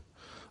soon.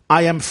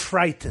 I am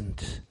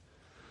frightened.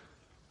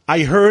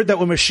 I heard that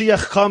when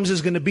Mashiach comes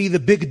is going to be the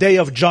big day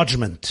of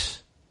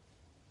judgment.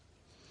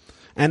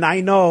 And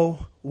I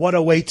know what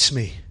awaits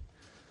me.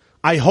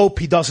 I hope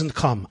he doesn't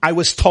come. I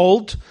was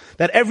told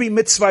that every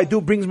mitzvah I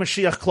do brings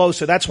Mashiach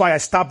closer. That's why I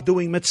stopped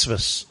doing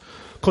mitzvahs.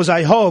 Because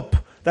I hope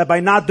that by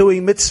not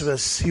doing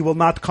mitzvahs, he will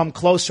not come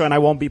closer and I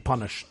won't be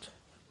punished.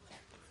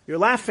 You're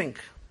laughing.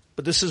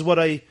 But this is what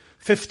a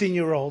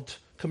 15-year-old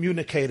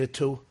communicated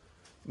to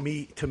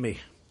me.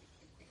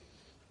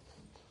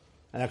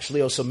 I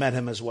actually also met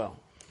him as well.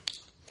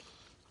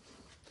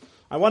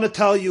 I want to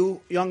tell you,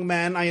 young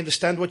man, I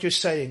understand what you're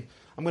saying.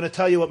 I'm going to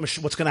tell you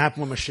what's going to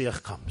happen when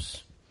Mashiach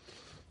comes.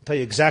 I'll tell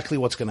you exactly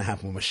what's going to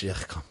happen when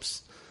Mashiach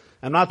comes.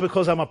 And not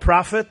because I'm a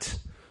prophet,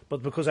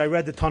 but because I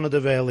read the Tanna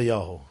Devei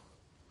Eliyahu.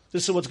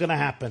 This is what's going to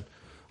happen.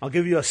 I'll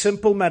give you a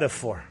simple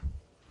metaphor.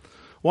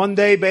 One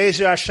day,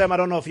 Be'ezer Hashem, I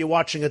don't know if you're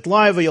watching it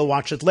live or you'll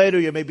watch it later,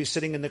 you may be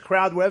sitting in the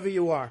crowd, wherever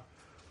you are,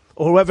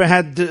 or whoever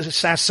had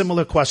asked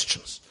similar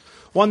questions.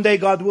 One day,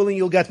 God willing,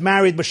 you'll get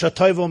married, b'shat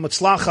tova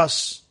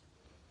u'mitzlachas.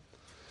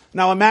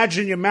 Now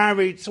imagine you're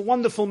married, it's a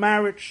wonderful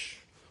marriage,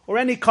 or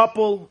any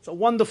couple, it's a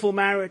wonderful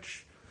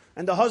marriage.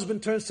 And the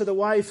husband turns to the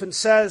wife and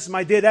says,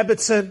 my dear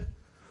Ebbetson,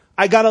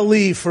 I gotta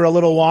leave for a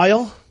little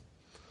while.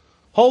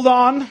 Hold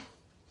on.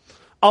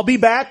 I'll be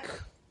back.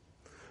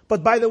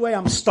 But by the way,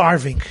 I'm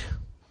starving.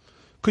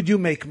 Could you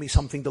make me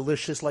something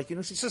delicious?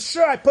 She says,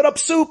 sure, I put up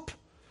soup.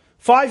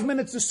 5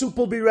 minutes, the soup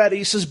will be ready.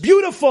 He says,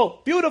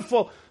 beautiful,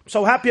 beautiful. I'm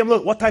so happy.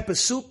 What type of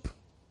soup?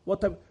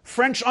 What type?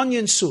 French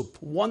onion soup.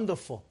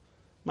 Wonderful.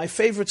 My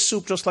favorite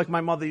soup, just like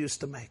my mother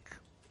used to make.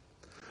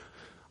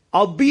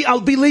 I'll be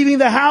leaving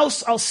the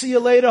house. I'll see you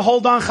later.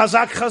 Hold on.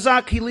 Chazak,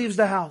 chazak. He leaves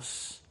the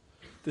house.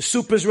 The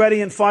soup is ready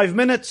in 5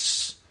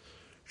 minutes.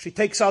 She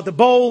takes out the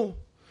bowl.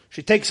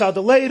 She takes out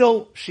the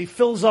ladle. She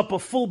fills up a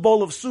full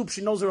bowl of soup.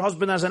 She knows her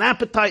husband has an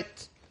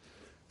appetite.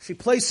 She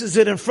places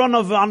it in front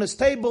of on his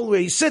table where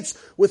he sits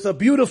with a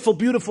beautiful,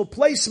 beautiful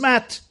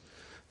placemat.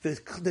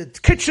 The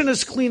kitchen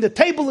is clean. The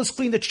table is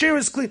clean. The chair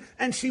is clean.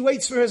 And she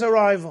waits for his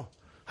arrival.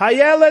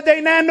 Hayela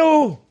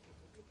deinenu.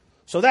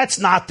 So that's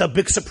not a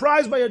big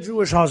surprise by a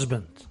Jewish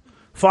husband.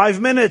 5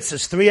 minutes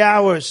is 3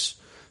 hours.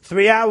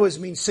 3 hours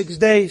means 6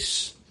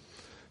 days.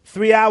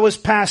 3 hours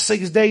pass,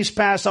 6 days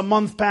pass, a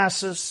month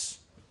passes.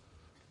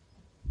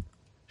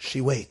 She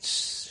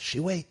waits.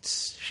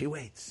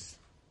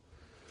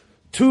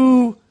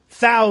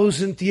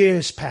 2,000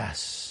 years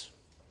pass.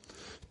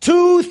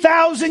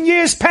 2,000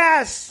 years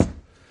pass.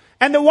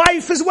 And the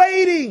wife is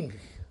waiting.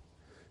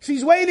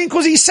 She's waiting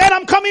because he said,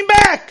 I'm coming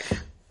back.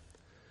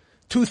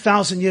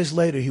 2,000 years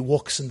later, he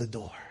walks in the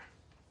door.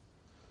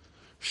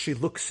 She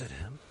looks at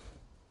him.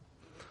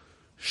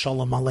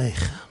 Shalom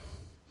Aleichem.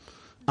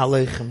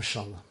 Aleichem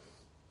Shalom.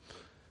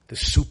 The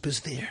soup is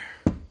there.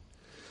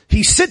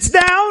 He sits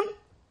down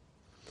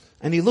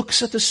and he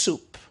looks at the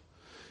soup.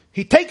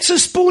 He takes a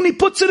spoon, he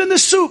puts it in the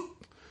soup.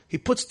 He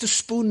puts the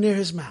spoon near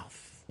his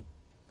mouth.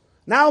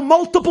 Now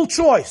multiple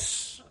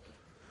choice.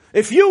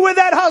 If you were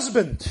that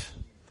husband,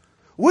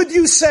 would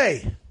you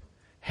say,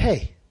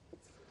 hey,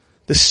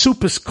 the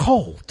soup is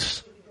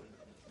cold?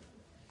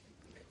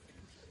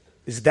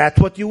 Is that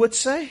what you would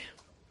say?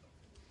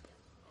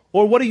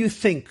 Or what do you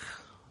think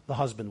the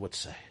husband would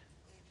say?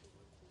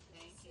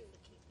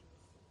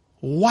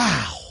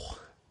 Wow.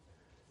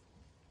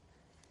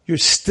 You're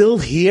still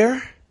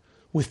here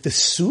with the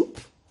soup?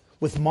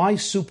 With my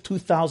soup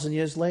 2,000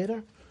 years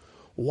later?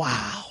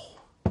 Wow.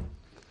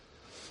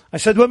 I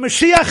said, when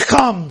Mashiach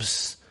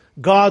comes,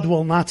 God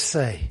will not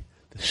say,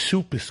 the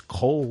soup is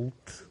cold.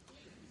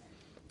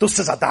 Das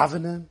ist a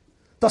Davinen.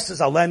 Das ist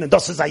a Lenin.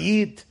 Das ist a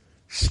Yid.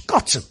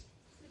 Skotzen.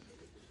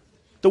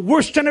 The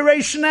worst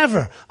generation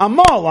ever.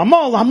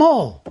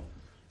 Amal.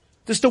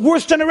 This is the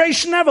worst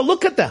generation ever.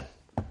 Look at them.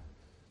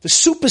 The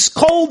soup is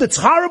cold, it's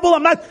horrible,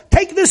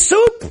 take this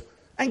soup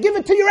and give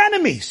it to your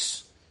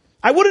enemies.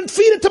 I wouldn't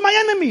feed it to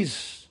my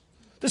enemies.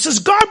 This is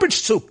garbage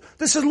soup.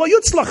 This is lo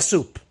yutzlach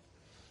soup.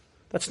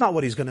 That's not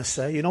what he's going to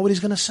say. You know what he's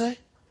going to say?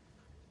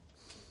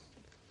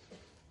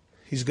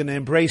 He's going to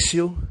embrace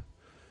you.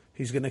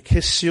 He's going to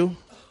kiss you.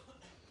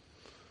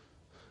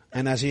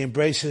 And as he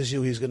embraces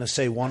you, he's going to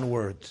say one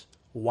word.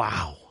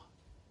 Wow.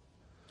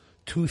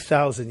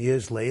 2,000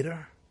 years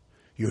later,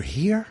 you're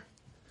here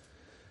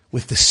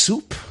with the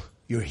soup?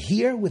 You're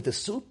here with the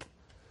soup?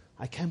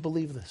 I can't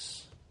believe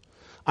this.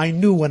 I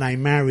knew when I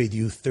married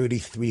you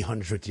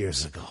 3,300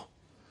 years ago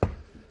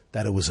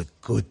that it was a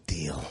good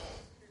deal.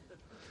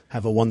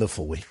 Have a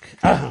wonderful week.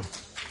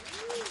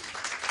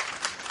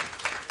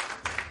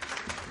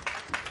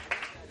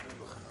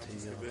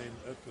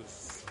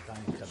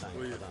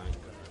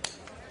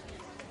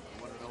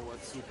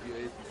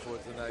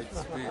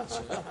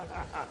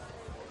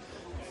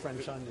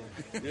 French onion.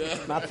 Yeah.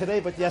 Not today,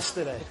 but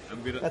yesterday.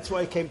 That's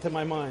why it came to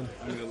my mind.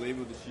 I'm going to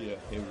label the Shia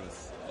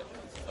Harris.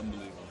 It's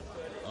unbelievable.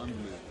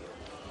 Unbelievable.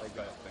 Thank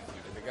God. Thank you.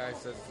 The guy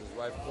says his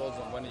wife calls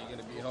him, when are you going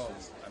to be home?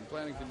 I'm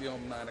planning to be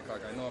home 9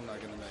 o'clock. I know I'm not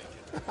going to make it.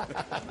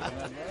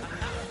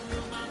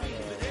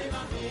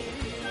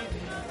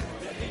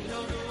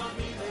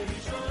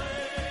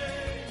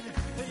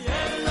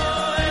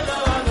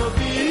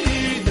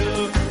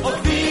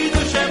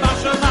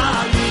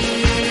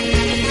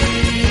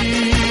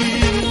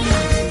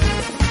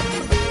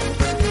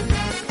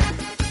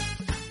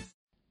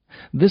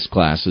 This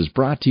class is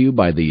brought to you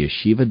by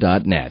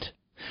theyeshiva.net.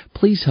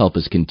 Please help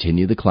us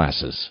continue the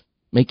classes.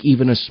 Make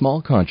even a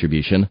small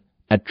contribution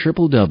at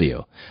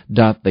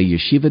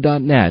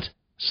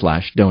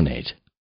www.theyeshiva.net/donate.